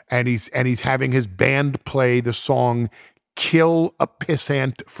and he's having his band play the song Kill a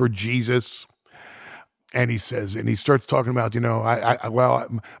Pissant for Jesus. And he says, and he starts talking about,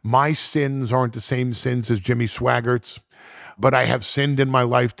 my sins aren't the same sins as Jimmy Swaggart's, but I have sinned in my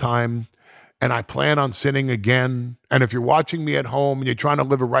lifetime, and I plan on sinning again. And if you're watching me at home and you're trying to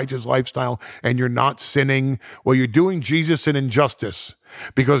live a righteous lifestyle and you're not sinning, well, you're doing Jesus an injustice,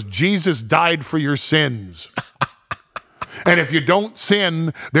 because Jesus died for your sins. And if you don't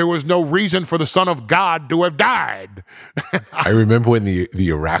sin, there was no reason for the Son of God to have died. I remember when the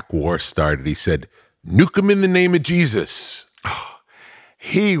Iraq War started, he said, "Nuke him in the name of Jesus."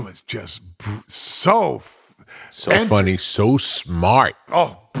 He was just so funny, so smart.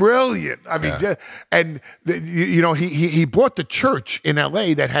 Oh, brilliant. I mean, he bought the church in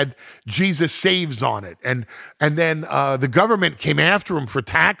LA that had Jesus Saves on it. And then the government came after him for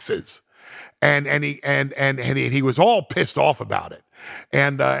taxes. And he was all pissed off about it.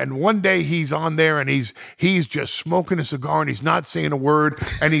 And one day he's on there and he's just smoking a cigar and he's not saying a word,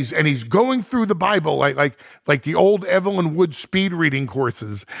 and he's going through the Bible like the old Evelyn Wood speed reading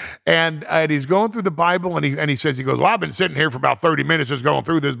courses, and he's going through the Bible, and he goes, well, I've been sitting here for about 30 minutes just going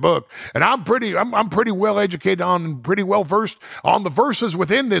through this book, and I'm pretty well educated on and pretty well versed on the verses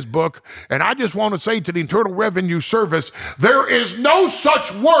within this book, and I just want to say to the Internal Revenue Service, there is no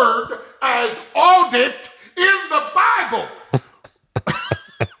such word as audit in the Bible.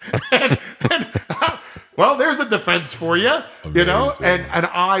 Well, there's a defense for you, you know. And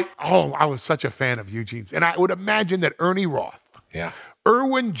I was such a fan of Eugene's, and I would imagine that Ernie Roth,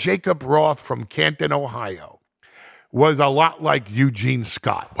 Erwin Jacob Roth from Canton, Ohio, was a lot like Eugene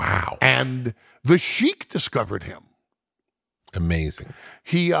Scott. Wow. And the Sheik discovered him. Amazing.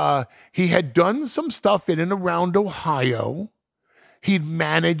 He had done some stuff in and around Ohio. He'd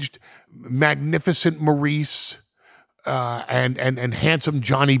managed Magnificent Maurice. And handsome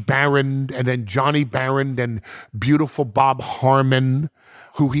Johnny Barron, and then Johnny Barron and beautiful Bob Harmon,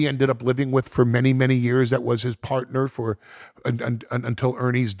 who he ended up living with for many, many years. That was his partner until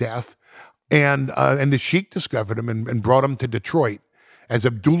Ernie's death. And the Sheik discovered him and brought him to Detroit as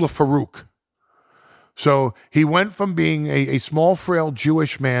Abdullah Farouk. So he went from being a small, frail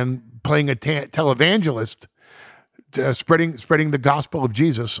Jewish man playing a televangelist, spreading the gospel of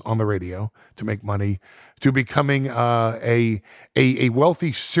Jesus on the radio to make money, to becoming a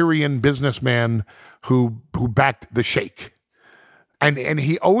wealthy Syrian businessman who backed the sheikh. And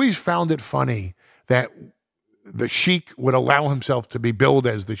he always found it funny that the sheikh would allow himself to be billed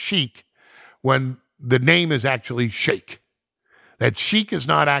as the sheikh when the name is actually sheikh. That sheikh is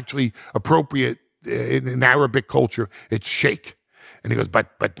not actually appropriate in Arabic culture. It's sheikh. And he goes,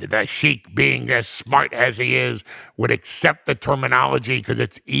 but the sheik, being as smart as he is, would accept the terminology because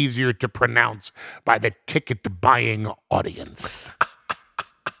it's easier to pronounce by the ticket-buying audience.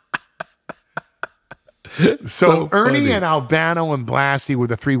 So Ernie funny. and Albano and Blassie were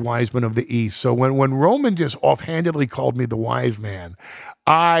the three wise men of the East. So when Roman just offhandedly called me the wise man,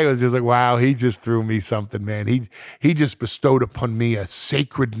 I was just like, wow, he just threw me something, man. He just bestowed upon me a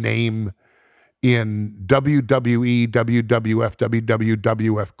sacred name in WWE, WWF,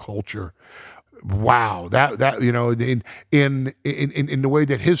 WWF culture. Wow, that you know, in the way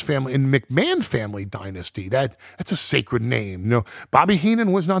that his family, in McMahon family dynasty, that's a sacred name. You know, Bobby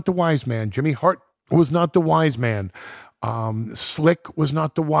Heenan was not the wise man. Jimmy Hart was not the wise man. Slick was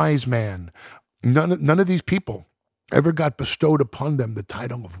not the wise man. None of these people ever got bestowed upon them the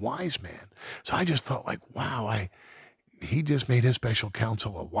title of wise man. So I just thought, like, wow, he just made his special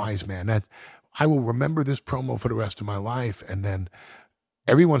counsel a wise man. That I will remember this promo for the rest of my life. And then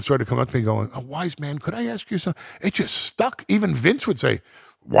everyone started coming up to me going, a wise man, could I ask you something? It just stuck. Even Vince would say,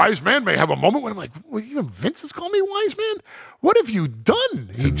 wise man may have a moment when I'm like, well, even Vince is calling me wise man? What have you done?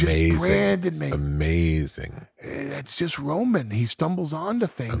 It's amazing. Just branded me. Amazing. That's just Roman. He stumbles onto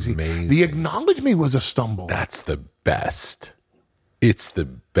things. Amazing. The acknowledge me was a stumble. That's the best. It's the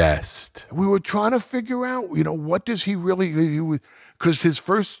best. We were trying to figure out, you know, what does he really, because his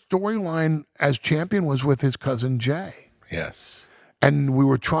first storyline as champion was with his cousin Jay. Yes. And we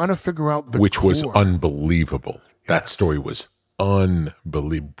were trying to figure out Which core. was unbelievable. Yes. That story was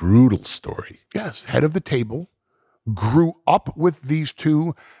unbelievable. Brutal story. Yes. Head of the table. Grew up with these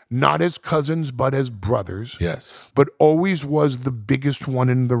two, not as cousins, but as brothers. Yes. But always was the biggest one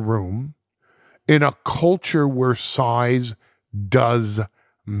in the room. In a culture where size does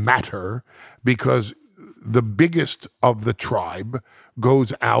matter, because the biggest of the tribe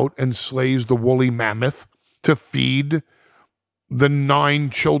goes out and slays the woolly mammoth to feed the 9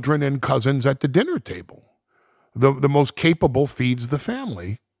 children and cousins at the dinner table. The most capable feeds the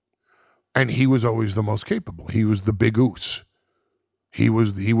family. And he was always the most capable. He was the big oos. He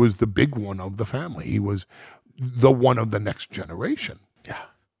was the big one of the family. He was the one of the next generation. Yeah.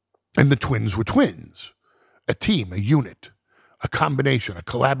 And the twins were twins. a team, a unit, a combination, a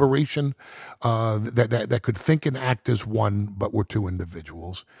collaboration that could think and act as one, but were two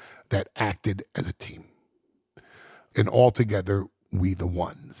individuals that acted as a team. And altogether, we the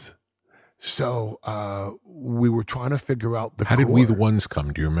ones. So we were trying to figure out the How did we the ones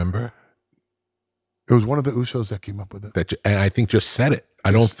come? Do you remember? It was one of the Usos that came up with it. And I think just said it.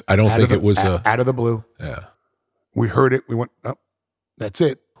 I don't think it was out of the blue. Yeah. We heard it. We went, oh, that's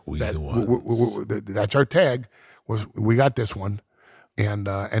it. The ones. That's our tag. We got this one. And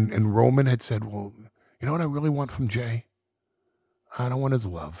Roman had said, well, you know what I really want from Jay? I don't want his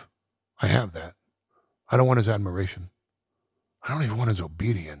love. I have that. I don't want his admiration. I don't even want his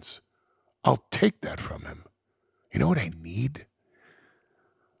obedience. I'll take that from him. You know what I need?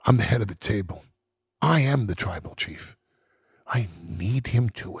 I'm the head of the table. I am the tribal chief. I need him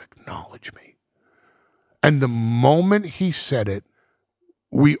to acknowledge me. And the moment he said it,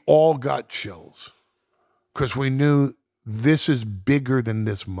 we all got chills because we knew this is bigger than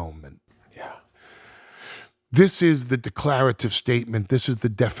this moment. Yeah. This is the declarative statement. This is the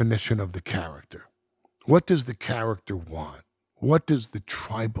definition of the character. What does the character want? What does the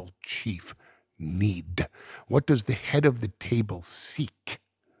tribal chief need? What does the head of the table seek?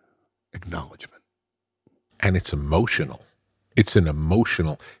 Acknowledgement. And it's emotional. It's an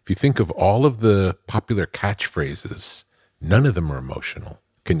emotional. If you think of all of the popular catchphrases, none of them are emotional.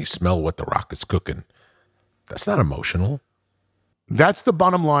 Can you smell what the Rock is cooking? That's not emotional. That's the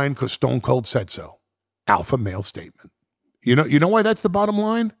bottom line because Stone Cold said so. Alpha male statement. You know why that's the bottom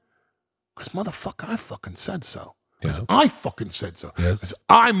line? Because motherfucker, I fucking said so. Because I fucking said so. Because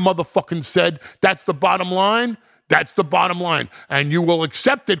I motherfucking said that's the bottom line. That's the bottom line. And you will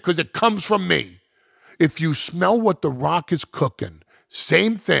accept it because it comes from me. If you smell what the Rock is cooking,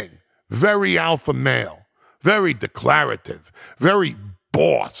 same thing. Very alpha male. Very declarative. Very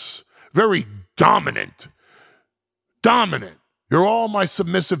boss. Very dominant. Dominant. You're all my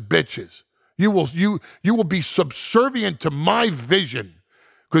submissive bitches. You will be subservient to my vision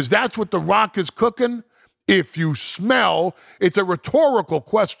because that's what the Rock is cooking. If you smell, it's a rhetorical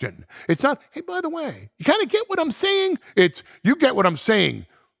question. It's not, hey, by the way, you kind of get what I'm saying? It's, you get what I'm saying,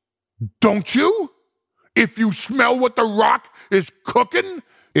 don't you? If you smell what the Rock is cooking,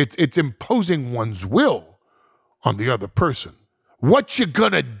 it's imposing one's will on the other person. What you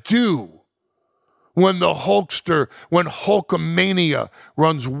gonna do when the Hulkster, when Hulkamania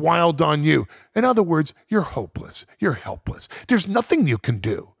runs wild on you? In other words, you're hopeless. You're helpless. There's nothing you can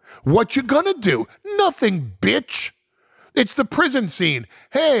do. What you gonna do? Nothing, bitch. It's the prison scene.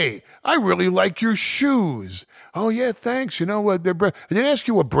 Hey, I really like your shoes. Oh, yeah, thanks. You know what? I didn't ask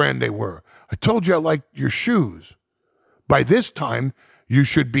you what brand they were. I told you I liked your shoes. By this time, you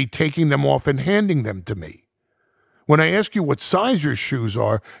should be taking them off and handing them to me. When I ask you what size your shoes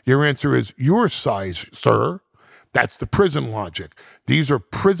are, your answer is your size, sir. That's the prison logic. These are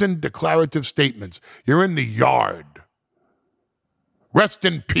prison declarative statements. You're in the yard. Rest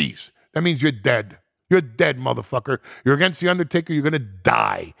in peace. That means you're dead. You're dead, motherfucker. You're against the Undertaker. You're going to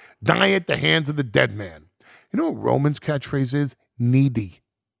die. Die at the hands of the dead man. You know what Roman's catchphrase is? Needy.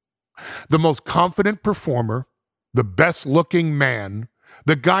 The most confident performer, the best looking man,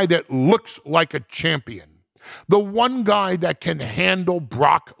 the guy that looks like a champion, the one guy that can handle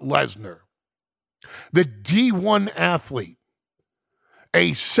Brock Lesnar, the D1 athlete,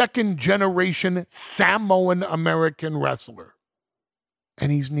 a second generation Samoan American wrestler.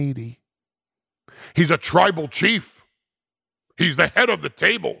 And he's needy. He's a tribal chief. He's the head of the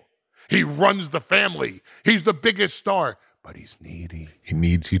table. He runs the family. He's the biggest star. But he's needy. He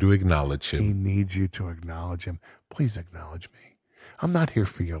needs you to acknowledge him. He needs you to acknowledge him. Please acknowledge me. I'm not here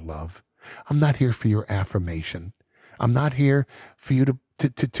for your love. I'm not here for your affirmation. I'm not here for you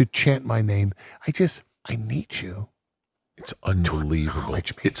to chant my name. I need you. It's unbelievable.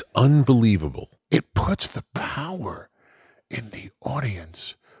 It's unbelievable. It puts the power in the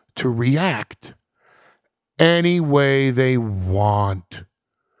audience to react any way they want.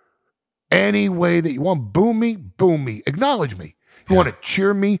 Any way that you want. Boo me, boo me. Acknowledge me. You want to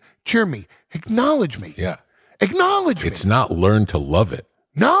cheer me, cheer me. Acknowledge me. Yeah. Acknowledge me. It's not learn to love it.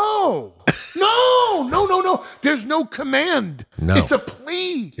 No. There's no command. No. It's a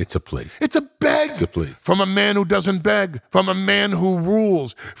plea. It's a plea. It's a beg. It's a plea. From a man who doesn't beg. From a man who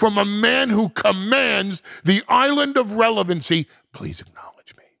rules. From a man who commands the island of relevancy. Please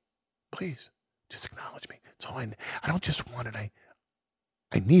acknowledge me. Please. Just acknowledge me. That's all I don't just want it.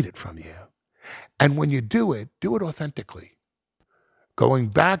 I need it from you. And when you do it authentically. Going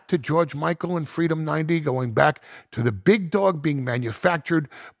back to George Michael and Freedom 90, going back to the big dog being manufactured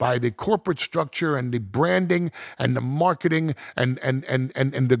by the corporate structure and the branding and the marketing and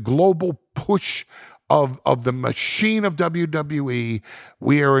the global push of the machine of WWE.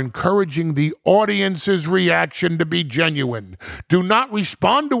 We are encouraging the audience's reaction to be genuine. Do not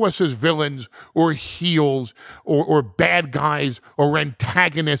respond to us as villains or heels or bad guys or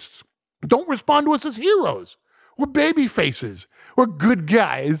antagonists. Don't respond to us as heroes. We're baby faces. We're good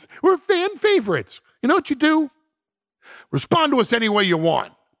guys. We're fan favorites. You know what you do? Respond to us any way you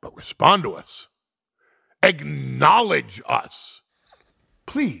want, but respond to us. Acknowledge us.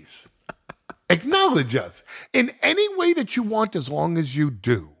 Please. Acknowledge us in any way that you want, as long as you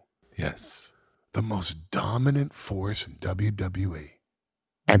do. Yes. The most dominant force in WWE.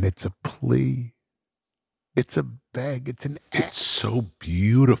 And it's a plea. It's a beg. It's an act. It's so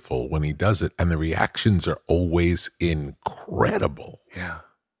beautiful when he does it, and the reactions are always incredible. Yeah,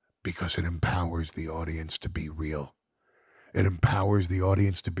 because it empowers the audience to be real. It empowers the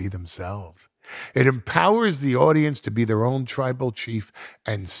audience to be themselves. It empowers the audience to be their own tribal chief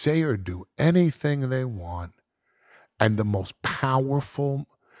and say or do anything they want. And the most powerful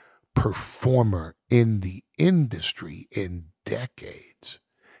performer in the industry in decades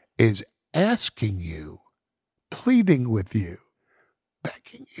is asking you, pleading with you,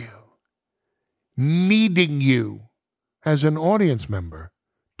 begging you, needing you as an audience member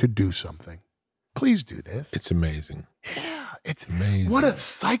to do something. Please do this. It's amazing. Yeah, it's Amazing. What a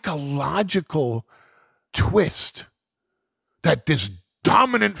psychological twist that this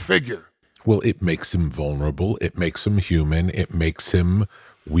dominant figure. Well, it makes him vulnerable. It makes him human. It makes him,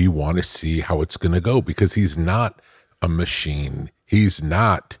 we want to see how it's going to go, because he's not a machine. He's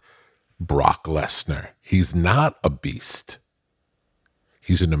not Brock Lesnar. He's not a beast.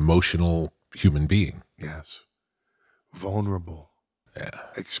 He's an emotional human being. Yes. Vulnerable. Yeah.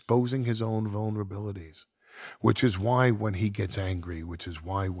 Exposing his own vulnerabilities, which is why when he gets angry, which is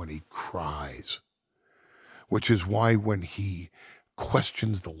why when he cries, which is why when he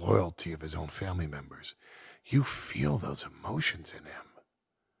questions the loyalty of his own family members, you feel those emotions in him.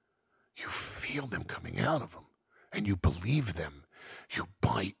 You feel them coming out of him, and you believe them. You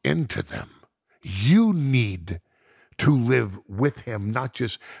buy into them. You need to live with him, not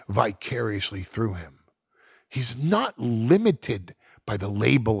just vicariously through him. He's not limited by the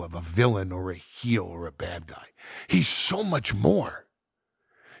label of a villain or a heel or a bad guy. He's so much more.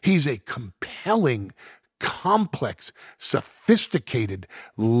 He's a compelling, complex, sophisticated,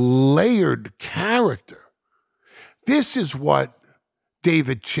 layered character. This is what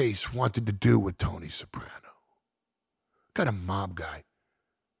David Chase wanted to do with Tony Soprano. Got a mob guy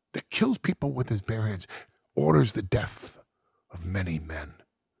that kills people with his bare hands, orders the death of many men.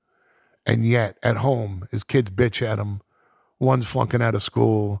 And yet, at home, his kids bitch at him. One's flunking out of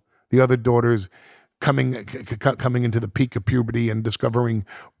school. The other daughter's coming into the peak of puberty and discovering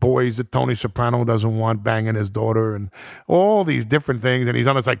boys that Tony Soprano doesn't want banging his daughter, and all these different things. And he's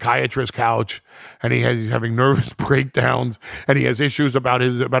on a psychiatrist's couch, and he's having nervous breakdowns, and he has issues about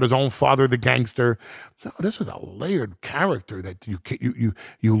his own father, the gangster. No, this is a layered character that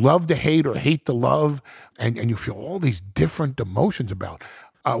you love to hate or hate to love, and you feel all these different emotions about.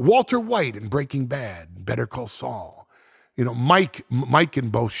 Walter White in Breaking Bad, Better Call Saul. You know, Mike in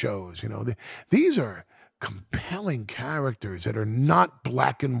both shows. You know, these are compelling characters that are not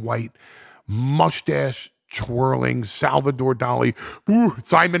black and white, mustache twirling Salvador Dali,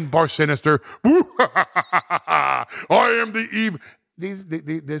 Simon Bar Sinister. I am the evil.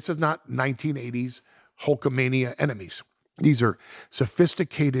 This is not 1980s Hulkamania enemies. These are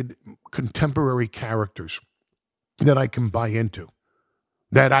sophisticated contemporary characters that I can buy into,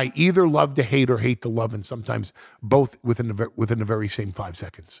 that I either love to hate or hate to love, and sometimes both within the very same 5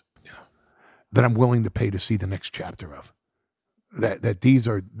 seconds. Yeah. That I'm willing to pay to see the next chapter of. That these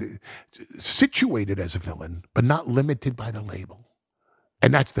are situated as a villain, but not limited by the label.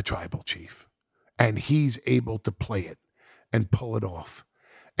 And that's the tribal chief. And he's able to play it and pull it off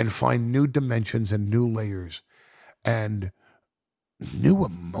and find new dimensions and new layers and new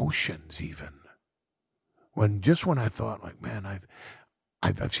emotions even. When I thought, like, man,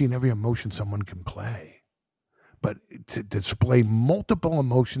 I've seen every emotion someone can play, but to display multiple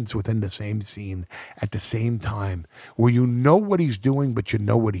emotions within the same scene at the same time, where you know what he's doing, but you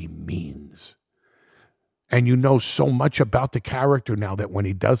know what he means. And you know so much about the character now that when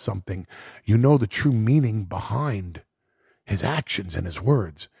he does something, you know the true meaning behind his actions and his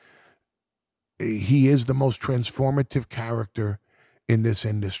words. He is the most transformative character in this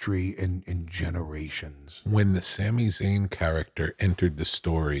industry in generations. When the Sami Zayn character entered the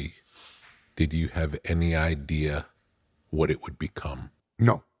story, did you have any idea what it would become?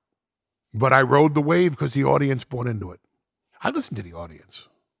 No. But I rode the wave because the audience bought into it. I listened to the audience.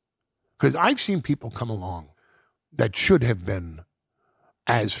 Because I've seen people come along that should have been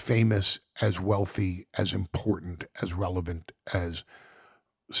as famous, as wealthy, as important, as relevant as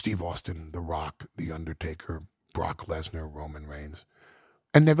Steve Austin, The Rock, The Undertaker, Brock Lesnar, Roman Reigns,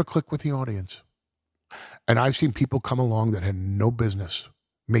 and never click with the audience. And I've seen people come along that had no business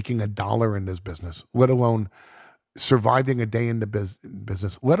making $1 in this business, let alone surviving a day in the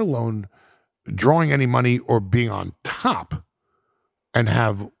business, let alone drawing any money or being on top, and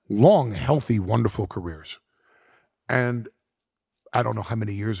have long, healthy, wonderful careers. And I don't know how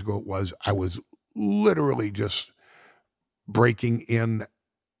many years ago it was, I was literally just breaking in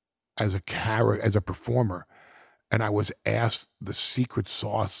as a performer, and I was asked the secret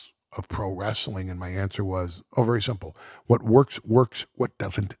sauce of pro wrestling, and my answer was, very simple. What works, works. What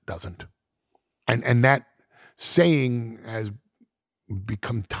doesn't, doesn't. And that saying has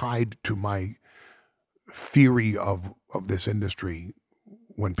become tied to my theory of this industry.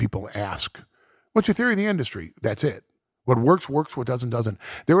 When people ask, what's your theory of the industry? That's it. What works, works. What doesn't, doesn't.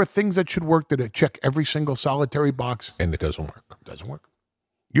 There are things that should work that check every single solitary box. And it doesn't work. It doesn't work.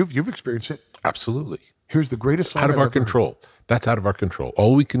 You've experienced it. Absolutely. Here's the greatest It's out of our control. That's out of our control.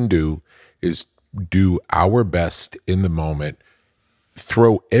 All we can do is do our best in the moment,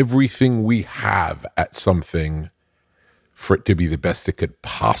 throw everything we have at something for it to be the best it could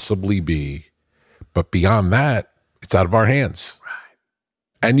possibly be. But beyond that, it's out of our hands.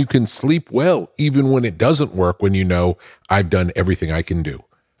 Right. And you can sleep well, even when it doesn't work, when you know I've done everything I can do.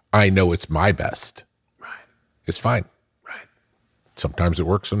 I know it's my best. Right. It's fine. Right. Sometimes it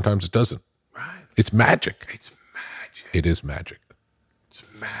works, sometimes it doesn't. Right. It's magic. It's magic. It is magic. It's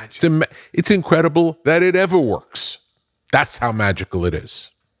magic. It's incredible that it ever works. That's how magical it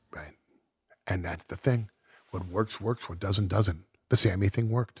is. Right. And that's the thing. What works, works. What doesn't, doesn't. The Sammy thing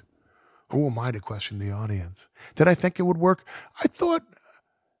worked. Who am I to question the audience? Did I think it would work? I thought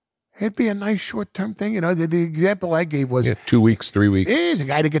it'd be a nice short-term thing. You know, the example I gave was 2 weeks, 3 weeks. Here's a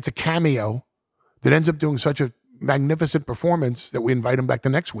guy that gets a cameo that ends up doing such a magnificent performance that we invite him back the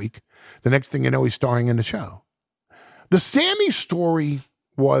next week. The next thing you know, he's starring in the show. The Sammy story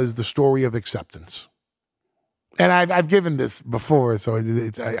was the story of acceptance. And I've given this before, so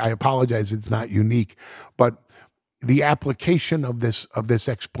I apologize, it's not unique. But the application of this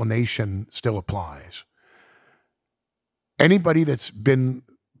explanation still applies. Anybody that's been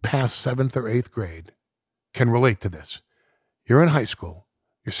past 7th or 8th grade can relate to this. You're in high school.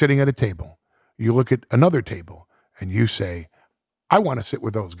 You're sitting at a table. You look at another table, and you say, I want to sit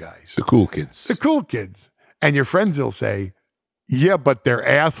with those guys. The cool kids. The cool kids. And your friends will say, yeah, but they're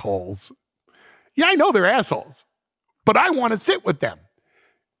assholes. Yeah, I know they're assholes, but I want to sit with them.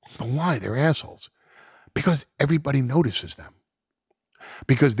 But why? They're assholes. Because everybody notices them.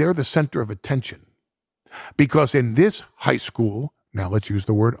 Because they're the center of attention. Because in this high school, now let's use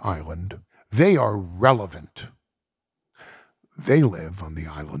the word island, they are relevant. They live on the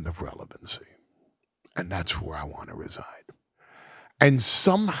island of relevancy. And that's where I want to reside. And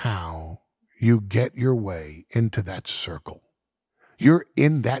somehow you get your way into that circle. You're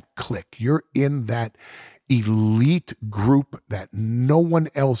in that clique. You're in that elite group that no one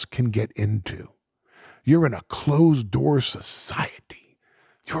else can get into. You're in a closed-door society.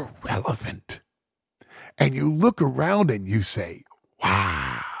 You're relevant. And you look around and you say,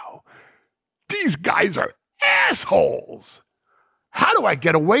 wow, these guys are assholes. How do I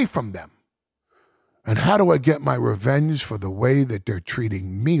get away from them? And how do I get my revenge for the way that they're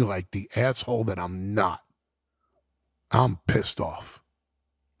treating me like the asshole that I'm not? I'm pissed off.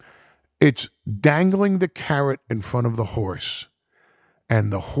 It's dangling the carrot in front of the horse,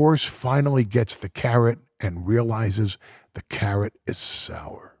 and the horse finally gets the carrot and realizes the carrot is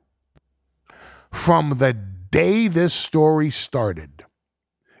sour. From the day this story started,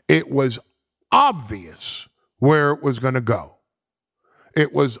 it was obvious where it was going to go.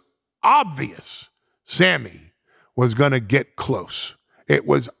 It was obvious Sammy was going to get close. It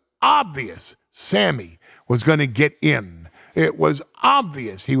was obvious Sammy was going to get in. It was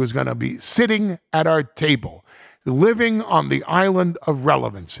obvious he was going to be sitting at our table, living on the island of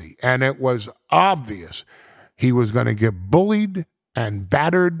relevancy. And it was obvious he was going to get bullied and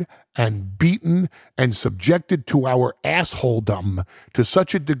battered and beaten and subjected to our assholedom to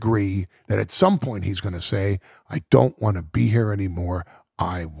such a degree that at some point he's going to say, I don't want to be here anymore.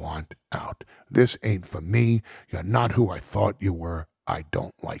 I want out. This ain't for me. You're not who I thought you were. I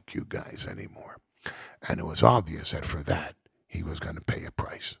don't like you guys anymore. And it was obvious that for that, he was going to pay a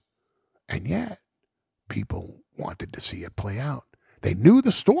price. And yet, people wanted to see it play out. They knew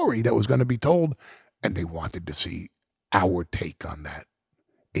the story that was going to be told, and they wanted to see our take on that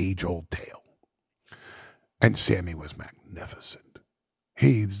age-old tale. And Sammy was magnificent.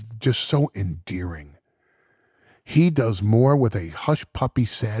 He's just so endearing. He does more with a hush puppy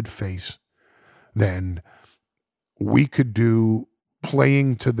sad face than we could do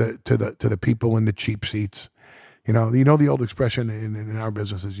playing to the people in the cheap seats. You know the old expression in our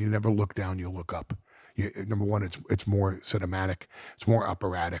business is you never look down, you look up. Number one, it's more cinematic, it's more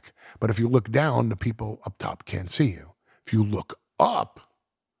operatic. But if you look down, the people up top can't see you. If you look up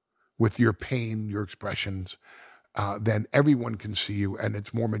with your pain, your expressions, then everyone can see you, and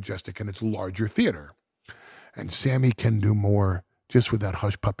it's more majestic and it's larger theater. And Sammy can do more just with that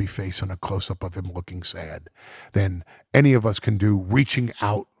hush puppy face and a close-up of him looking sad than any of us can do reaching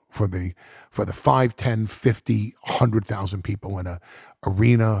out for the 5, 10, 50, 100,000 people in a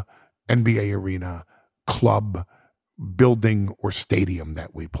arena, NBA arena, club, building, or stadium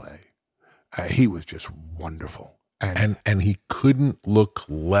that we play. He was just wonderful. And he couldn't look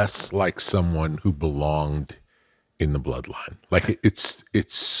less like someone who belonged in the bloodline. Like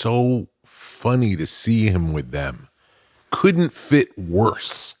it's so funny to see him with them. Couldn't fit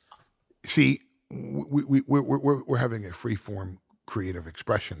worse. See, we're having a free-form creative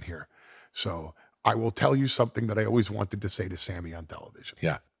expression here. So I will tell you something that I always wanted to say to Sammy on television.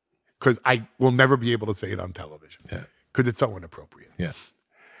 Yeah. Because I will never be able to say it on television. Yeah. Because it's so inappropriate. Yeah.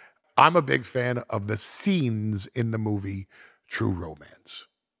 I'm a big fan of the scenes in the movie True Romance.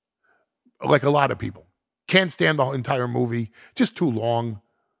 Like a lot of people. Can't stand the whole entire movie. Just too long.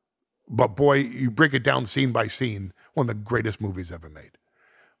 But boy, you break it down scene by scene. One of the greatest movies ever made.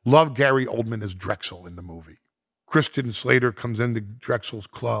 Love Gary Oldman as Drexel in the movie. Christian Slater comes into Drexel's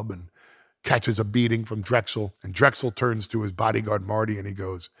club and catches a beating from Drexel. And Drexel turns to his bodyguard, Marty, and he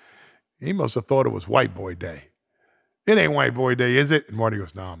goes, he must have thought it was White Boy Day. It ain't White Boy Day, is it? And Marty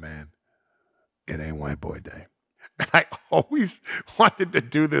goes, no, man, it ain't White Boy Day. And I always wanted to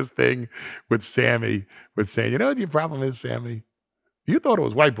do this thing with Sammy, with saying, you know what your problem is, Sammy? You thought it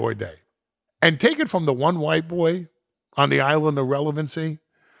was White Boy Day. And take it from the one white boy on the island of relevancy.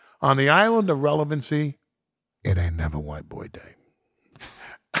 On the island of relevancy, it ain't never White Boy Day.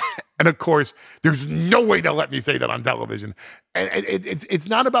 And of course, there's no way they'll let me say that on television. And it's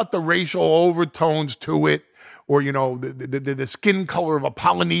not about the racial overtones to it, or the skin color of a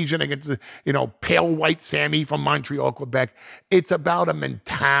Polynesian against pale white Sammy from Montreal, Quebec. It's about a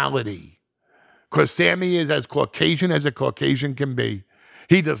mentality. Because Sammy is as Caucasian as a Caucasian can be.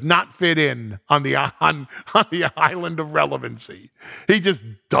 He does not fit in on the island of relevancy. He just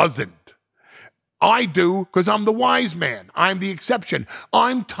doesn't. I do, because I'm the wise man. I'm the exception.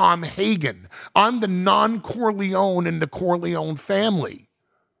 I'm Tom Hagen. I'm the non-Corleone in the Corleone family.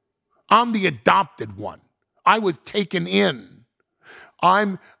 I'm the adopted one. I was taken in.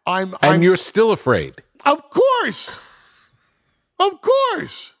 And you're still afraid. Of course. Of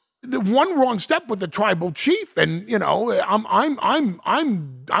course. The one wrong step with the tribal chief, and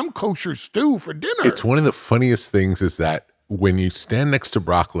I'm kosher stew for dinner. It's one of the funniest things is that when you stand next to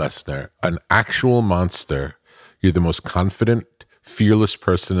Brock Lesnar, an actual monster, you're the most confident, fearless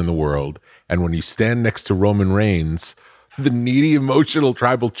person in the world. And when you stand next to Roman Reigns, the needy, emotional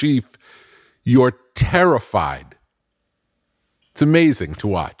tribal chief, you're terrified. It's amazing to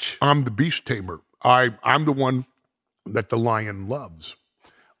watch. I'm the beast tamer. I'm the one that the lion loves.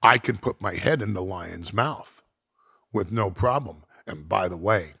 I can put my head in the lion's mouth with no problem. And by the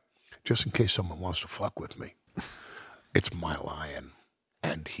way, just in case someone wants to fuck with me, it's my lion,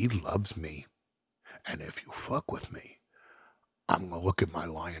 and he loves me. And if you fuck with me, I'm going to look at my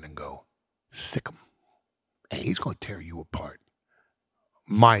lion and go, sick him. And he's going to tear you apart.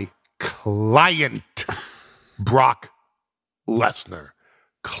 My client, Brock Lesnar,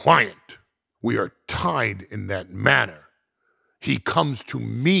 client. We are tied in that manner. He comes to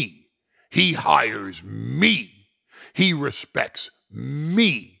me. He hires me. He respects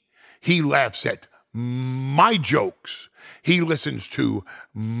me. He laughs at my jokes. He listens to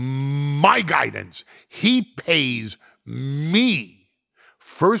my guidance. He pays me.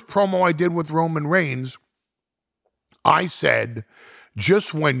 First promo I did with Roman Reigns, I said,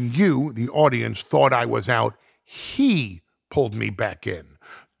 just when you, the audience, thought I was out, he pulled me back in.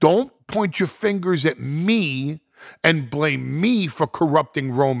 Don't point your fingers at me and blame me for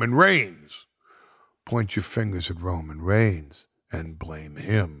corrupting Roman Reigns. Point your fingers at Roman Reigns and blame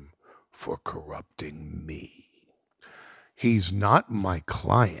him for corrupting me. He's not my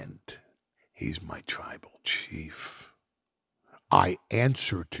client. He's my tribal chief. I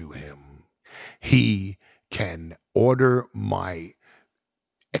answer to him. He can order my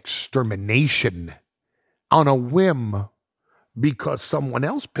extermination on a whim because someone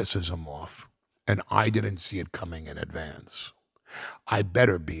else pisses him off and I didn't see it coming in advance. I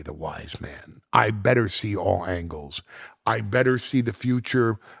better be the wise man. I better see all angles. I better see the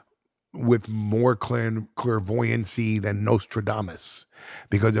future with more clairvoyancy than Nostradamus.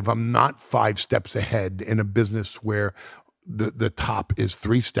 Because if I'm not 5 steps ahead in a business where the top is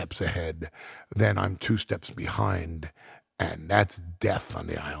 3 steps ahead, then I'm 2 steps behind. And that's death on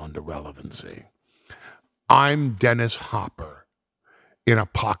the island of relevancy. I'm Dennis Hopper in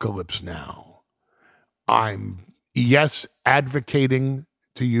Apocalypse Now. I'm, yes, advocating,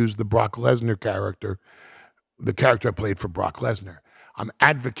 to use the Brock Lesnar character, the character I played for Brock Lesnar. I'm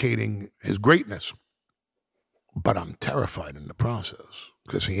advocating his greatness, but I'm terrified in the process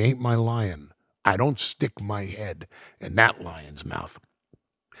because he ain't my lion. I don't stick my head in that lion's mouth.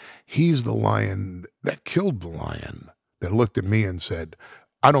 He's the lion that killed the lion, that looked at me and said,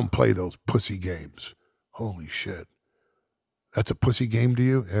 I don't play those pussy games. Holy shit. That's a pussy game to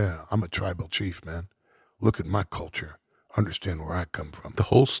you? Yeah, I'm a tribal chief, man. Look at my culture. Understand where I come from. The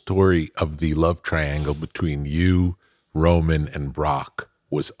whole story of the love triangle between you, Roman, and Brock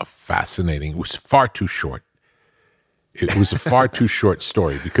was it was far too short. It was a far too short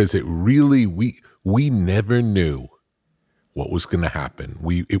story because it really, we never knew what was going to happen.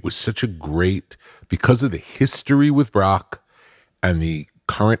 It was such a great, because of the history with Brock and the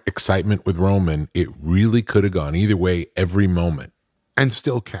current excitement with Roman, it really could have gone either way every moment. And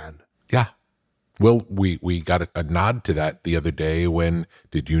still can. Yeah. Well, we got a nod to that the other day when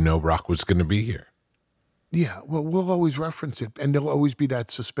did you know Brock was going to be here? Yeah, well, we'll always reference it, and there'll always be that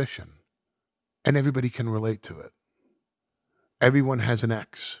suspicion. And everybody can relate to it. Everyone has an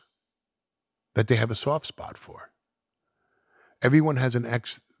ex that they have a soft spot for. Everyone has an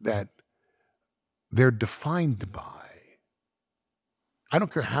ex that they're defined by. I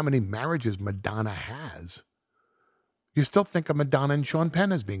don't care how many marriages Madonna has. You still think of Madonna and Sean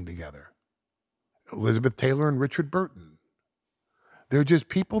Penn as being together. Elizabeth Taylor and Richard Burton. They're just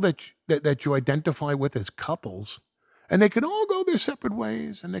people that you identify with as couples, and they can all go their separate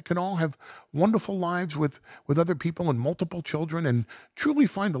ways, and they can all have wonderful lives with other people and multiple children, and truly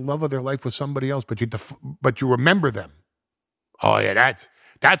find the love of their life with somebody else. But you remember them. Oh yeah,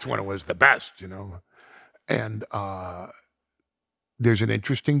 that's when it was the best, you know. And there's an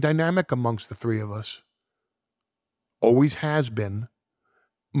interesting dynamic amongst the three of us. Always has been.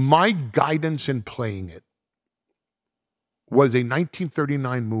 My guidance in playing it was a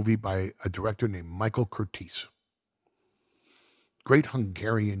 1939 movie by a director named Michael Curtiz. Great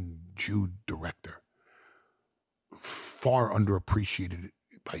Hungarian Jew director. Far underappreciated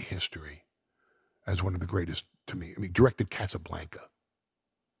by history as one of the greatest to me. I mean, directed Casablanca.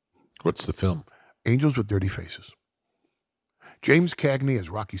 What's the film? Angels with Dirty Faces. James Cagney as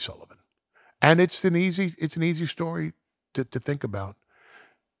Rocky Sullivan. And it's an easy story to think about.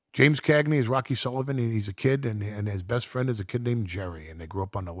 James Cagney is Rocky Sullivan, and he's a kid, and his best friend is a kid named Jerry, and they grew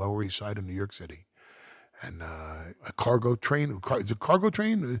up on the Lower East Side of New York City. And a cargo train, is it a cargo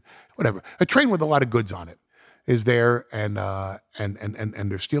train? Whatever. A train with a lot of goods on it is there, and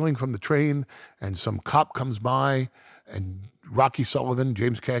they're stealing from the train, and some cop comes by, and Rocky Sullivan,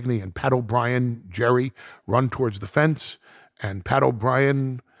 James Cagney, and Pat O'Brien, Jerry, run towards the fence, and Pat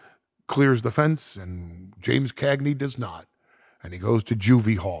O'Brien clears the fence, and James Cagney does not. And he goes to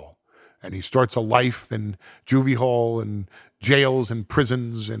juvie hall, and he starts a life in juvie hall and jails and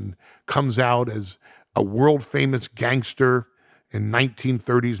prisons, and comes out as a world-famous gangster in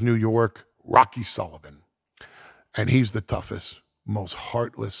 1930s New York, Rocky Sullivan. And he's the toughest, most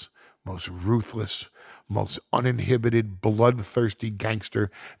heartless, most ruthless, most uninhibited, bloodthirsty gangster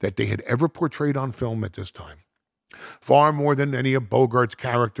that they had ever portrayed on film at this time. Far more than any of Bogart's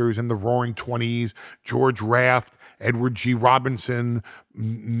characters in the Roaring Twenties, George Raft, Edward G. Robinson.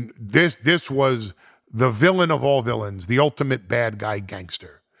 This was the villain of all villains, the ultimate bad guy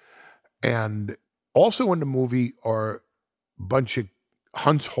gangster. And also in the movie are a bunch of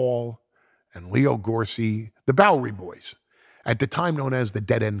Hunts Hall and Leo Gorcey, the Bowery Boys, at the time known as the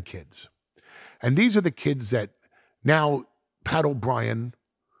Dead End Kids. And these are the kids that now Pat O'Brien,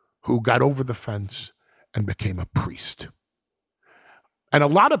 who got over the fence and became a priest. And a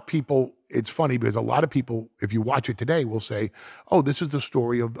lot of people, it's funny because a lot of people, if you watch it today, will say, oh, this is the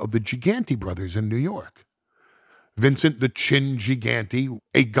story of the Giganti brothers in New York. Vincent the Chin Giganti,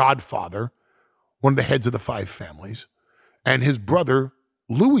 a godfather, one of the heads of the 5 families, and his brother,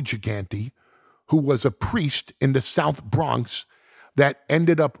 Louis Giganti, who was a priest in the South Bronx that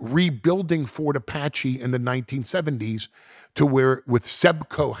ended up rebuilding Fort Apache in the 1970s to where, with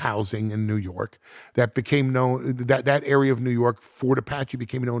Sebco housing in New York, that became known, that area of New York, Fort Apache,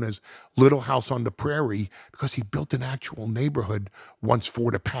 became known as Little House on the Prairie because he built an actual neighborhood once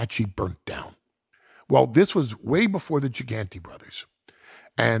Fort Apache burnt down. Well, this was way before the Giganti brothers.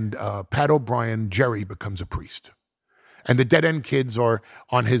 And Pat O'Brien, Jerry, becomes a priest. And the dead end kids are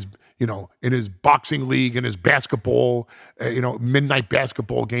on his, in his boxing league, in his basketball, midnight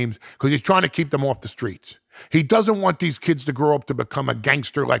basketball games, because he's trying to keep them off the streets. He doesn't want these kids to grow up to become a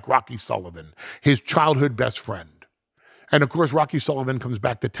gangster like Rocky Sullivan, his childhood best friend. And of course, Rocky Sullivan comes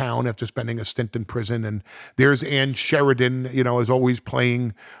back to town after spending a stint in prison. And there's Ann Sheridan, is always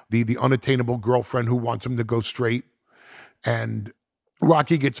playing the unattainable girlfriend who wants him to go straight. And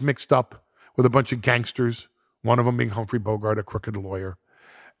Rocky gets mixed up with a bunch of gangsters, one of them being Humphrey Bogart, a crooked lawyer.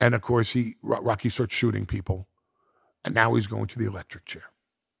 And of course, Rocky starts shooting people. And now he's going to the electric chair.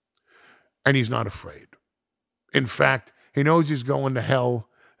 And he's not afraid. In fact, he knows he's going to hell.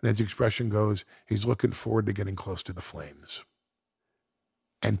 And as the expression goes, he's looking forward to getting close to the flames.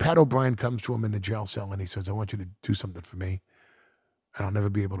 And Pat O'Brien comes to him in the jail cell and he says, I want you to do something for me, and I'll never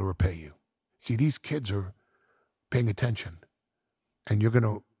be able to repay you. See, these kids are paying attention, and you're going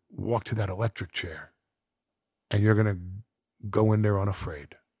to walk to that electric chair, and you're going to go in there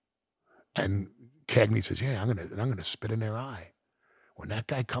unafraid. And Cagney says, yeah, I'm going to spit in their eye. When that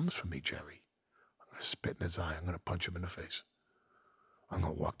guy comes for me, Jerry, I'm going to spit in his eye. I'm going to punch him in the face. I'm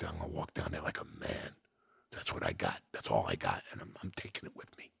going to walk down there like a man. That's what I got. That's all I got. And I'm taking it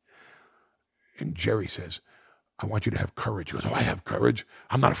with me. And Jerry says, I want you to have courage. He goes, oh, I have courage.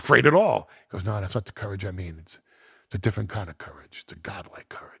 I'm not afraid at all. He goes, no, that's not the courage I mean. It's a different kind of courage. It's a godlike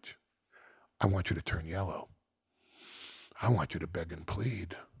courage. I want you to turn yellow. I want you to beg and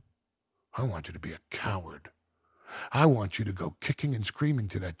plead. I want you to be a coward. I want you to go kicking and screaming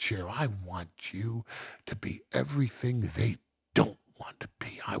to that chair. I want you to be everything they don't want to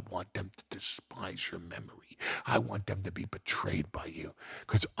be. I want them to despise your memory. I want them to be betrayed by you,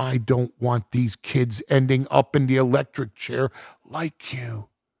 because I don't want these kids ending up in the electric chair like you.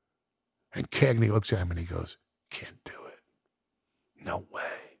 And Cagney looks at him and he goes, can't do it. No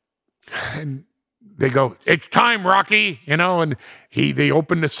way. And they go, it's time, Rocky, and they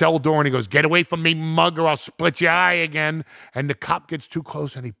open the cell door and he goes, get away from me, mug, or I'll split your eye again. And the cop gets too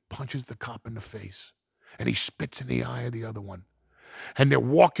close and he punches the cop in the face and he spits in the eye of the other one. And they're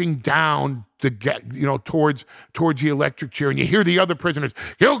walking down towards the electric chair, and you hear the other prisoners,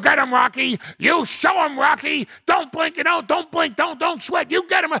 you get him, Rocky, you show him, Rocky, don't blink, don't blink, don't sweat, you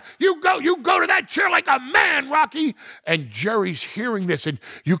get him, you go to that chair like a man, Rocky. And Jerry's hearing this, and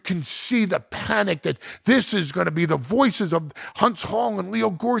you can see the panic that this is going to be the voices of Hunts Hall and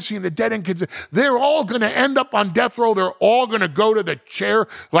Leo Gorcey and the dead end kids. They're all going to end up on death row. They're all going to go to the chair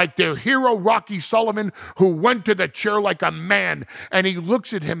like their hero, Rocky Sullivan, who went to the chair like a man. And he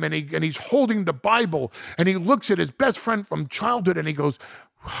looks at him, and he's holding the Bible, and he looks at his best friend from childhood, and he goes,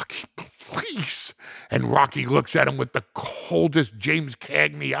 Rocky, please. And Rocky looks at him with the coldest James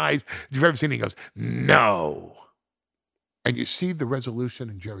Cagney eyes you've ever seen. He goes, no. And you see the resolution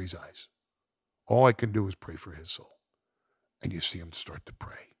in Jerry's eyes. All I can do is pray for his soul. And you see him start to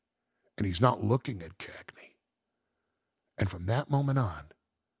pray. And he's not looking at Cagney. And from that moment on,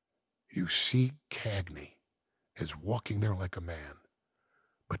 you see Cagney is walking there like a man.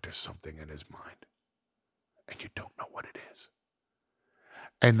 But there's something in his mind, and you don't know what it is.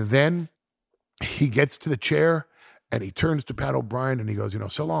 And then he gets to the chair, and he turns to Pat O'Brien, and he goes,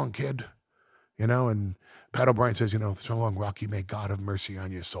 so long, kid. And Pat O'Brien says, so long, Rocky, may God have mercy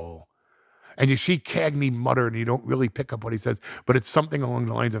on your soul. And you see Cagney mutter, and you don't really pick up what he says, but it's something along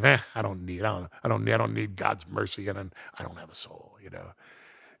the lines of, I don't need God's mercy, and I don't have a soul,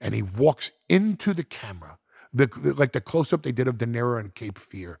 And he walks into the camera. Like the close-up they did of De Niro and Cape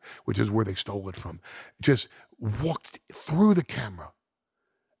Fear, which is where they stole it from, just walked through the camera.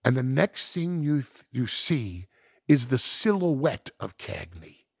 And the next scene you see is the silhouette of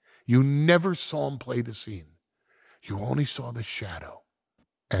Cagney. You never saw him play the scene. You only saw the shadow.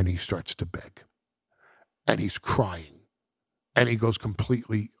 And he starts to beg. And he's crying. And he goes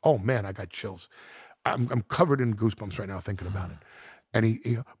completely, oh man, I got chills. I'm covered in goosebumps right now thinking about it. And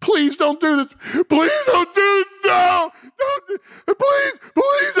he please don't do this. Please don't do it. No,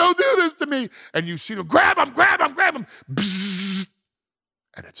 please don't do this to me. And you see him, grab him. Bzzz,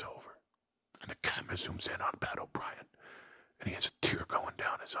 and it's over. And the camera zooms in on Pat O'Brien. And he has a tear going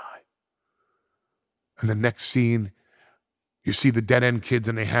down his eye. And the next scene, you see the dead end kids,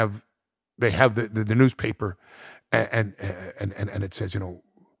 and they have the newspaper, and it says,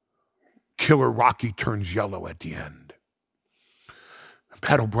 Killer Rocky turns yellow at the end.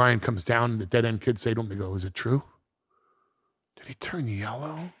 Pat O'Brien comes down, and the dead end kids say to him, they go, is it true? Did he turn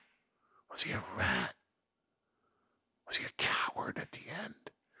yellow? Was he a rat? Was he a coward at the end?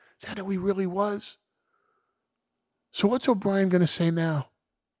 Is that who he really was? So what's O'Brien going to say now?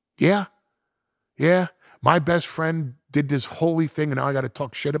 Yeah, my best friend did this holy thing, and now I got to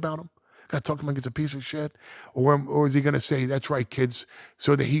talk shit about him Got to talk to him like it's a piece of shit? Or is he going to say, that's right, kids,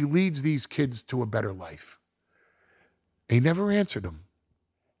 so that he leads these kids to a better life? He never answered him.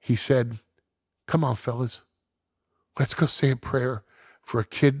 He said, come on, fellas. Let's go say a prayer for a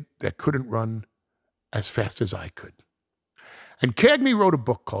kid that couldn't run as fast as I could. And Cagney wrote a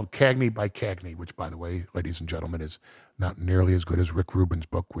book called Cagney by Cagney, which, by the way, ladies and gentlemen, is not nearly as good as Rick Rubin's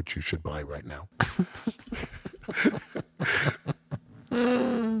book, which you should buy right now.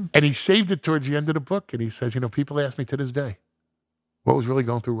 And he saved it towards the end of the book. And he says, people ask me to this day, what was really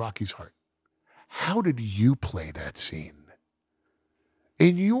going through Rocky's heart? How did you play that scene?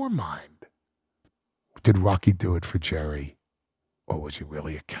 In your mind, did Rocky do it for Jerry? Or was he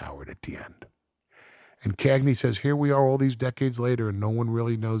really a coward at the end? And Cagney says, here we are all these decades later, and no one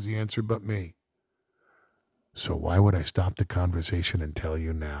really knows the answer but me. So why would I stop the conversation and tell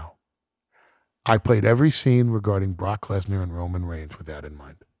you now? I played every scene regarding Brock Lesnar and Roman Reigns with that in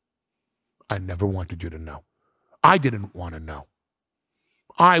mind. I never wanted you to know. I didn't want to know.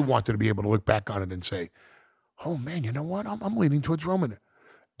 I wanted to be able to look back on it and say, oh man, you know what? I'm leaning towards Roman.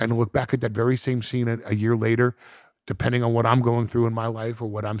 And look back at that very same scene a year later, depending on what I'm going through in my life or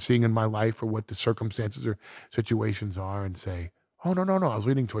what I'm seeing in my life or what the circumstances or situations are, and say, oh, no, I was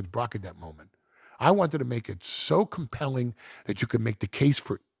leaning towards Brock at that moment. I wanted to make it so compelling that you could make the case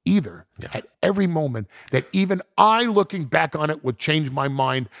for either at every moment, that even I, looking back on it, would change my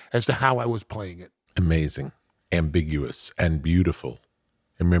mind as to how I was playing it. Amazing, ambiguous, and beautiful.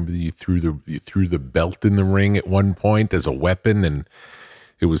 I remember you threw the belt in the ring at one point as a weapon, and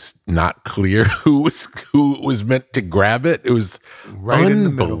it was not clear who was meant to grab it. It was right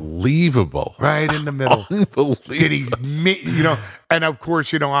unbelievable. Right in the middle. Unbelievable. Did he, and of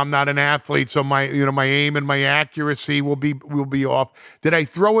course, I'm not an athlete, so my aim and my accuracy will be off. Did I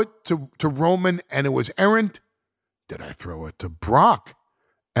throw it to Roman and it was errant? Did I throw it to Brock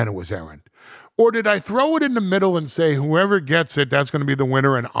and it was errant? Or did I throw it in the middle and say, whoever gets it, that's going to be the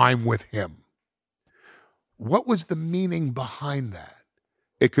winner and I'm with him? What was the meaning behind that?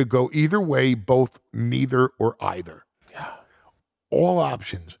 It could go either way, both, neither, or either. Yeah. All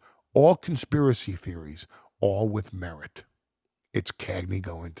options, all conspiracy theories, all with merit. It's Cagney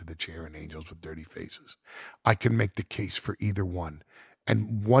going to the chair and Angels with Dirty Faces. I can make the case for either one.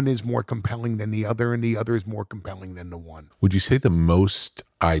 And one is more compelling than the other, and the other is more compelling than the one. Would you say the most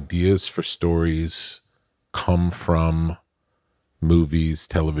ideas for stories come from movies,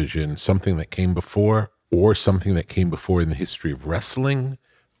 television, something that came before, or something that came before in the history of wrestling?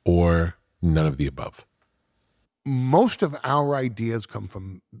 Or none of the above? Most of our ideas come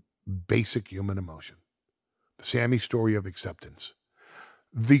from basic human emotion. The Sammy story of acceptance.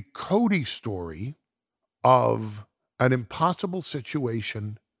 The Cody story of an impossible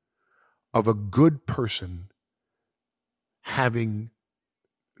situation of a good person having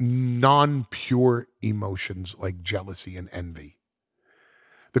non-pure emotions like jealousy and envy.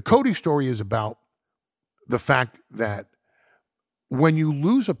 The Cody story is about the fact that when you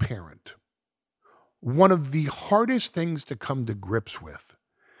lose a parent, one of the hardest things to come to grips with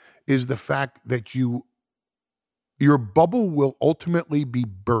is the fact that your bubble will ultimately be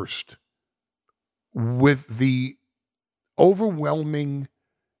burst with the overwhelming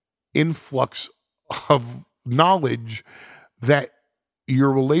influx of knowledge that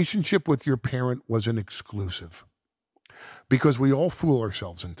your relationship with your parent wasn't exclusive. Because we all fool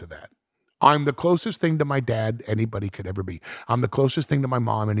ourselves into that. I'm the closest thing to my dad anybody could ever be. I'm the closest thing to my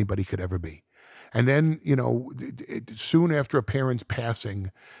mom anybody could ever be. And then, soon after a parent's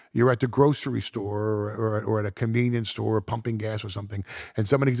passing, you're at the grocery store or at a convenience store pumping gas or something, and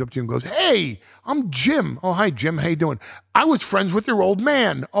somebody comes up to you and goes, hey, I'm Jim. Oh, hi, Jim. How you doing? I was friends with your old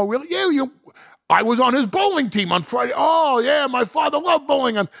man. Oh, really? Yeah, I was on his bowling team on Friday. Oh, yeah, my father loved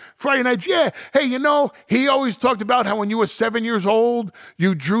bowling on Friday nights. Yeah. Hey, he always talked about how when you were 7 years old,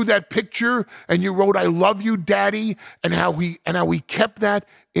 you drew that picture and you wrote, I love you, Daddy, and how he kept that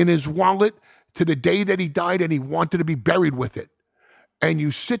in his wallet to the day that he died, and he wanted to be buried with it. And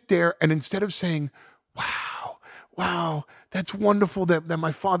you sit there, and instead of saying, wow, that's wonderful that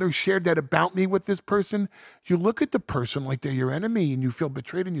my father shared that about me with this person, you look at the person like they're your enemy, and you feel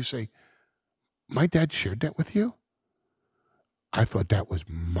betrayed, and you say, my dad shared that with you? I thought that was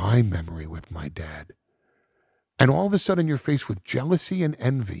my memory with my dad. And all of a sudden you're faced with jealousy and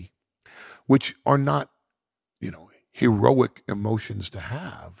envy, which are not, heroic emotions to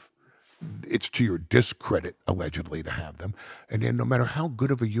have. It's to your discredit, allegedly, to have them. And then no matter how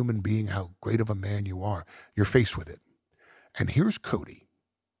good of a human being, how great of a man you are, you're faced with it. And here's Cody,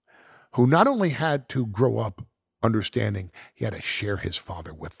 who not only had to grow up understanding he had to share his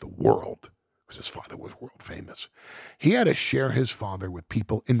father with the world, because his father was world famous. He had to share his father with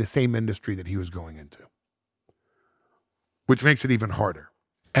people in the same industry that he was going into, which makes it even harder.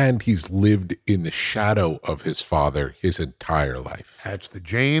 And he's lived in the shadow of his father his entire life. That's the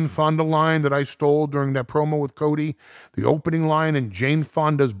Jane Fonda line that I stole during that promo with Cody. The opening line in Jane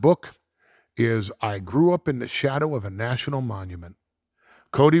Fonda's book is, I grew up in the shadow of a national monument.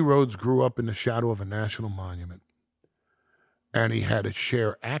 Cody Rhodes grew up in the shadow of a national monument. And he had to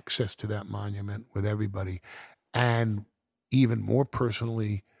share access to that monument with everybody, and even more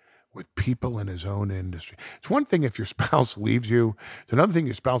personally, with people in his own industry. It's one thing if your spouse leaves you. It's another thing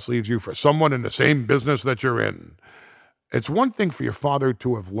your spouse leaves you for someone in the same business that you're in. It's one thing for your father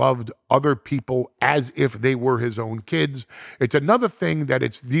to have loved other people as if they were his own kids. It's another thing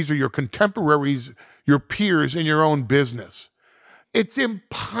that these are your contemporaries, your peers in your own business. It's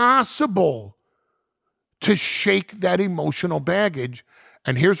impossible to shake that emotional baggage.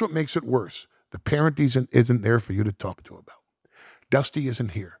 And here's what makes it worse. The parent isn't there for you to talk to about. Dusty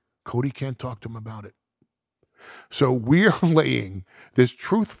isn't here. Cody can't talk to him about it. So we're laying this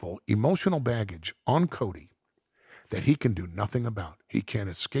truthful, emotional baggage on Cody that he can do nothing about. He can't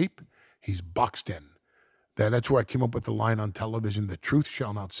escape. He's boxed in. That's where I came up with the line on television, the truth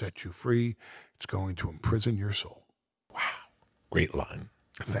shall not set you free. It's going to imprison your soul. Wow. Great line.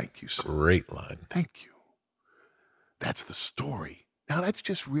 Thank you, sir. Great line. Thank you. That's the story. Now, that's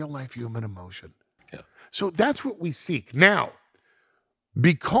just real life human emotion. Yeah. So that's what we seek. Now,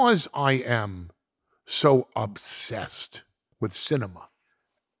 because I am so obsessed with cinema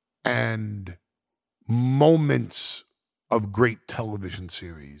and moments of great television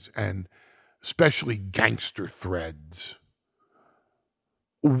series, and especially gangster threads,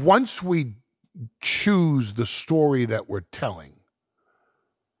 once we choose the story that we're telling,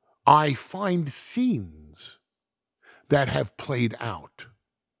 I find scenes that have played out,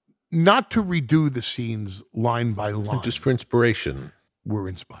 not to redo the scenes line by line. And just for inspiration. We're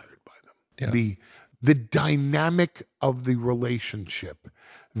inspired by them. Yeah. The dynamic of the relationship,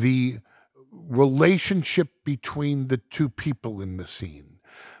 the relationship between the two people in the scene,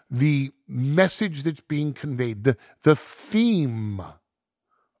 the message that's being conveyed, the theme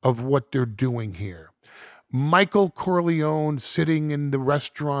of what they're doing here. Michael Corleone sitting in the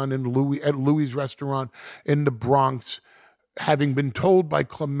restaurant at Louis' restaurant in the Bronx, having been told by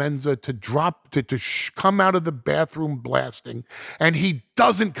Clemenza to come out of the bathroom blasting, and he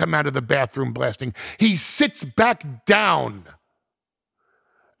doesn't come out of the bathroom blasting. He sits back down.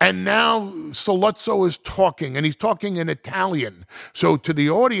 And now Solozzo is talking, and he's talking in Italian. So to the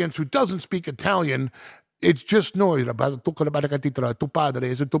audience who doesn't speak Italian, it's just noise. Tu padre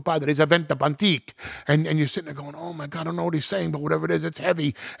is a venta pantique. And you're sitting there going, oh my God, I don't know what he's saying, but whatever it is, it's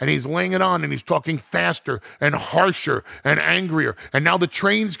heavy. And he's laying it on, and he's talking faster and harsher and angrier. And now the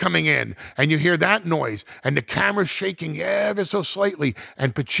train's coming in, and you hear that noise, and the camera's shaking ever so slightly.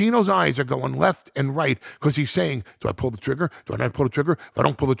 And Pacino's eyes are going left and right because he's saying, do I pull the trigger? Do I not pull the trigger? If I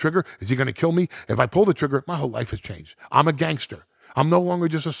don't pull the trigger, is he going to kill me? If I pull the trigger, my whole life has changed. I'm a gangster. I'm no longer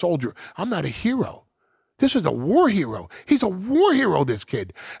just a soldier. I'm not a hero. This is a war hero. He's a war hero, this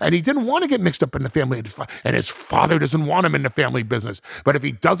kid. And he didn't want to get mixed up in the family. And his father doesn't want him in the family business. But if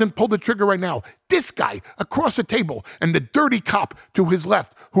he doesn't pull the trigger right now, this guy across the table and the dirty cop to his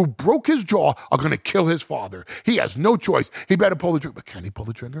left who broke his jaw are going to kill his father. He has no choice. He better pull the trigger. But can he pull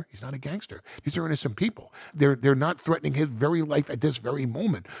the trigger? He's not a gangster. These are innocent people. They're not threatening his very life at this very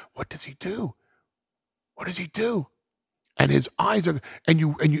moment. What does he do? What does he do? And his eyes are, and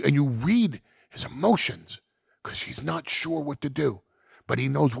you read his emotions, because he's not sure what to do. But he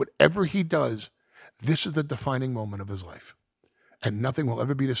knows whatever he does, this is the defining moment of his life. And nothing will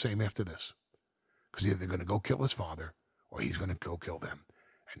ever be the same after this. Because either they're going to go kill his father, or he's going to go kill them.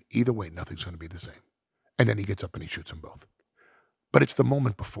 And either way, nothing's going to be the same. And then he gets up and he shoots them both. But it's the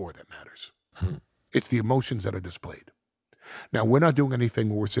moment before that matters. It's the emotions that are displayed. Now, we're not doing anything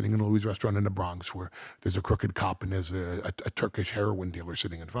where we're sitting in a Louis' restaurant in the Bronx where there's a crooked cop and there's a Turkish heroin dealer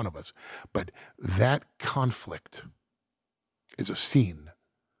sitting in front of us. But that conflict is a scene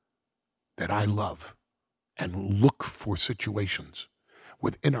that I love and look for situations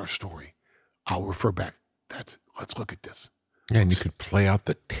within our story. I'll refer back. Let's look at this. Yeah, and you could play out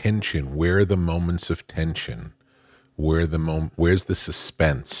the tension. Where are the moments of tension? Where's the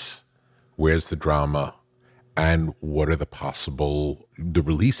suspense? Where's the drama? And what are the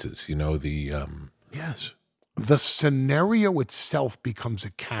releases, Yes. The scenario itself becomes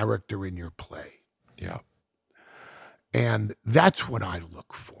a character in your play. Yeah. And that's what I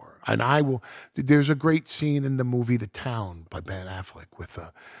look for. And there's a great scene in the movie The Town by Ben Affleck with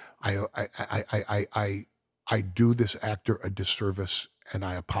I do this actor a disservice, and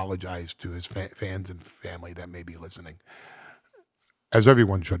I apologize to his fans and family that may be listening, as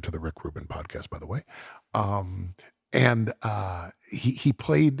everyone should to the Rick Rubin podcast, by the way. And he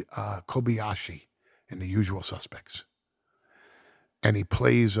played Kobayashi in The Usual Suspects, and he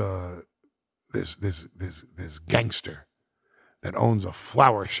plays this gangster that owns a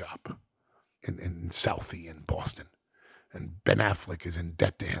flower shop in Southie in Boston, and Ben Affleck is in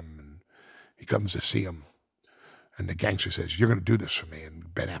debt to him, and he comes to see him, and the gangster says, "You're going to do this for me,"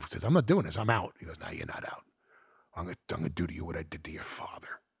 and Ben Affleck says, "I'm not doing this. I'm out." He goes, "No, you're not out. I'm going to do to you what I did to your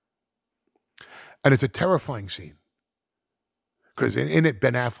father." And it's a terrifying scene. Because in it,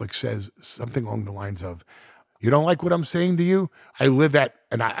 Ben Affleck says something along the lines of, "You don't like what I'm saying to you? I live at,"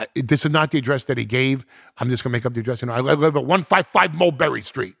 and this is not the address that he gave. I'm just going to make up the address. "I live at 155 Mulberry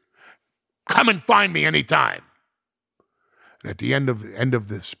Street. Come and find me anytime." And at the end of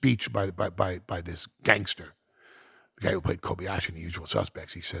the speech by this gangster, the guy who played Kobayashi in The Usual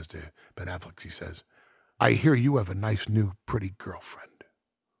Suspects, he says to Ben Affleck, he says, "I hear you have a nice new pretty girlfriend.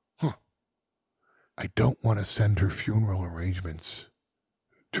 I don't want to send her funeral arrangements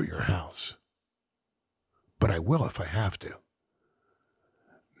to your house, but I will if I have to,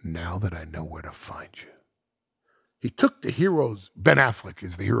 now that I know where to find you." He took the hero's, Ben Affleck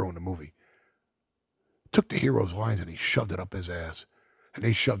is the hero in the movie, took the hero's lines and he shoved it up his ass. And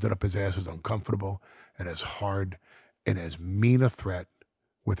they shoved it up his ass as uncomfortable and as hard and as mean a threat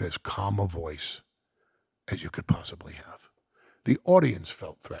with as calm a voice as you could possibly have. The audience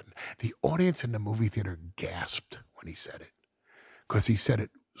felt threatened. The audience in the movie theater gasped when he said it, because he said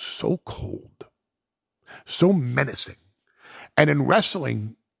it so cold, so menacing. And in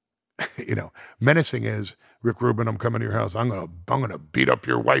wrestling, menacing is, "Rick Rubin, I'm coming to your house. I'm gonna beat up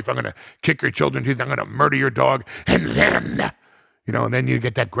your wife. I'm gonna kick your children's teeth. I'm gonna murder your dog. And then, and then you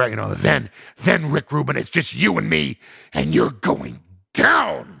get that great, then Rick Rubin, it's just you and me, and you're going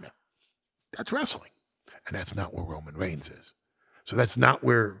down." That's wrestling. And that's not where Roman Reigns is. So that's not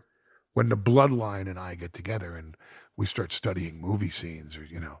where, when the bloodline and I get together and we start studying movie scenes, or,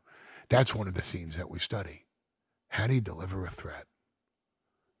 that's one of the scenes that we study. How do you deliver a threat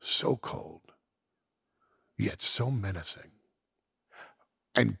so cold, yet so menacing,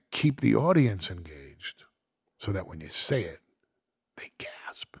 and keep the audience engaged so that when you say it, they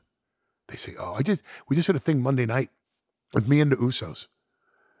gasp. They say, "Oh, we just had a thing Monday night with me and the Usos."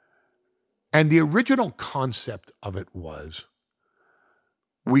 And the original concept of it was,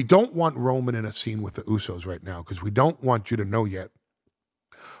 we don't want Roman in a scene with the Usos right now because we don't want you to know yet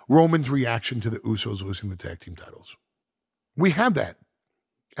Roman's reaction to the Usos losing the tag team titles. We have that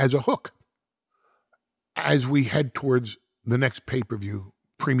as a hook as we head towards the next pay-per-view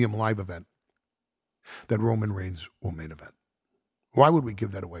premium live event that Roman Reigns will main event. Why would we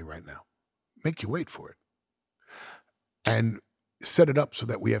give that away right now? Make you wait for it. And set it up so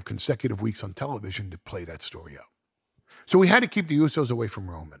that we have consecutive weeks on television to play that story out. So we had to keep the Usos away from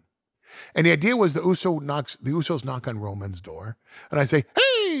Roman. And the idea was the Usos knock on Roman's door. And I say,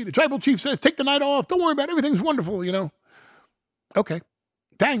 "Hey, the tribal chief says, take the night off. Don't worry about it. Everything's wonderful, Okay,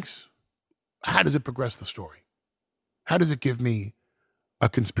 thanks. How does it progress the story? How does it give me a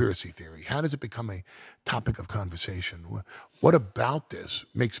conspiracy theory? How does it become a topic of conversation? What about this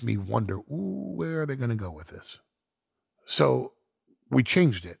makes me wonder, where are they going to go with this? So we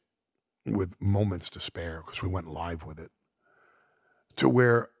changed it with moments to spare because we went live with it to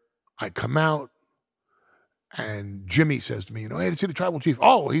where I come out and Jimmy says to me, "Hey, to see the tribal chief."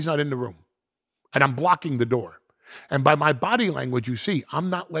 "Oh, he's not in the room." And I'm blocking the door. And by my body language, you see, I'm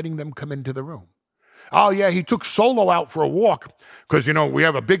not letting them come into the room. "Oh, yeah, he took Solo out for a walk because, we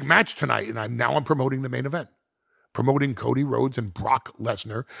have a big match tonight." And I'm promoting the main event, promoting Cody Rhodes and Brock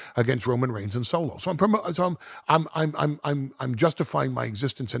Lesnar against Roman Reigns and Solo. So I'm justifying my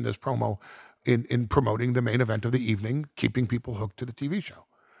existence in this promo in promoting the main event of the evening, keeping people hooked to the TV show.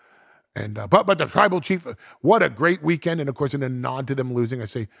 And but the tribal chief, what a great weekend. And of course, in a nod to them losing, I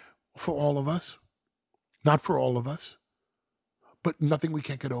say, "For all of us, not for all of us, but nothing we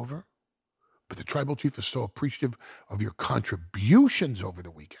can't get over. But the tribal chief is so appreciative of your contributions over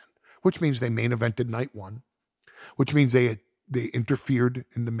the weekend," which means they main evented night one, which means they interfered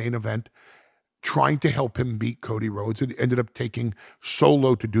in the main event, trying to help him beat Cody Rhodes. It ended up taking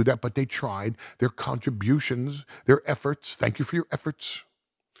Solo to do that, but they tried. Their contributions, their efforts. Thank you for your efforts.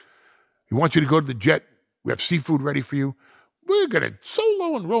 We want you to go to the jet. We have seafood ready for you. We're going to,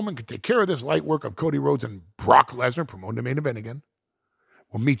 Solo and Roman can take care of this light work of Cody Rhodes and Brock Lesnar, promoting the main event again.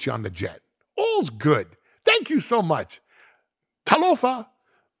 We'll meet you on the jet. All's good. Thank you so much. Talofa,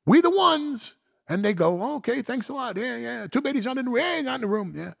 we the ones. And they go, oh, okay, thanks a lot. Yeah, yeah. Too bad he's not in the room. Yeah, he's not in the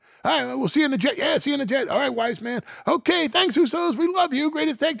room. Yeah. All right, we'll see you in the jet. Yeah, see you in the jet. All right, wise man. Okay, thanks, Usos. We love you.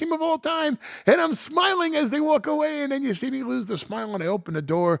 Greatest tag team of all time. And I'm smiling as they walk away. And then you see me lose the smile. And I open the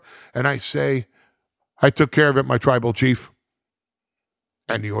door and I say, I took care of it, my tribal chief.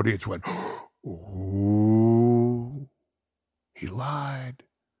 And the audience went, ooh, he lied.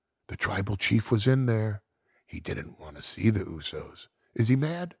 The tribal chief was in there. He didn't want to see the Usos. Is he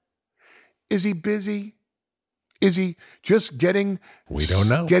mad? Is he busy? Is he just We don't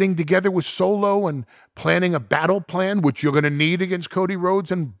know. Getting together with Solo and planning a battle plan, which you're going to need against Cody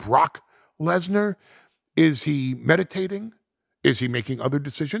Rhodes and Brock Lesnar? Is he meditating? Is he making other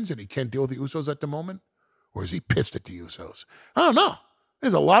decisions and he can't deal with the Usos at the moment? Or is he pissed at the Usos? I don't know.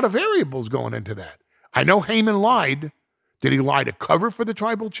 There's a lot of variables going into that. I know Heyman lied. Did he lie to cover for the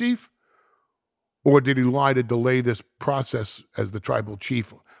tribal chief? Or did he lie to delay this process as the tribal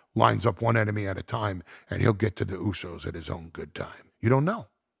chief lines up one enemy at a time and he'll get to the Usos at his own good time? You don't know.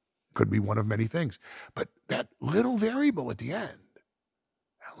 Could be one of many things. But that little variable at the end,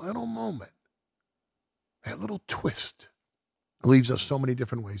 that little moment, that little twist leaves us so many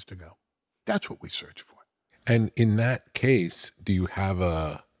different ways to go. That's what we search for. And in that case, do you have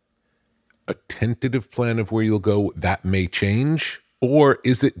a tentative plan of where you'll go that may change? Or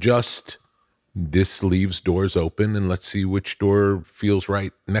is it just this leaves doors open and let's see which door feels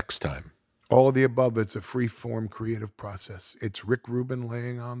right next time? All of the above. It's a free-form creative process. It's Rick Rubin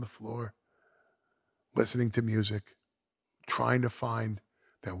laying on the floor, listening to music, trying to find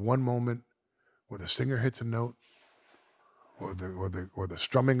that one moment where the singer hits a note or the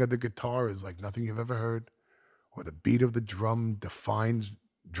strumming of the guitar is like nothing you've ever heard, or the beat of the drum defines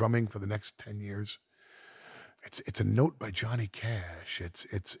drumming for the next 10 years. It's a note by Johnny Cash. It's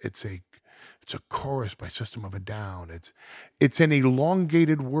a chorus by System of a Down. It's an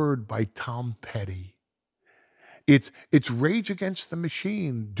elongated word by Tom Petty. It's Rage Against the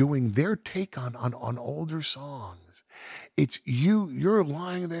Machine doing their take on older songs. It's you're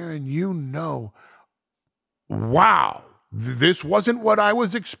lying there and you know, wow, this wasn't what I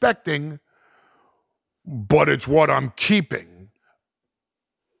was expecting, but it's what I'm keeping.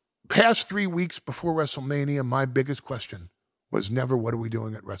 Past 3 weeks before WrestleMania, my biggest question was never, what are we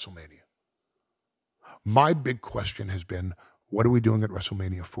doing at WrestleMania? My big question has been, what are we doing at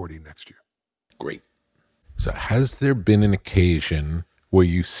WrestleMania 40 next year? Great. So has there been an occasion where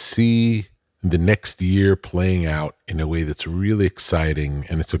you see the next year playing out in a way that's really exciting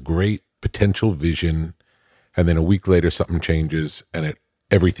and it's a great potential vision, and then a week later something changes and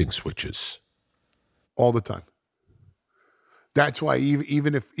everything switches? All the time. That's why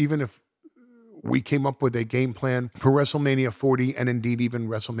even if we came up with a game plan for WrestleMania 40 and indeed even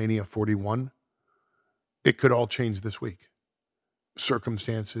WrestleMania 41, it could all change this week.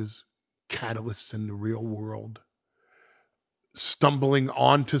 Circumstances, catalysts in the real world, stumbling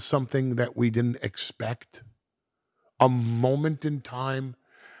onto something that we didn't expect, a moment in time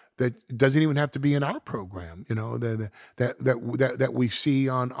that doesn't even have to be in our program, you know, that we see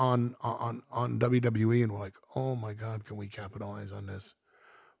on WWE, and we're like, oh my God, can we capitalize on this?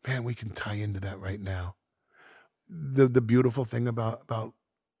 Man, we can tie into that right now. The beautiful thing about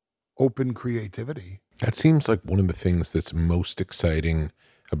open creativity. That seems like one of the things that's most exciting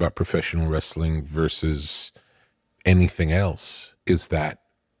about professional wrestling versus anything else, is that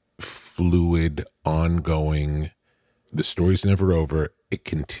fluid, ongoing, the story's never over. It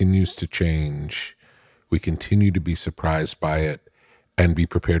continues to change. We continue to be surprised by it and be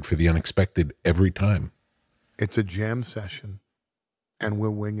prepared for the unexpected every time. It's a jam session, and we're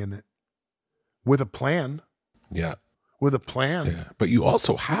winging it with a plan. Yeah. With a plan. Yeah. But you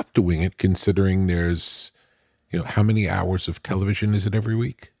also have to wing it, considering there's, how many hours of television is it every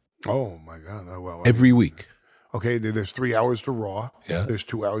week? Oh my God. Well, every week. Okay, there's 3 hours to Raw. Yeah. There's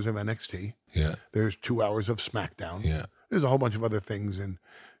 2 hours of NXT. Yeah. There's 2 hours of SmackDown. Yeah. There's a whole bunch of other things that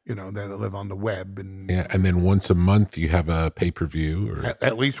live on the web. Yeah, and then once a month you have a pay-per-view. Or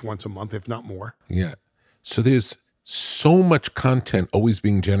at least once a month, if not more. Yeah. So there's so much content always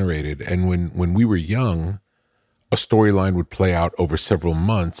being generated. And when we were young, a storyline would play out over several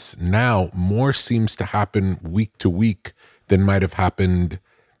months. Now, more seems to happen week to week than might have happened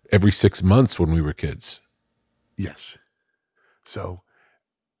every 6 months when we were kids. Yes. So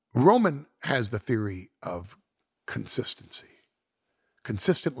Roman has the theory of consistency.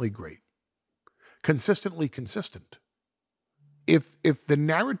 Consistently great. Consistently consistent. If the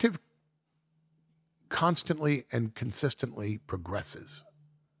narrative constantly and consistently progresses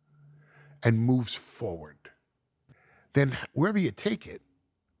and moves forward, then wherever you take it,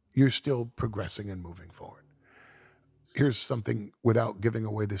 you're still progressing and moving forward. Here's something, without giving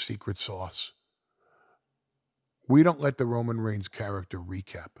away the secret sauce, we don't let the Roman Reigns character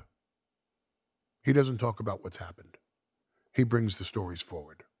recap. He doesn't talk about what's happened. He brings the stories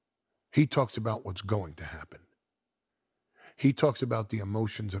forward. He talks about what's going to happen. He talks about the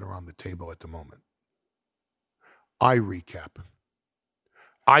emotions that are on the table at the moment. I recap.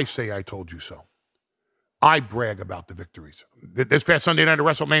 I say I told you so. I brag about the victories. This past Sunday night at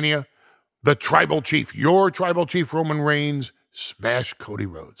WrestleMania, the Tribal Chief, your Tribal Chief Roman Reigns, smashed Cody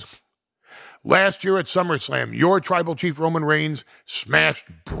Rhodes. Last year at SummerSlam, your Tribal Chief Roman Reigns smashed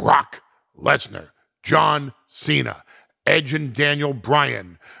Brock Lesnar, John Cena, Edge and Daniel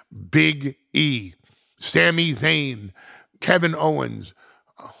Bryan, Big E, Sami Zayn, Kevin Owens,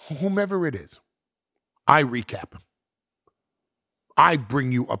 whomever it is. I recap. I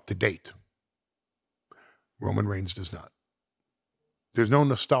bring you up to date. Roman Reigns does not. There's no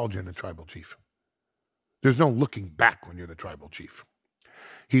nostalgia in a Tribal Chief. There's no looking back when you're the Tribal Chief.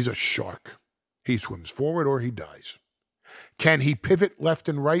 He's a shark. He swims forward or he dies. Can he pivot left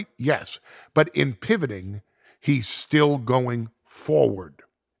and right? Yes. But in pivoting, he's still going forward.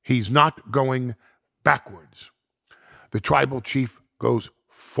 He's not going backwards. The Tribal Chief goes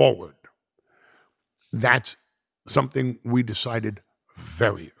forward. That's something we decided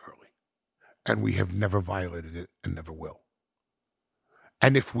very early. And we have never violated it and never will.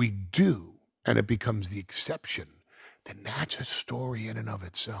 And if we do, and it becomes the exception, then that's a story in and of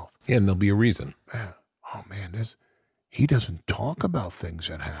itself. Yeah, and there'll be a reason. Yeah. Oh, man, he doesn't talk about things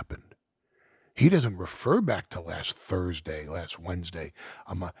that happened. He doesn't refer back to last Thursday, last Wednesday.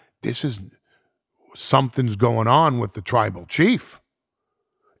 Something's going on with the Tribal Chief.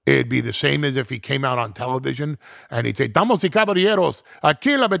 It'd be the same as if he came out on television and he'd say, Damas y caballeros,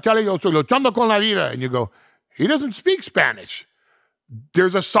 aquí la batalla yo estoy luchando con la vida. And you go, he doesn't speak Spanish.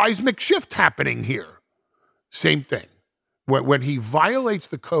 There's a seismic shift happening here. Same thing. When he violates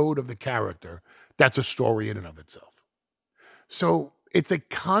the code of the character, that's a story in and of itself. So it's a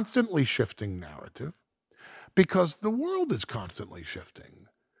constantly shifting narrative because the world is constantly shifting.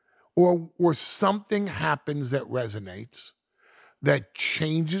 Or something happens that resonates, that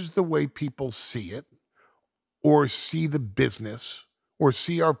changes the way people see it, or see the business, or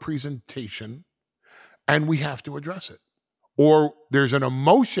see our presentation, and we have to address it. Or there's an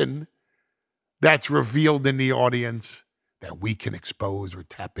emotion that's revealed in the audience that we can expose or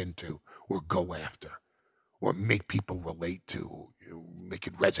tap into or go after or make people relate to, make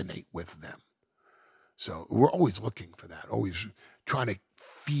it resonate with them. So we're always looking for that, always trying to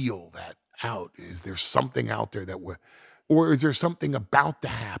feel that out. Is there something out there or is there something about to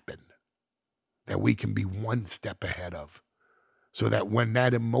happen that we can be one step ahead of so that when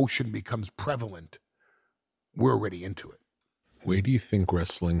that emotion becomes prevalent, we're already into it? Where do you think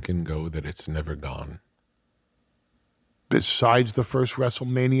wrestling can go that it's never gone? Besides the first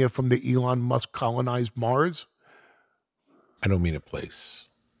WrestleMania from the Elon Musk colonized Mars? I don't mean a place.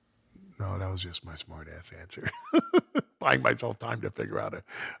 No, that was just my smart ass answer. Buying myself time to figure out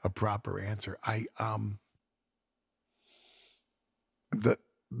a proper answer.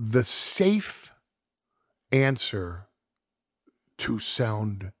 The safe answer to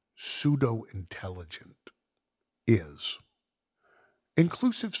sound pseudo-intelligent is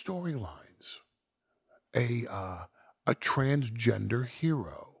inclusive storylines, a transgender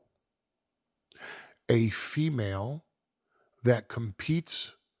hero, a female that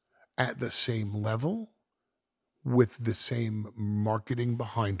competes at the same level with the same marketing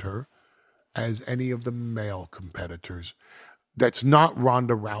behind her as any of the male competitors. That's not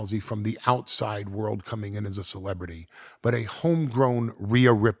Ronda Rousey from the outside world coming in as a celebrity, but a homegrown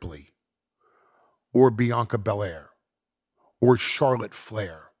Rhea Ripley or Bianca Belair or Charlotte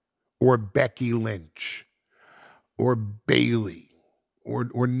Flair or Becky Lynch or Bayley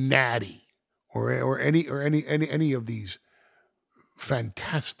or Natty or any of these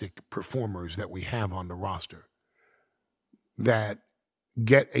fantastic performers that we have on the roster that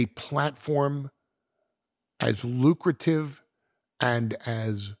get a platform as lucrative and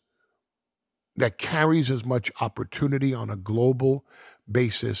as that carries as much opportunity on a global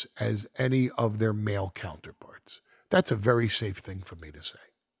basis as any of their male counterparts. That's a very safe thing for me to say.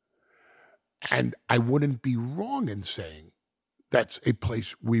 And I wouldn't be wrong in saying that's a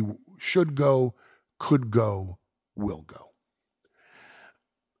place we should go, could go, will go.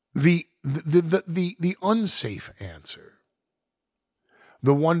 The unsafe answer,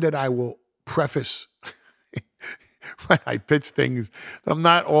 the one that I will preface when I pitch things that I'm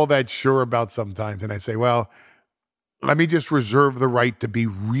not all that sure about sometimes, and I say, well, let me just reserve the right to be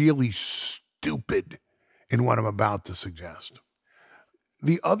really stupid in what I'm about to suggest.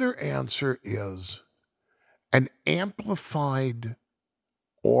 The other answer is an amplified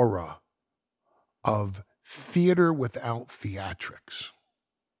aura of theater without theatrics.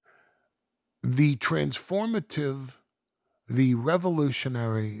 The transformative, the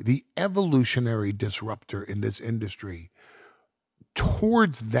revolutionary, the evolutionary disruptor in this industry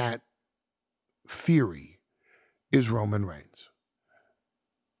towards that theory is Roman Reigns.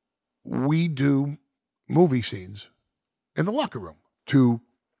 We do movie scenes in the locker room to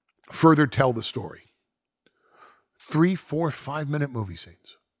further tell the story. 3, 4, 5-minute movie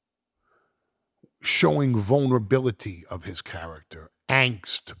scenes showing vulnerability of his character,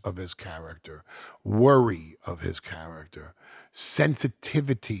 angst of his character, worry of his character,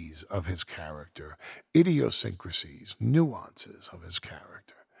 sensitivities of his character, idiosyncrasies, nuances of his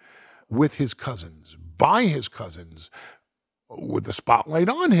character, with his cousins, by his cousins, with the spotlight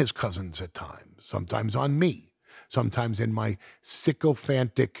on his cousins at times, sometimes on me, sometimes in my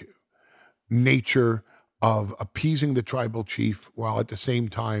sycophantic nature of appeasing the tribal chief while at the same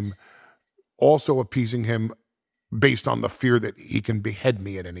time also appeasing him based on the fear that he can behead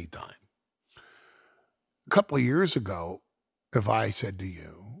me at any time. A couple of years ago, if I said to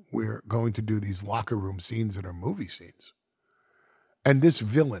you, we're going to do these locker room scenes that are movie scenes, and this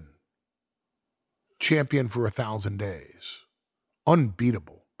villain, champion for 1,000 days,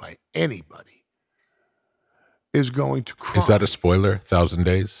 unbeatable by anybody, is going to cry. Is that a spoiler? 1,000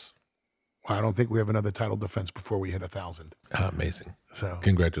 days? I don't think we have another title defense before we hit 1,000. Amazing. So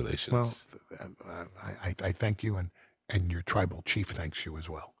congratulations. Well, I thank you, and your tribal chief thanks you as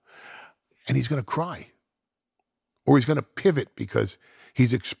well. And he's going to cry, or he's going to pivot because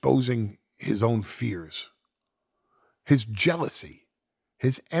he's exposing his own fears, his jealousy,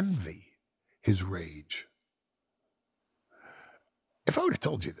 his envy, his rage. If I would have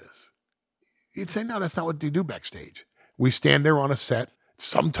told you this, you'd say, no, that's not what you do backstage. We stand there on a set,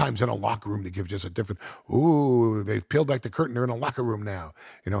 sometimes in a locker room to give just a different, ooh, they've peeled back the curtain, they're in a locker room now.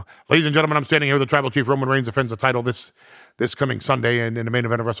 You know, ladies and gentlemen, I'm standing here with the tribal chief. Roman Reigns defends the title this coming Sunday and in the main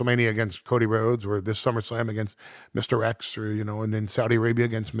event of WrestleMania against Cody Rhodes, or this SummerSlam against Mr. X, or, you know, and in Saudi Arabia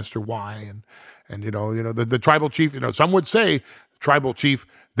against Mr. Y. And you know, the tribal chief, you know, some would say, tribal chief,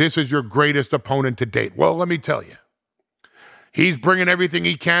 this is your greatest opponent to date. Well, let me tell you, he's bringing everything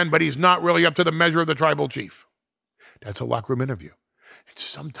he can, but he's not really up to the measure of the tribal chief. That's a locker room interview. And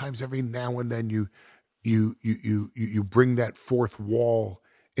sometimes every now and then you bring that fourth wall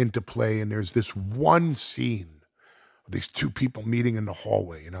into play, and there's this one scene of these two people meeting in the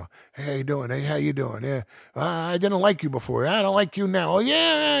hallway, you know. Hey, how you doing? Hey, how you doing? Yeah, I didn't like you before. I don't like you now. Oh,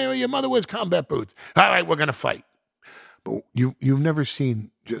 yeah, your mother wears combat boots. All right, we're going to fight. But you've never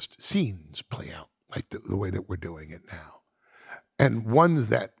seen just scenes play out like the way that we're doing it now. And ones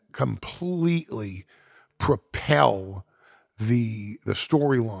that completely propel the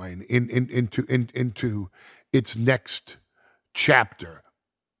storyline into its next chapter.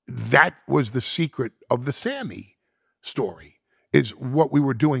 That was the secret of the Sammy story, is what we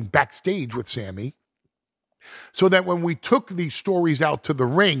were doing backstage with Sammy, so that when we took these stories out to the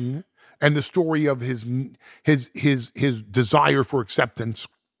ring and the story of his desire for acceptance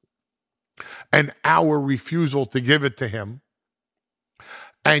and our refusal to give it to him,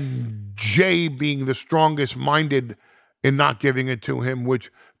 and Jay being the strongest minded in not giving it to him,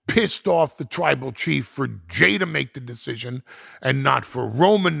 which pissed off the tribal chief for Jay to make the decision and not for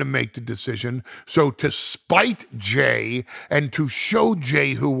Roman to make the decision. So to spite Jay and to show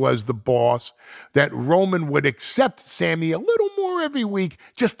Jay, who was the boss, that Roman would accept Sammy a little more every week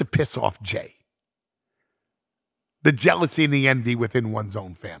just to piss off Jay. The jealousy and the envy within one's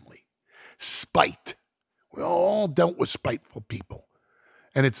own family. Spite. We all dealt with spiteful people.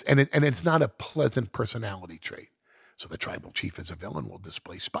 And it's not a pleasant personality trait. So the tribal chief as a villain will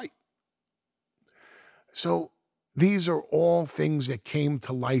display spite. So these are all things that came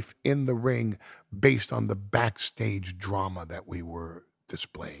to life in the ring based on the backstage drama that we were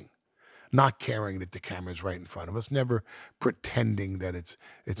displaying. Not caring that the camera's right in front of us, never pretending that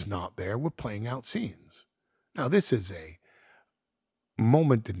it's not there. We're playing out scenes. Now, this is a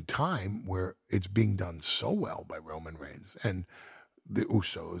moment in time where it's being done so well by Roman Reigns and the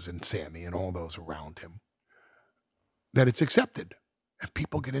Usos and Sammy and all those around him, that it's accepted, and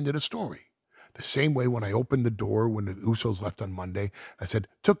people get into the story. The same way when I opened the door when the Usos left on Monday, I said,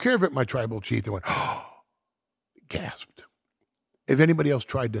 took care of it, my tribal chief. They went, oh, gasped. If anybody else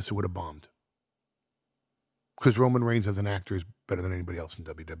tried this, it would have bombed. Because Roman Reigns as an actor is better than anybody else in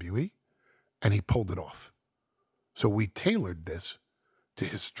WWE, and he pulled it off. So we tailored this to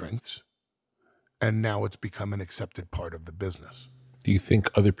his strengths, and now it's become an accepted part of the business. Do you think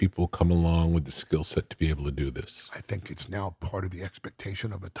other people come along with the skill set to be able to do this? I think it's now part of the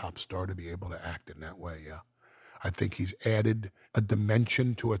expectation of a top star to be able to act in that way, yeah. I think he's added a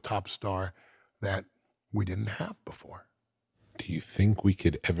dimension to a top star that we didn't have before. Do you think we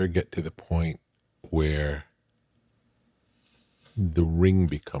could ever get to the point where the ring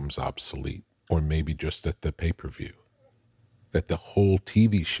becomes obsolete, or maybe just at the pay-per-view? That the whole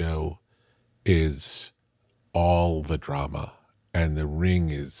TV show is all the drama and the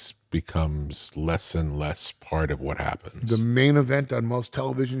ring becomes less and less part of what happens. The main event on most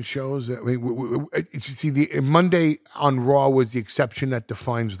television shows, I mean, you see, the Monday on Raw was the exception that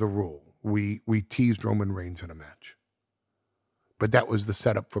defines the rule. We teased Roman Reigns in a match. But that was the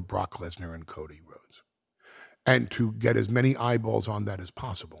setup for Brock Lesnar and Cody Rhodes. And to get as many eyeballs on that as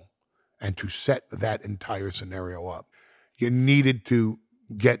possible and to set that entire scenario up, you needed to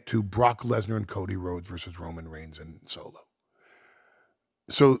get to Brock Lesnar and Cody Rhodes versus Roman Reigns and Solo.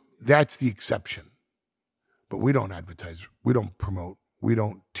 So that's the exception. But we don't advertise, we don't promote, we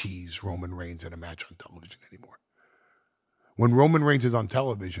don't tease Roman Reigns in a match on television anymore. When Roman Reigns is on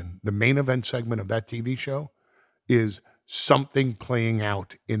television, the main event segment of that TV show is something playing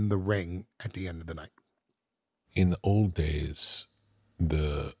out in the ring at the end of the night. In the old days,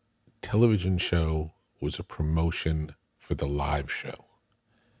 the television show was a promotion for the live show.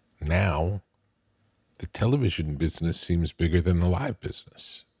 Now, the television business seems bigger than the live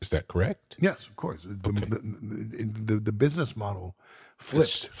business. Is that correct? Yes, of course. The business model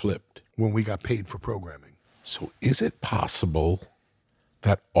It's flipped when we got paid for programming. So is it possible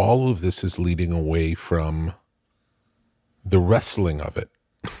that all of this is leading away from the wrestling of it?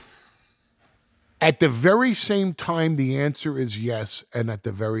 At the very same time, the answer is yes, and at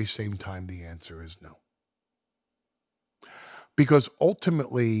the very same time, the answer is no. Because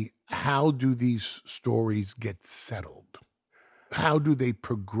ultimately, how do these stories get settled? How do they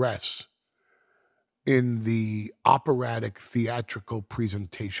progress in the operatic theatrical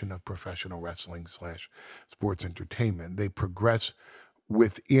presentation of professional wrestling / sports entertainment? They progress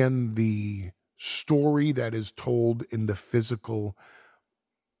within the story that is told in the physical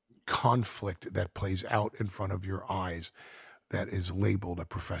conflict that plays out in front of your eyes that is labeled a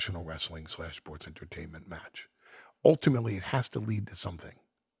professional wrestling / sports entertainment match. Ultimately, it has to lead to something.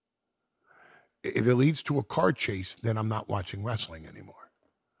 If it leads to a car chase, then I'm not watching wrestling anymore.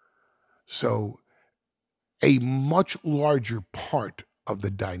 So a much larger part of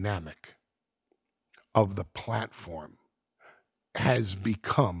the dynamic of the platform has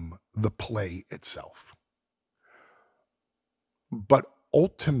become the play itself. But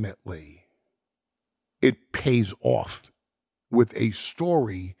ultimately, it pays off with a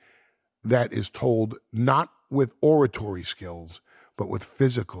story that is told not with oratory skills, but with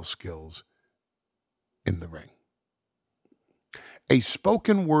physical skills in the ring. A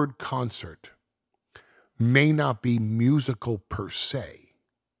spoken word concert may not be musical per se,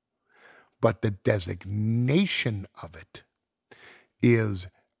 but the designation of it is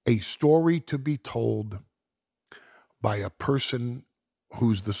a story to be told by a person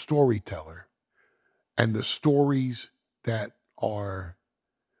who's the storyteller, and the stories that are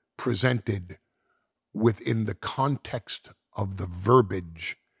presented within the context of the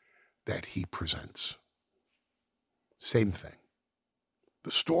verbiage that he presents. Same thing.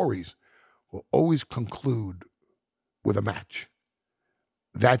 The stories will always conclude with a match.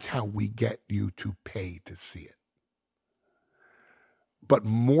 That's how we get you to pay to see it. But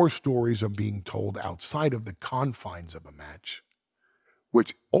more stories are being told outside of the confines of a match,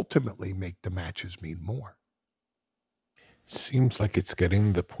 which ultimately make the matches mean more. Seems like it's getting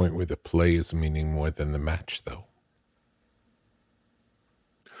to the point where the play is meaning more than the match, though.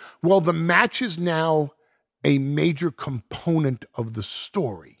 Well, the match is now a major component of the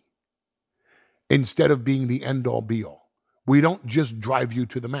story instead of being the end-all, be-all. We don't just drive you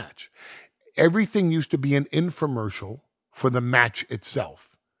to the match. Everything used to be an infomercial for the match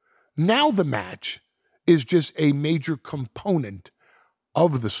itself. Now the match is just a major component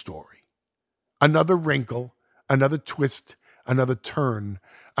of the story. Another wrinkle, another twist, another turn,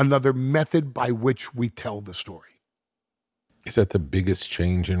 another method by which we tell the story. Is that the biggest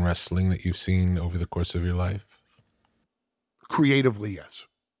change in wrestling that you've seen over the course of your life? Creatively, yes.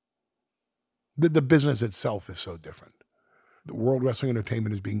 The business itself is so different. The World Wrestling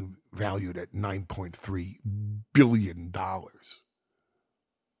Entertainment is being valued at $9.3 billion.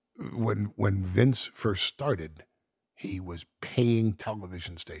 When Vince first started, he was paying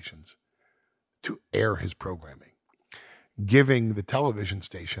television stations to air his programming, giving the television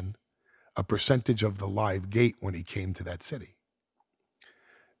station a percentage of the live gate when he came to that city.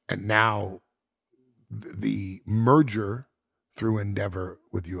 And now the merger through Endeavor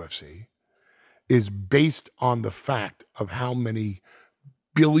with UFC is based on the fact of how many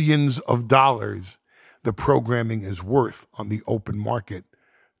billions of dollars the programming is worth on the open market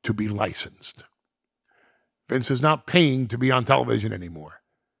to be licensed. Vince is not paying to be on television anymore.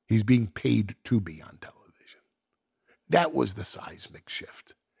 He's being paid to be on television. That was the seismic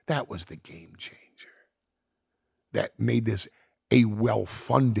shift. That was the game changer. That made this a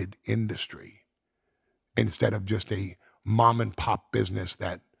well-funded industry instead of just a mom and pop business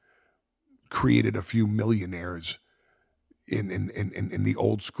that created a few millionaires in the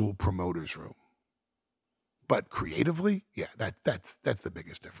old school promoters room. But creatively, yeah, that's the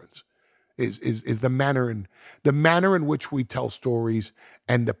biggest difference. Is the manner in which we tell stories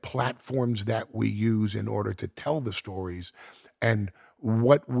and the platforms that we use in order to tell the stories, and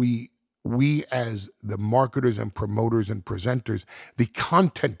what we as the marketers and promoters and presenters, the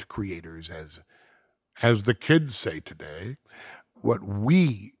content creators, as the kids say today, what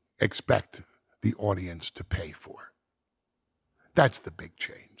we expect the audience to pay for. That's the big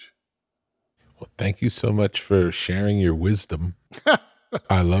change. Well, thank you so much for sharing your wisdom.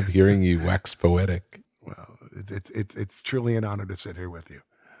 I love hearing you wax poetic. Well, it's truly an honor to sit here with you.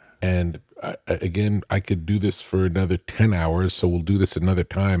 And again, I could do this for another 10 hours, so we'll do this another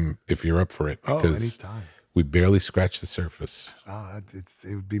time if you're up for it. Because anytime. we barely scratched the surface.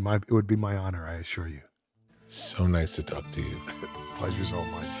 It would be my honor, I assure you. So nice to talk to you. Pleasure's all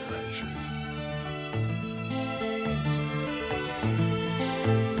mine, sir, I assure you.